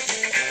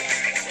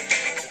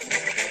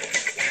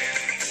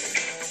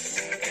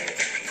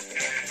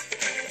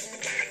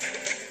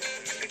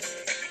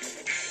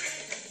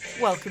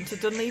 Welcome to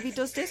Dunleavy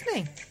Does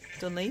Disney.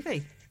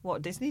 Dunleavy,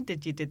 what Disney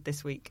did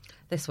this week?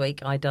 This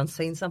week I done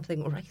seen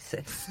something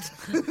racist.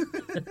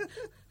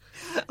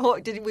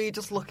 Were you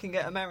just looking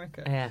at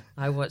America? Yeah,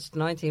 I watched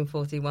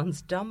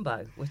 1941's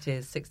Dumbo, which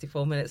is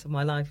 64 minutes of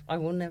my life I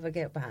will never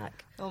get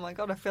back. Oh my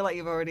God, I feel like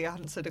you've already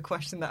answered a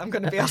question that I'm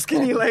going to be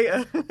asking you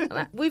later.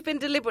 We've been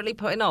deliberately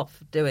putting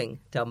off doing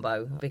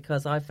Dumbo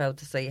because I failed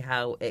to see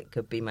how it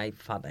could be made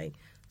funny.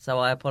 So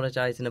I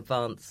apologise in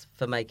advance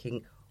for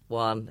making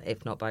one,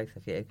 if not both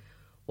of you,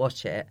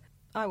 watch it.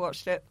 I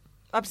watched it.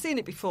 I've seen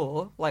it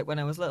before, like when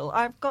I was little.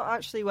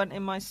 Actually went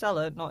in my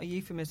cellar, not a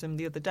euphemism,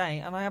 the other day,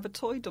 and I have a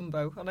toy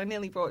Dumbo, and I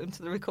nearly brought him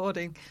to the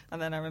recording,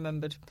 and then I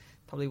remembered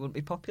probably wouldn't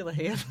be popular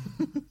here.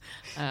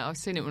 I've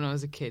seen it when I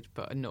was a kid,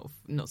 but not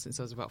since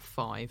I was about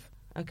 5.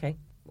 Okay.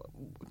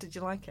 Did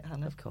you like it,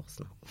 Hannah? Of course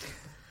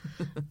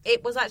not.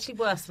 It was actually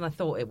worse than I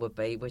thought it would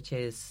be, which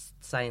is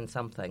saying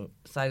something.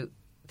 So,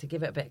 to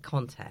give it a bit of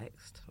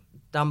context,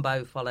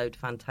 Dumbo followed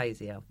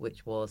Fantasia,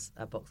 which was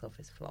a box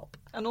office flop.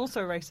 And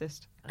also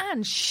racist.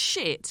 And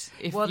shit,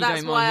 if well, you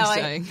don't mind me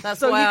saying.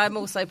 That's why I'm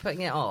also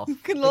putting it off. You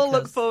can all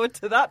look forward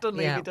to that,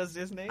 Dunleavy Does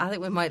Disney. I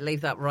think we might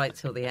leave that right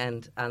till the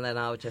end, and then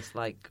I'll just,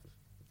 smoke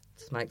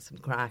some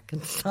crack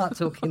and start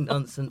talking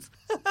nonsense.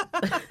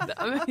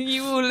 I mean,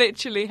 you will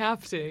literally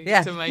have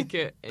to make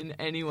it in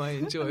any way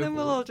enjoyable. And then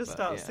we'll all just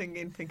start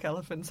singing Pink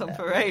Elephants on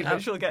Parade,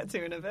 which we'll get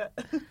to in a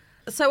bit.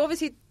 So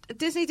obviously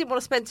Disney didn't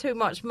want to spend too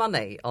much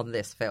money on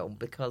this film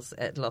because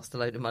it lost a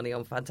load of money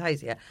on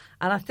Fantasia.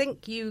 And I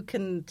think you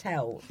can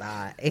tell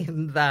that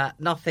in that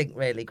nothing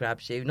really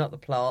grabs you. Not the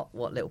plot,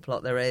 what little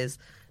plot there is,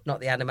 not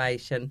the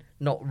animation,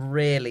 not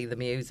really the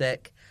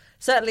music.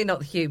 Certainly not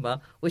the humour,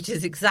 which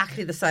is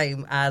exactly the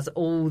same as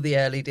all the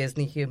early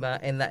Disney humour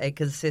in that it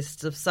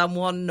consists of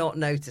someone not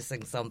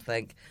noticing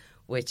something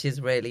which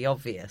is really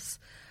obvious.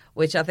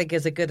 Which I think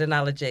is a good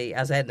analogy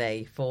as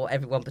any for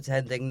everyone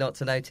pretending not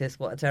to notice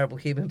what a terrible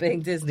human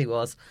being Disney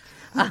was.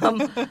 But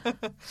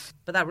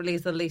that really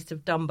is the least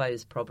of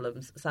Dumbo's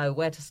problems. So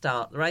where to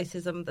start? The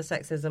racism, the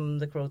sexism,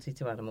 the cruelty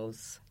to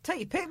animals. Take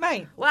your pick,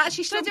 mate. Well,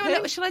 actually, should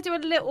I do a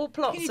little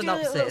plot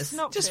synopsis?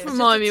 Just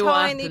remind me what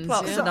tiny happens.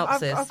 plot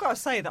synopsis. I've got to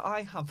say that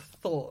I have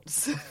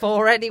thoughts.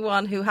 For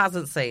anyone who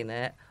hasn't seen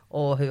it,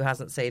 or who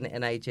hasn't seen it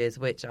in ages,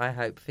 which I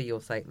hope for your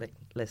sake,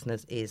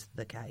 listeners, is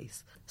the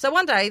case. So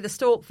one day, the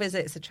stork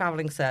visits a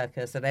travelling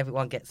circus and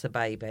everyone gets a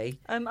baby.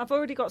 I've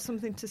already got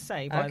something to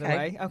say, by the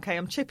way. Okay,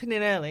 I'm chipping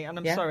in early, and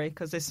I'm sorry,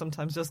 because this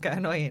sometimes does get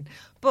annoying.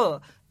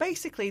 But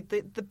basically,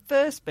 the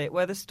first bit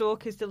where the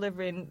stork is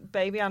delivering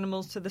baby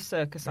animals to the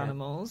circus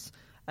animals...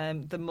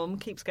 the mum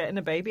keeps getting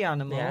a baby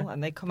animal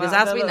and they come out.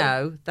 Because as we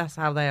know, that's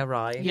how they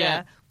arrive.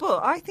 Yeah.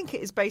 But I think it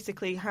is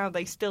basically how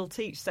they still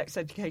teach sex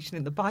education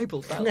in the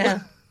Bible, though. Yeah.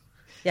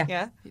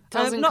 Yeah. It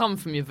doesn't come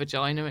from your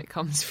vagina, it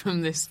comes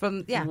from this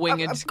winged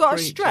I've got to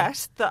creature.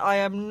 stress that I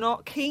am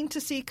not keen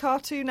to see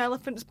cartoon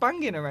elephants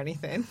banging or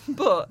anything,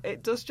 but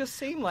it does just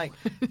seem like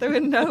there are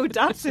no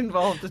dads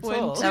involved at When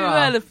all. two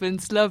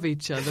elephants love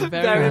each other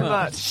very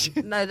much.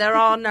 No, there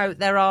are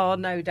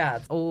no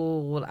dads.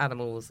 All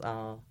animals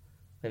are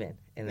women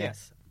in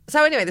this.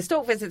 So anyway, the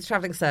stork visits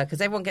travelling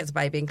circus. Everyone gets a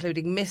baby,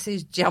 including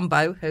Mrs.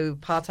 Jumbo, who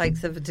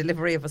partakes of the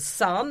delivery of a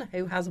son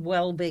who has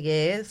well big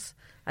ears,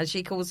 and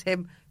she calls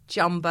him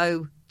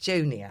Jumbo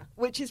Junior.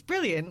 Which is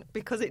brilliant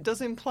because it does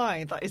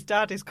imply that his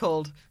dad is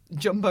called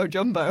Jumbo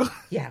Jumbo.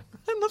 Yeah.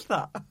 I love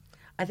that.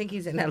 I think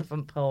he's in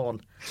elephant porn.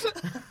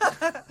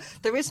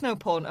 There is no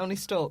porn, only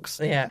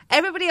storks. Yeah.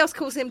 Everybody else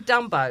calls him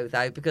Dumbo,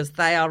 though, because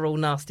they are all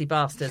nasty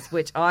bastards,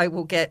 which I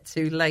will get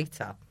to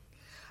later.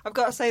 I've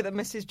got to say that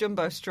Mrs.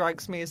 Jumbo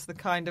strikes me as the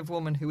kind of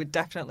woman who would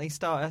definitely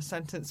start her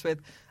sentence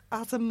with,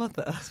 as a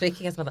mother.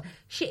 Speaking as mother.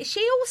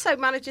 She also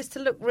manages to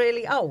look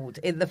really old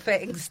in the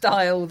fitting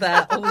style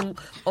that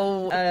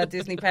all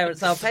Disney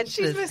parents are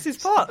pensioners. She's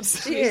Mrs.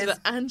 Potts. She is. The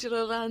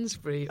Angela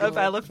Lansbury of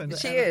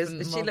elephants. She is.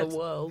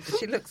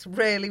 She looks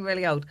really,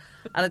 really old.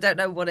 And I don't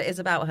know what it is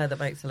about her that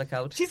makes her look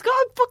old. She's got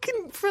a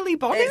fucking frilly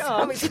bonnet It's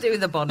on. something to do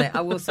with the bonnet.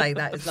 I will say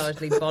that is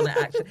largely bonnet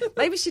action.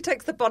 Maybe she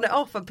takes the bonnet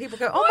off and people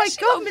go, "Oh my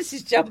God,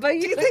 Mrs. Jumbo,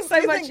 you look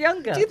so much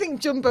younger." Do you think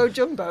Jumbo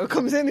Jumbo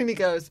comes in and he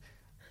goes,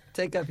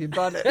 "Take off your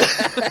bonnet"?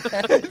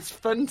 It's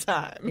fun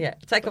time. Yeah,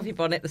 take off your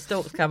bonnet. The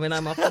stork's coming.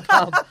 I'm off the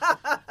pub.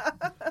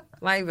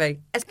 Maybe.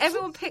 As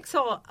everyone picks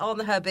on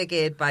her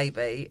big-eared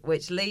baby,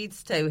 which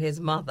leads to his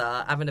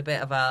mother having a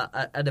bit of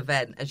an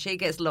event, and she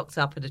gets locked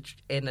up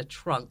in a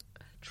truck.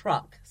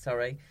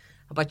 Sorry,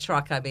 and by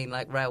truck I mean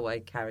like railway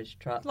carriage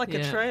truck, Like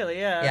a trailer,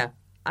 yeah. Yeah,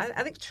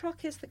 I think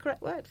truck is the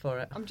correct word for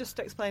it. I'm just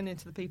explaining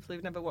to the people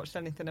who've never watched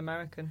anything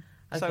American.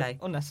 Okay,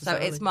 So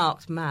unnecessarily. So it's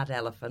marked Mad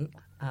Elephant.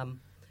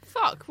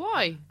 Fuck,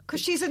 why?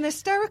 Because she's an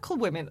hysterical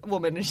woman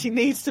and she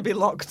needs to be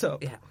locked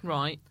up. Yeah.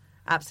 Right.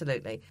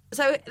 Absolutely.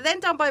 So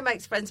then Dumbo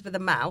makes friends with a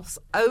mouse.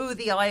 Oh,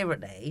 the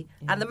irony.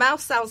 Yeah. And the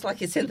mouse sounds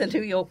like it's in the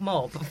New York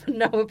mob for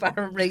no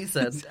apparent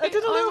reason. It's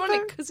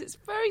ironic because it's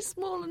very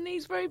small and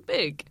he's very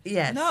big.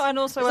 Yes. No, and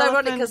also it's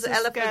ironic because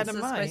elephants are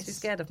of supposed to be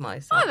scared of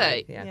mice. Are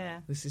they?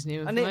 Yeah. This is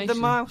new and information. the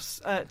mouse,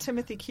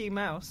 Timothy Q.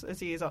 Mouse, as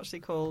he is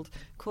actually called,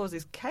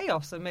 causes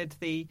chaos amid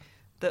the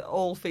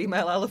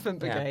all-female elephant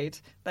brigade.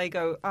 Yeah. They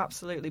go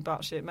absolutely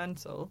batshit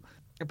mental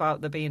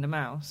about there being a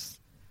mouse.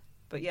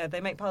 But yeah,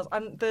 they make piles.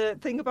 And the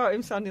thing about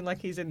him sounding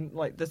like he's in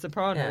like The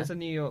Sopranos, a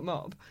New York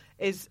mob,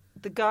 is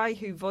the guy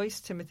who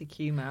voiced Timothy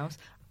Q. Mouse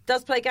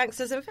does play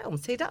gangsters in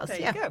films. He does. There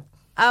you go.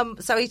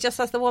 So he just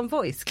has the one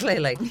voice,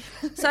 clearly.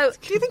 So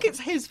do you think it's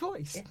his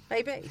voice? Yeah,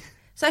 maybe.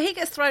 So he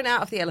gets thrown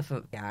out of the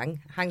elephant gang,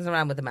 hangs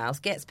around with the mouse,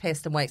 gets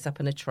pissed and wakes up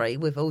in a tree.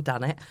 We've all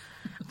done it.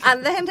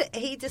 And then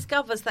he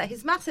discovers that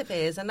his massive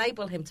ears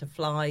enable him to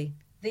fly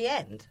the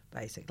end,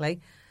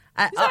 basically.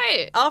 Is that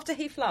it? After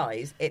he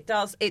flies, it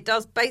does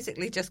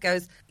basically just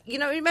goes,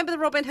 remember the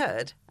Robin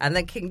Hood? And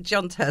then King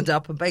John turned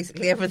up and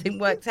basically everything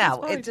worked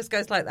out. It just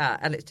goes like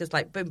that. And it's just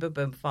like boom, boom,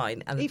 boom,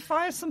 fine. And he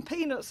fires some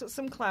peanuts at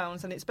some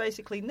clowns and it's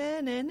basically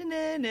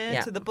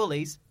to the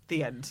bullies,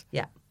 the end.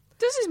 Yeah.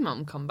 Does his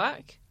mum come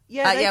back?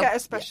 Yeah, they get a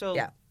special...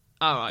 Yeah.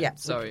 All right, yeah,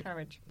 sorry.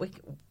 We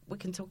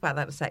can talk about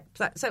that in a sec.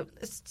 So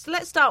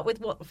let's start with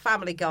what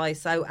Family Guy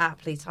so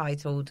aptly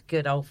titled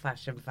Good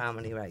Old-Fashioned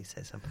Family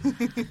Racism.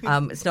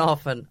 It's not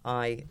often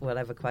I will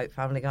ever quote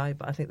Family Guy,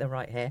 but I think they're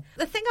right here.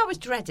 The thing I was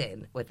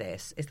dreading with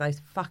this is those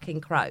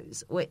fucking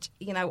crows, which,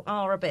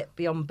 are a bit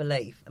beyond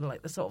belief, and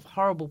like the sort of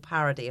horrible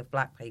parody of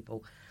black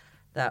people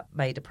that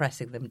made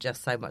oppressing them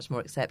just so much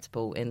more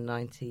acceptable in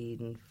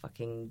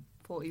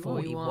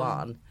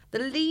 1941. The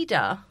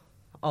leader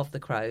of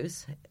the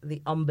crows,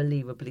 the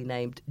unbelievably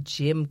named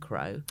Jim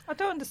Crow. I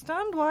don't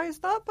understand. Why is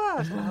that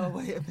bad? Oh,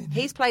 wait a minute.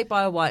 He's played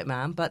by a white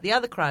man, but the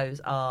other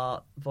crows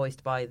are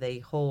voiced by the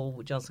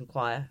Hall Johnson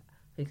Choir,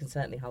 who can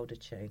certainly hold a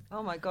tune.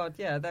 Oh, my God,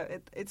 yeah.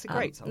 It's a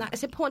great song. Now,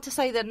 it's important to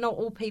say that not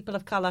all people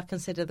of colour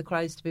consider the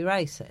crows to be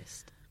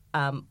racist.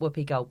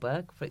 Whoopi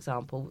Goldberg, for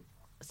example,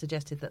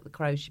 suggested that the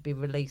crows should be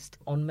released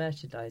on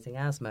merchandising.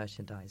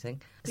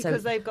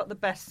 Because they've got the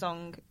best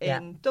song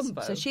in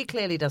Dumbo. So she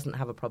clearly doesn't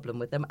have a problem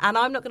with them. And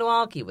I'm not going to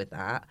argue with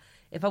that.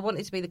 If I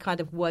wanted to be the kind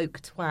of woke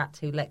twat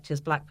who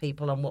lectures black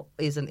people on what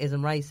isn't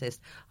racist,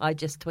 I'd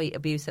just tweet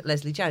abuse at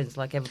Leslie Jones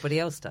like everybody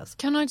else does.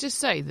 Can I just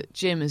say that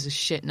Jim is a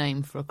shit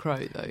name for a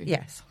crow, though?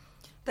 Yes.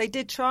 They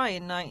did try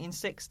in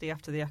 1960,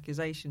 after the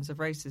accusations of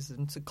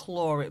racism, to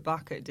claw it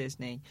back at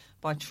Disney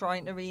by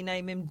trying to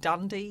rename him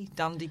Dandy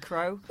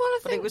Crow. Well,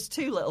 but it was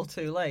too little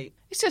too late.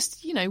 It's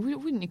just,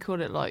 wouldn't you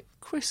call it like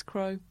Chris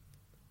Crow?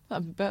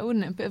 That'd be better,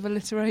 wouldn't it? A bit of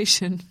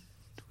alliteration.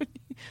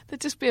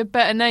 There'd just be a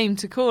better name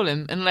to call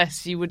him,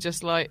 unless you would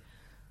just like,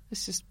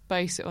 let's just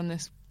base it on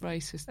this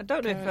racist I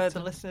don't know character. if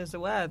the listeners are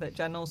aware that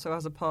Jen also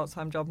has a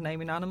part-time job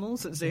naming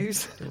animals at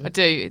zoos. I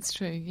do, it's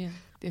true, yeah.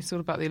 It's all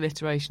about the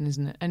alliteration,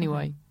 isn't it?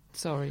 Anyway,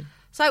 sorry.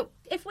 So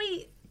if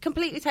we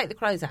completely take the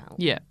crows out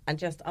and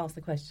just ask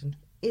the question,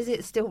 is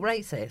it still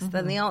racist?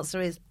 Then the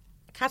answer is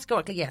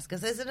Categorically, yes,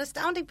 because there's an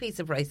astounding piece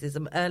of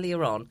racism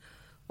earlier on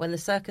when the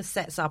circus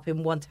sets up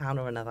in one town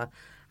or another,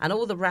 and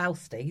all the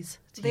rousties,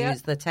 to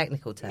use the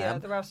technical term,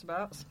 the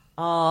roustabouts,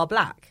 are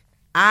black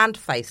and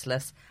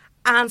faceless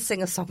and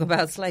sing a song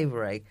about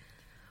slavery,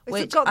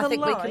 which I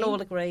think we can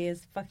all agree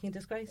is fucking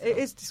disgraceful. It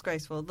is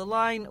disgraceful. The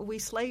line, "We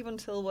slave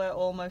until we're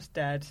almost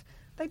dead."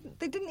 They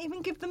didn't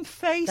even give them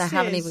faces. They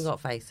haven't even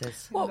got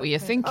faces. What were you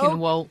thinking,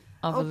 Walt?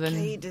 Other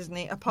okay, than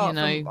Disney, apart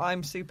from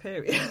I'm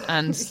superior.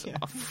 And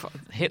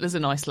Hitler's a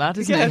nice lad,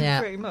 isn't he?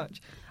 Yeah, pretty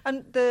much.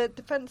 And the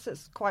defence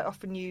that's quite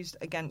often used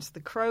against the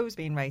crows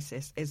being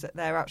racist is that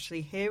they're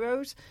actually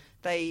heroes.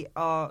 They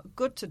are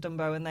good to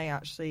Dumbo and they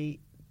actually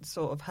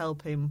sort of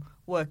help him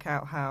work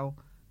out how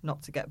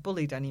not to get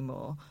bullied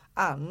anymore.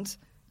 And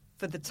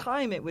for the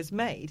time it was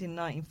made in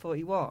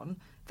 1941,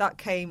 that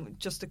came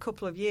just a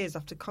couple of years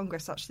after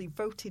Congress actually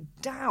voted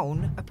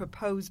down a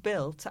proposed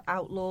bill to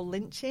outlaw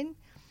lynching.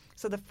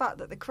 So the fact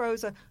that the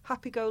crows are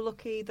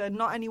happy-go-lucky, they're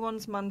not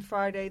anyone's man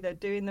Friday, they're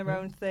doing their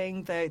own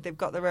thing, they've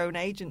got their own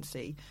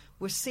agency,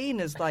 was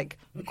seen as like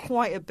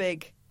quite a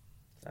big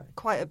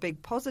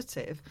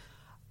positive.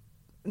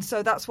 And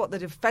so that's what the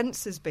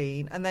defence has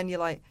been. And then you're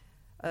like,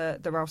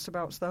 the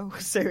roustabouts, though,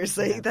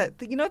 seriously, that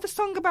the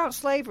song about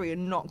slavery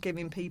and not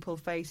giving people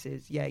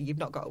faces. Yeah, you've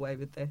not got away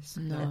with this.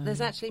 No. There's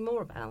actually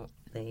more about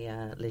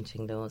the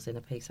lynching laws in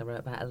a piece I wrote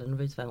about Eleanor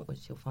Roosevelt,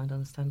 which you'll find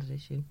on the Standard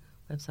Issue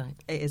website.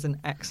 It is an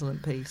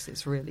excellent piece.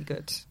 It's really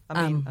good.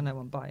 I mean, I know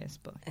I'm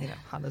biased, but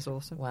Hannah's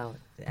awesome. Well,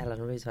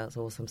 Eleanor Roosevelt's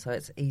awesome, so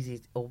it's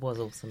easy, or was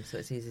awesome, so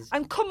it's easy.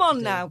 And come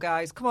on now,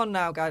 guys.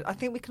 I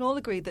think we can all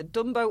agree that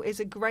Dumbo is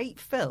a great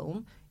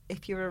film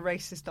if you're a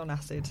racist on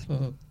acid.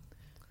 Mm-hmm.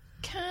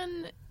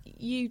 Can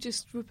you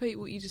just repeat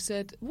what you just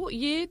said? What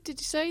year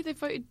did you say they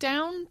voted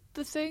down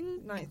the thing?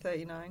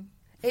 1939.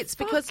 It's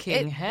because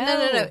hell.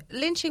 No.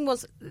 Lynching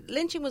was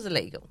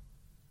illegal.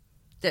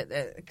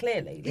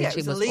 Clearly,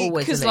 lynching was always illegal.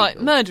 Because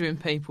murdering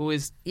people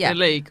is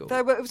illegal.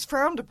 It was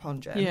frowned upon,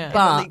 Jen. Yeah. In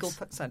a legal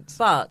sense.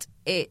 But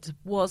it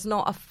was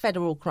not a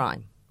federal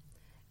crime.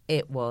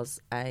 It was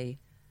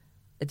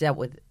dealt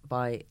with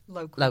by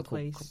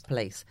local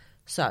police.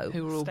 So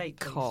who were all state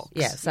cocks.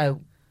 Yeah.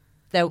 So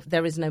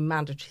there is no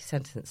mandatory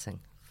sentencing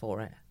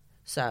for it.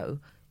 So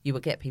you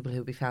would get people who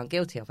would be found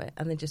guilty of it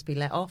and then just be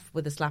let off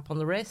with a slap on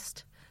the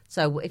wrist.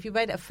 So if you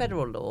made it a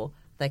federal law,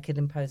 they could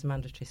impose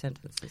mandatory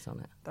sentences on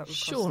it. That would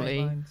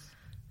surely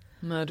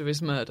murder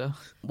is murder.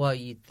 Well,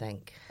 you'd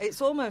think.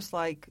 It's almost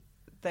like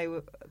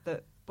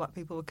that black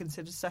people were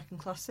considered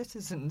second-class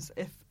citizens,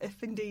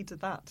 if indeed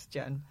that,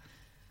 Jen.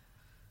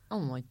 Oh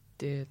my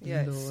dear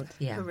Lord!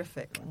 Yeah,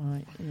 horrific.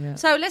 Right, yeah.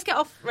 So let's get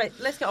off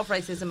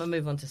racism and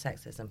move on to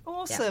sexism.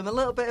 Awesome, a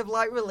little bit of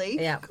light relief.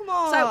 Yeah, come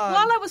on. So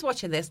while I was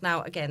watching this,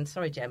 now again,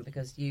 sorry, Jen,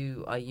 because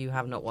you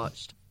have not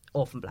watched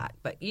Orphan Black,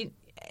 but you.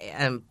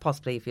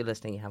 Possibly, if you're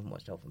listening, you haven't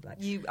watched Orphan Black.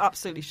 You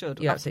absolutely should.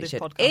 You absolutely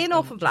should. In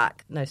Orphan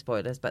Black, no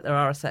spoilers, but there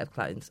are a set of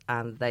clones,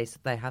 and they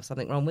have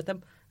something wrong with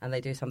them, and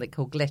they do something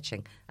called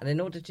glitching. And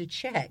in order to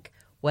check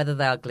whether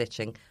they are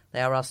glitching,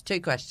 they are asked 2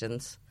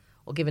 questions,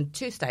 or given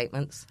 2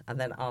 statements, and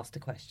then asked a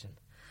question.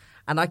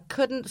 And I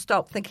couldn't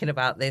stop thinking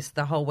about this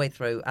the whole way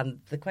through. And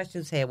the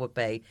questions here would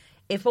be: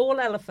 if all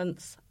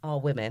elephants are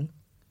women,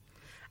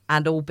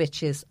 and all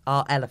bitches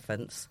are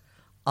elephants,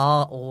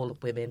 are all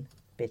women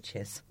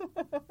bitches?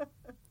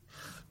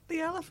 The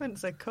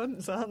elephants are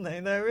cunts, aren't they?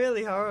 They're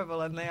really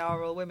horrible, and they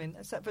are all women,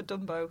 except for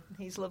Dumbo.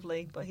 He's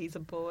lovely, but he's a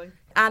boy.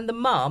 And the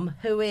mum,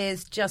 who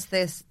is just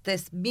this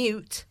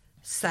mute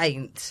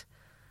saint.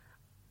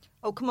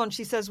 Oh, come on,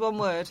 she says one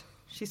word.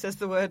 She says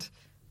the word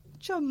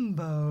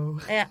Jumbo.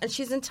 Yeah, and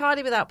she's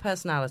entirely without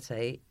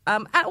personality,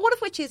 all of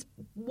which is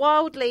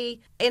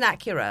wildly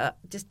inaccurate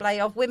display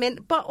of women,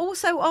 but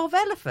also of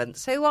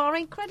elephants, who are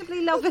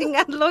incredibly loving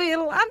and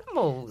loyal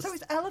animals. So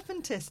it's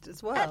elephantist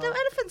as well.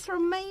 Elephants are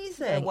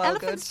amazing. Well,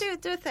 elephants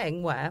do a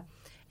thing where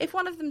if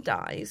one of them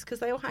dies, because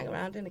they all hang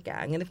around in a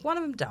gang, and if one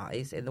of them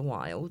dies in the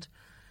wild,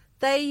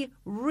 they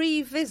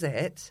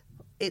revisit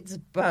its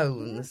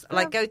bones,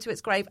 go to its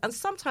grave, and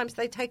sometimes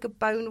they take a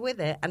bone with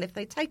it, and if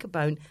they take a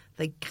bone,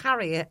 they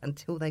carry it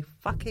until they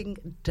fucking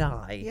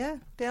die. Yeah,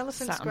 the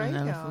elephant's Sat on an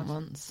graveyard. elephant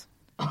once.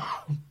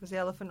 Was the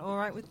elephant all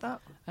right with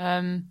that?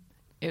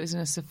 It was in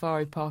a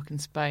safari park in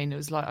Spain. It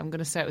was I'm going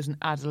to say it was an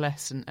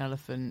adolescent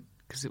elephant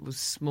because it was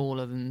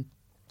smaller than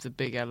the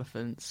big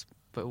elephants,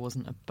 but it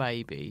wasn't a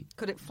baby.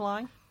 Could it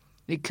fly?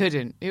 It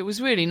couldn't. It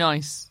was really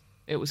nice.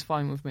 It was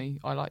fine with me.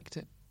 I liked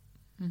it.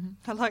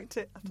 Mm-hmm. I liked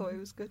it. I thought it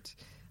was good.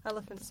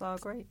 Elephants are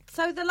great.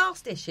 So the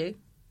last issue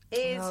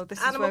is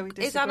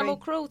animal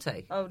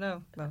cruelty. Oh,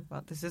 no.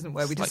 This isn't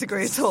where we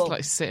disagree at all. It's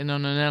like sitting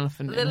on an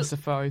elephant in a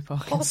safari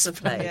park.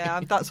 Possibly.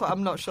 Yeah, that's what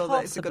I'm not sure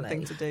that it's a good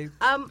thing to do.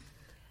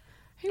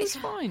 He was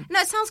fine. No,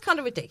 it sounds kind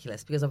of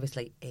ridiculous because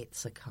obviously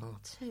it's a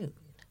cartoon.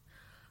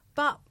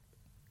 But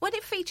when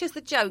it features the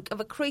joke of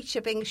a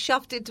creature being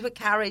shoved into a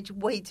carriage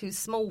way too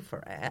small for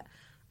it,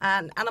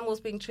 and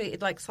animals being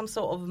treated like some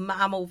sort of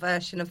mammal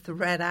version of the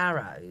Red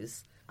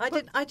Arrows,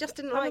 I just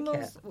didn't like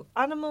it.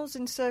 Animals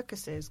in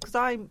circuses, because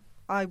I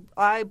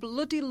I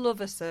bloody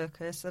love a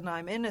circus, and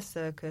I'm in a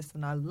circus,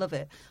 and I love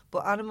it.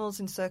 But animals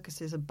in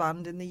circuses are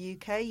banned in the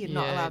UK. You're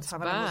not allowed to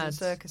have animals in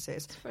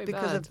circuses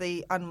because of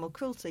the animal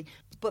cruelty.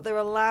 But they're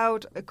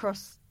allowed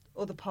across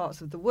other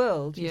parts of the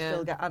world. You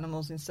still get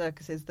animals in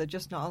circuses. They're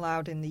just not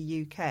allowed in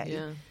the UK.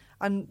 Yeah.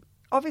 And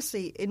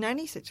obviously, in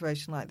any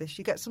situation like this,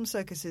 you get some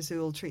circuses who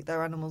will treat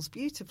their animals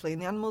beautifully,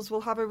 and the animals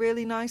will have a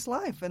really nice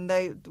life, and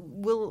they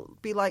will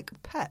be like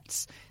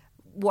pets.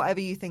 Whatever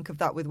you think of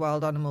that with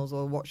wild animals,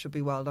 or what should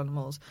be wild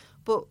animals.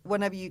 But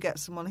whenever you get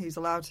someone who's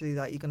allowed to do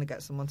that, you're going to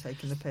get someone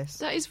taking the piss.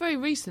 That is very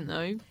recent,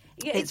 though.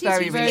 Yeah, it's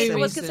very recent. I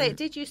was going to say, it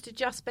did used to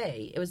just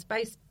be. It was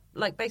based,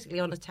 like, basically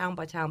on a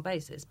town-by-town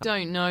basis.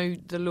 Don't know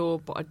the law,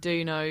 but I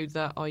do know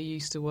that I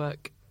used to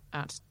work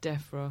at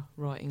DEFRA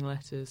writing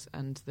letters,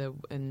 and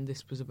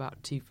this was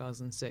about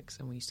 2006,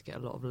 and we used to get a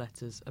lot of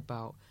letters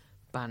about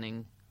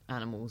banning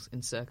animals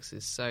in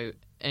circuses. So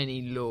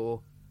any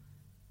law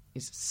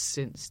is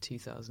since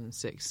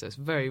 2006, so it's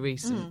very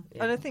recent.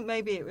 And I think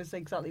maybe it was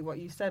exactly what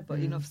you said, but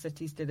enough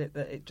cities did it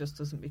that it just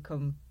doesn't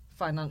become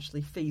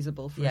financially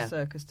feasible for a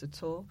circus to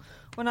tour.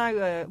 When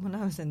I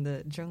was in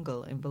the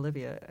jungle in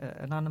Bolivia,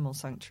 an animal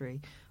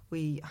sanctuary,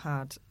 we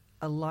had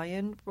a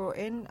lion brought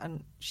in,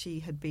 and she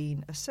had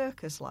been a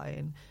circus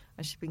lion,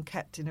 and she'd been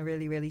kept in a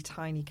really, really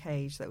tiny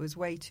cage that was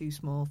way too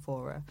small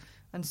for her.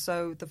 And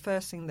so the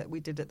first thing that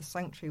we did at the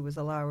sanctuary was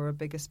allow her a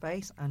bigger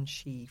space, and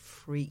she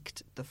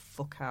freaked the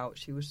fuck out.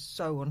 She was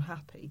so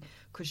unhappy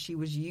because she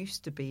was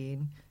used to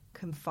being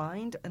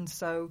confined, and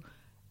so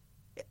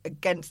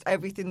against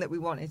everything that we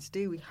wanted to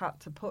do, we had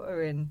to put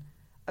her in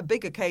a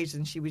bigger cage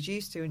than she was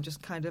used to and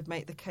just kind of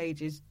make the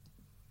cages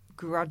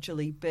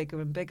gradually bigger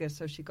and bigger,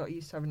 so she got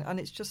used to having it. And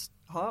it's just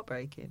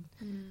heartbreaking.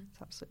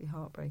 It's absolutely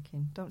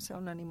heartbreaking. Don't sit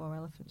on any more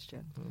elephants,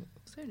 Jen.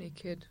 It's only a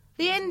kid.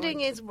 The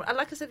ending is,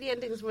 like I said, the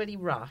ending is really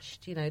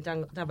rushed. You know,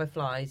 Dumbo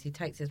flies, he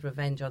takes his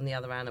revenge on the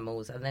other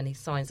animals, and then he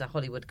signs a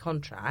Hollywood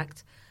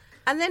contract,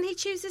 and then he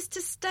chooses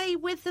to stay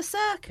with the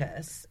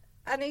circus.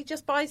 And he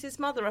just buys his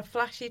mother a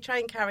flashy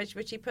train carriage,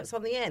 which he puts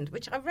on the end,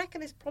 which I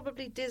reckon is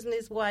probably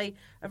Disney's way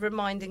of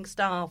reminding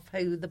staff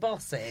who the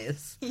boss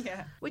is.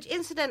 Yeah. Which,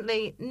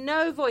 incidentally,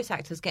 no voice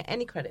actors get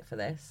any credit for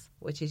this,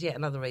 which is yet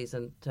another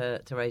reason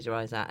to raise your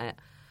eyes at it.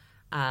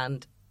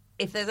 And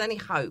if there's any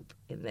hope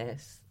in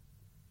this,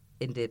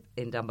 in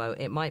Dumbo,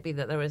 it might be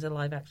that there is a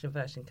live-action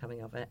version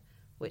coming of it,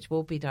 which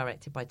will be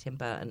directed by Tim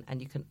Burton,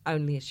 and you can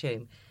only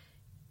assume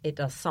it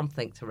does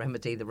something to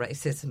remedy the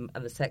racism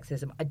and the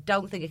sexism. I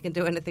don't think it can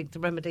do anything to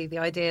remedy the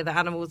idea that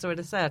animals are in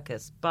a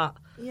circus, but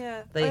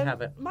there you have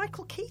it.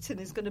 Michael Keaton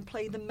is going to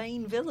play the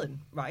main villain,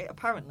 right,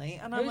 apparently.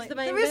 And I'm Who's like, the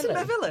main there isn't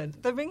villain? a villain.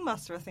 The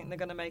ringmaster, I think they're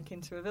going to make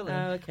into a villain.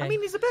 Oh, okay. I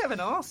mean, he's a bit of an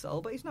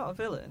arsehole, but he's not a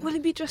villain. Will he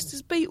be dressed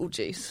as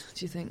Beetlejuice,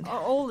 do you think?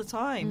 All the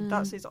time.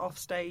 That's his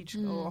off-stage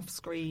or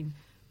off-screen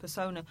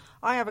persona.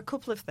 I have a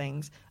couple of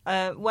things.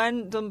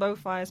 When Dumbo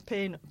fires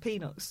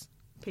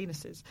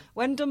penises.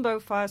 When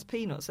Dumbo fires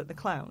peanuts at the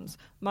clowns,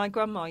 my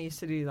grandma used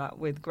to do that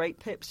with grape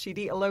pips. She'd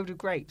eat a load of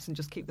grapes and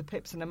just keep the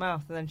pips in her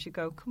mouth, and then she'd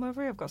go, "Come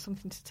over here, I've got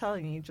something to tell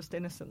you." And you'd just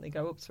innocently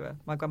go up to her.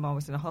 My grandma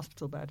was in a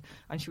hospital bed,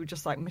 and she would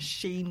just like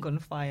machine gun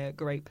fire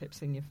grape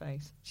pips in your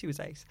face. She was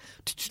ace.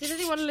 Did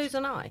anyone lose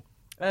an eye?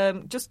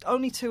 Just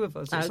only two of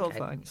us. It's all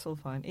fine. It's all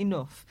fine.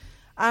 Enough.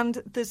 And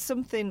there's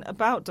something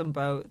about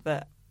Dumbo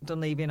that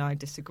Dunleavy and I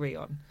disagree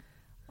on.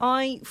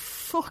 I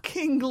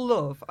fucking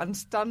love and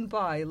stand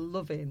by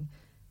loving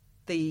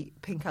the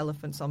pink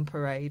elephants on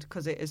parade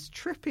because it is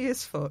trippy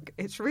as fuck.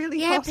 It's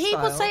really hostile.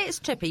 People say it's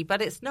trippy,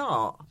 but it's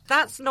not.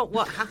 That's not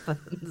what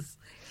happens.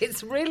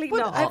 It's really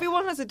not.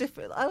 Everyone has a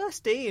different...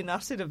 LSD and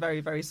acid are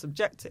very, very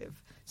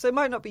subjective. So it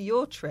might not be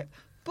your trip,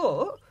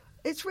 but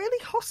it's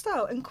really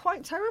hostile and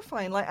quite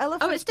terrifying. Like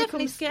elephants it's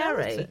definitely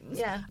scary. Skeletons.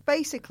 Yeah.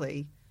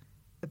 Basically,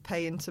 they're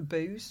paying to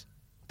booze.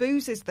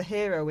 Booze is the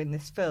hero in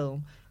this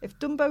film. If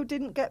Dumbo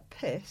didn't get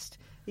pissed,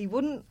 he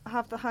wouldn't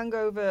have the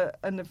hangover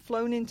and have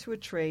flown into a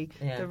tree.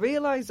 Yeah. The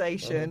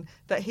realisation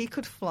that he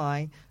could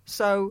fly.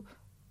 So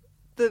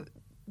the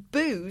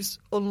booze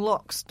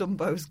unlocks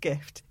Dumbo's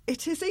gift.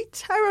 It is a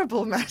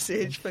terrible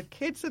message for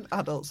kids and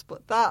adults,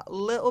 but that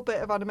little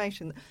bit of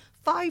animation,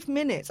 5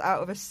 minutes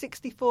out of a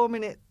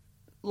 64-minute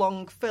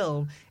long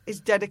film, is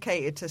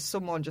dedicated to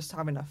someone just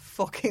having a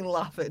fucking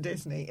laugh at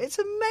Disney. It's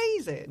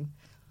amazing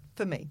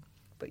for me,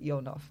 but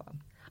you're not a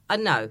fan.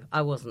 No,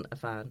 I wasn't a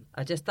fan.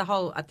 I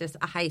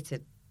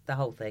hated the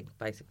whole thing,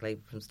 basically,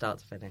 from start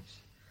to finish,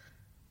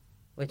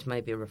 which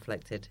may be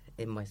reflected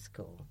in my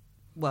score.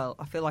 Well,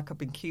 I feel like I've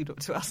been queued up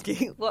to ask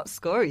you, what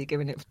score are you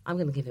giving it? I'm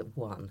going to give it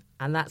 1,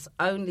 and that's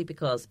only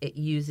because it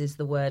uses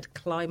the word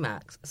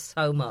climax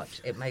so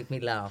much it made me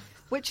laugh.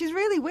 Which is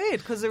really weird,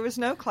 because there is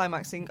no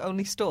climaxing,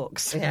 only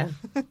stalks. Yeah.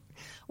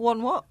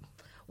 1 what?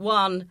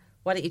 1,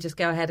 why don't you just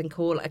go ahead and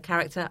call a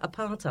character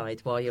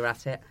apartheid while you're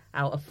at it,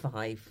 out of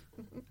 5.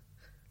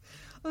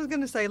 I was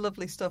going to say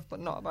lovely stuff, but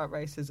not about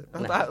racism.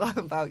 No.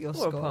 About your Or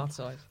score.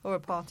 apartheid. Or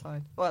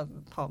apartheid. Well,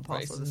 part and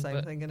parcel of the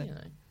same thing, isn't it? You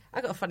know. I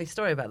got a funny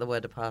story about the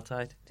word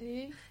apartheid. Do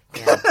you?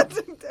 Yeah. Are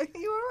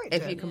you all right,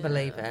 If Jen? you can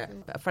believe it.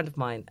 A friend of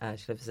mine,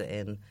 she lives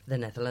in the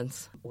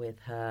Netherlands with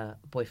her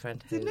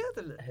boyfriend who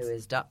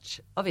is Dutch.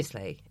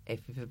 Obviously, if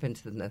you've ever been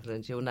to the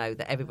Netherlands, you'll know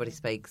that everybody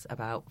speaks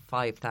about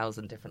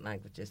 5,000 different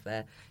languages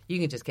there. You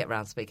can just get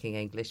around speaking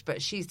English,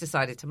 but she's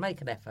decided to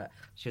make an effort.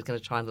 She was going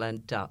to try and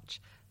learn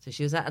Dutch. So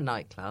she was at a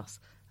night class,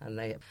 and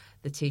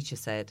the teacher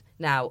said,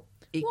 now...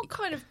 What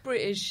kind of Brit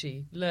is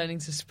she, learning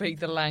to speak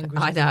the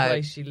language I of the know.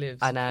 place she lives?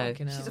 I know.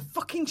 Fucking hell. She's a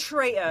fucking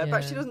traitor, Yeah.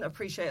 but she doesn't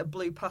appreciate a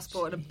blue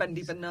passport and a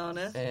bendy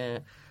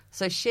banana.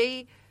 So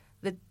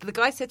the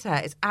guy said to her,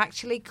 it's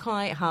actually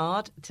quite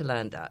hard to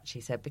learn Dutch,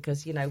 he said,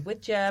 because, you know,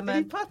 with German...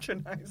 Did he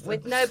patronise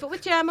her?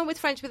 with German, with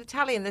French, with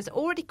Italian, there's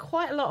already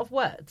quite a lot of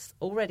words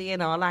already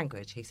in our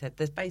language. He said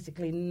there's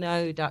basically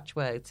no Dutch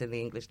words in the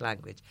English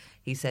language.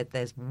 He said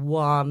there's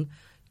one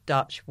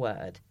Dutch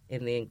word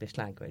in the English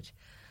language.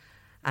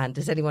 And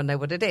does anyone know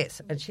what it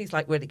is? And she's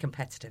like really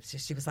competitive. So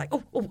she was like,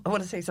 oh, I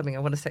want to say something.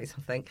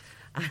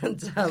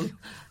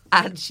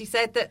 And she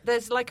said that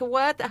there's like a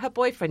word that her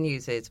boyfriend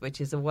uses, which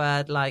is a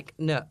word like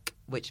nook,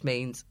 which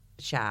means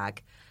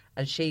shag.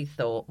 And she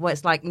thought, well,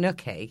 it's like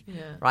nookie,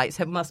 right?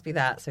 So it must be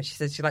that. So she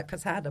says, she like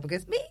puts her hand up and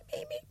goes, me.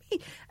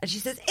 And she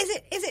says,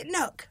 is it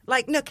nook?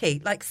 Like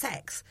nookie, like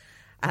sex?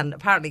 And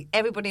apparently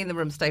everybody in the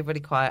room stayed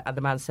really quiet. And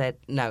the man said,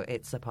 no,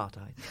 it's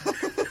apartheid.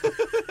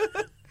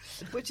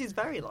 Which is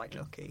very like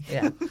Lucky.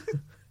 Yeah.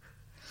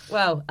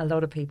 Well, a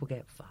lot of people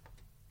get fucked.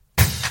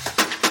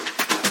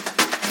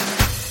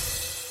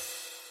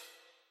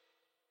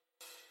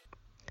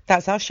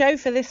 That's our show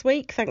for this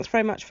week. Thanks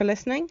very much for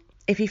listening.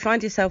 If you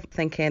find yourself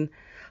thinking,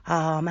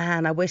 oh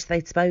man, I wish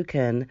they'd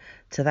spoken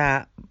to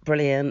that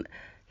brilliant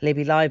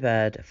Libby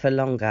Liebird for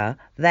longer,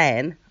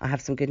 then I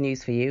have some good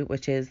news for you,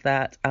 which is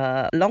that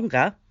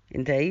longer,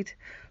 indeed,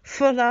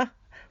 fuller,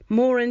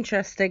 more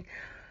interesting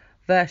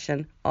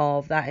version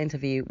of that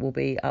interview will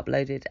be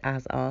uploaded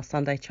as our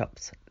Sunday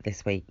Chops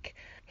this week.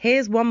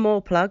 Here's one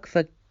more plug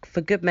for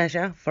good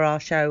measure for our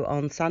show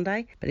on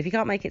Sunday. But if you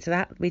can't make it to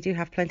that, we do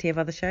have plenty of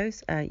other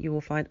shows. You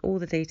will find all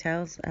the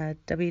details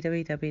at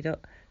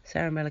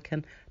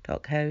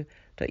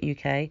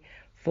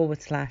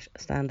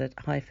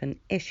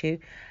www.sarahmillican.co.uk/standard-issue.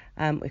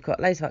 We've got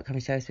loads of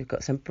upcoming shows. We've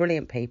got some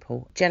brilliant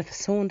people. Jennifer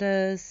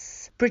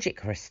Saunders, Bridget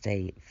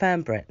Christie,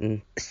 Fern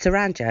Britton,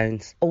 Saran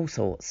Jones, all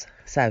sorts.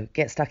 So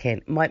get stuck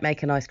in. Might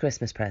make a nice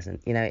Christmas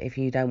present, you know, if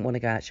you don't want to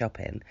go out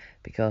shopping,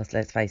 because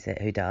let's face it,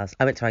 who does?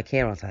 I went to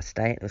IKEA on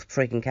Saturday. It was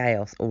freaking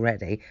chaos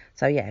already.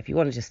 So yeah, if you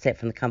want to just sit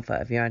from the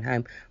comfort of your own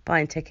home,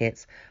 buying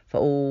tickets for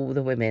all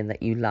the women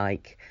that you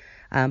like,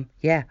 I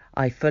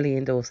fully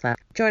endorse that.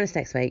 Join us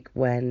next week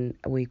when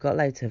we've got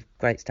loads of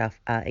great stuff,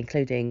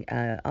 including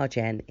our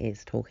Jen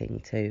is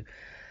talking to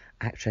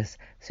actress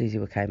Susie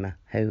Wakoma,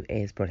 who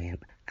is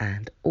brilliant.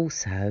 And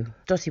also,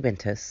 Dottie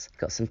Winters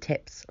got some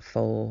tips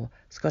for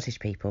Scottish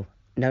people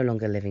no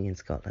longer living in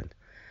Scotland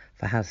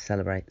for how to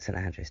celebrate St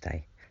Andrew's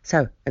Day.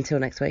 So, until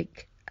next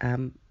week,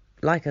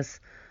 like us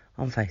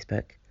on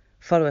Facebook,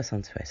 follow us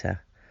on Twitter,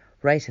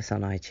 rate us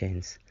on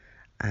iTunes,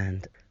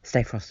 and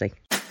stay frosty.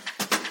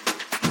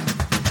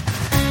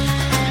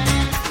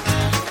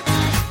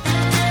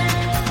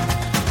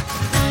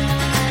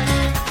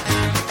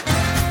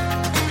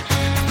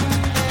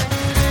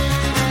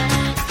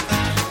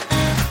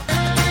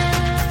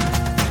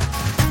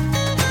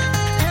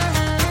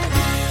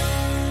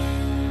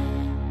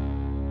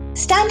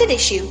 Standard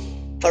Issue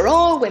for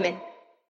all women.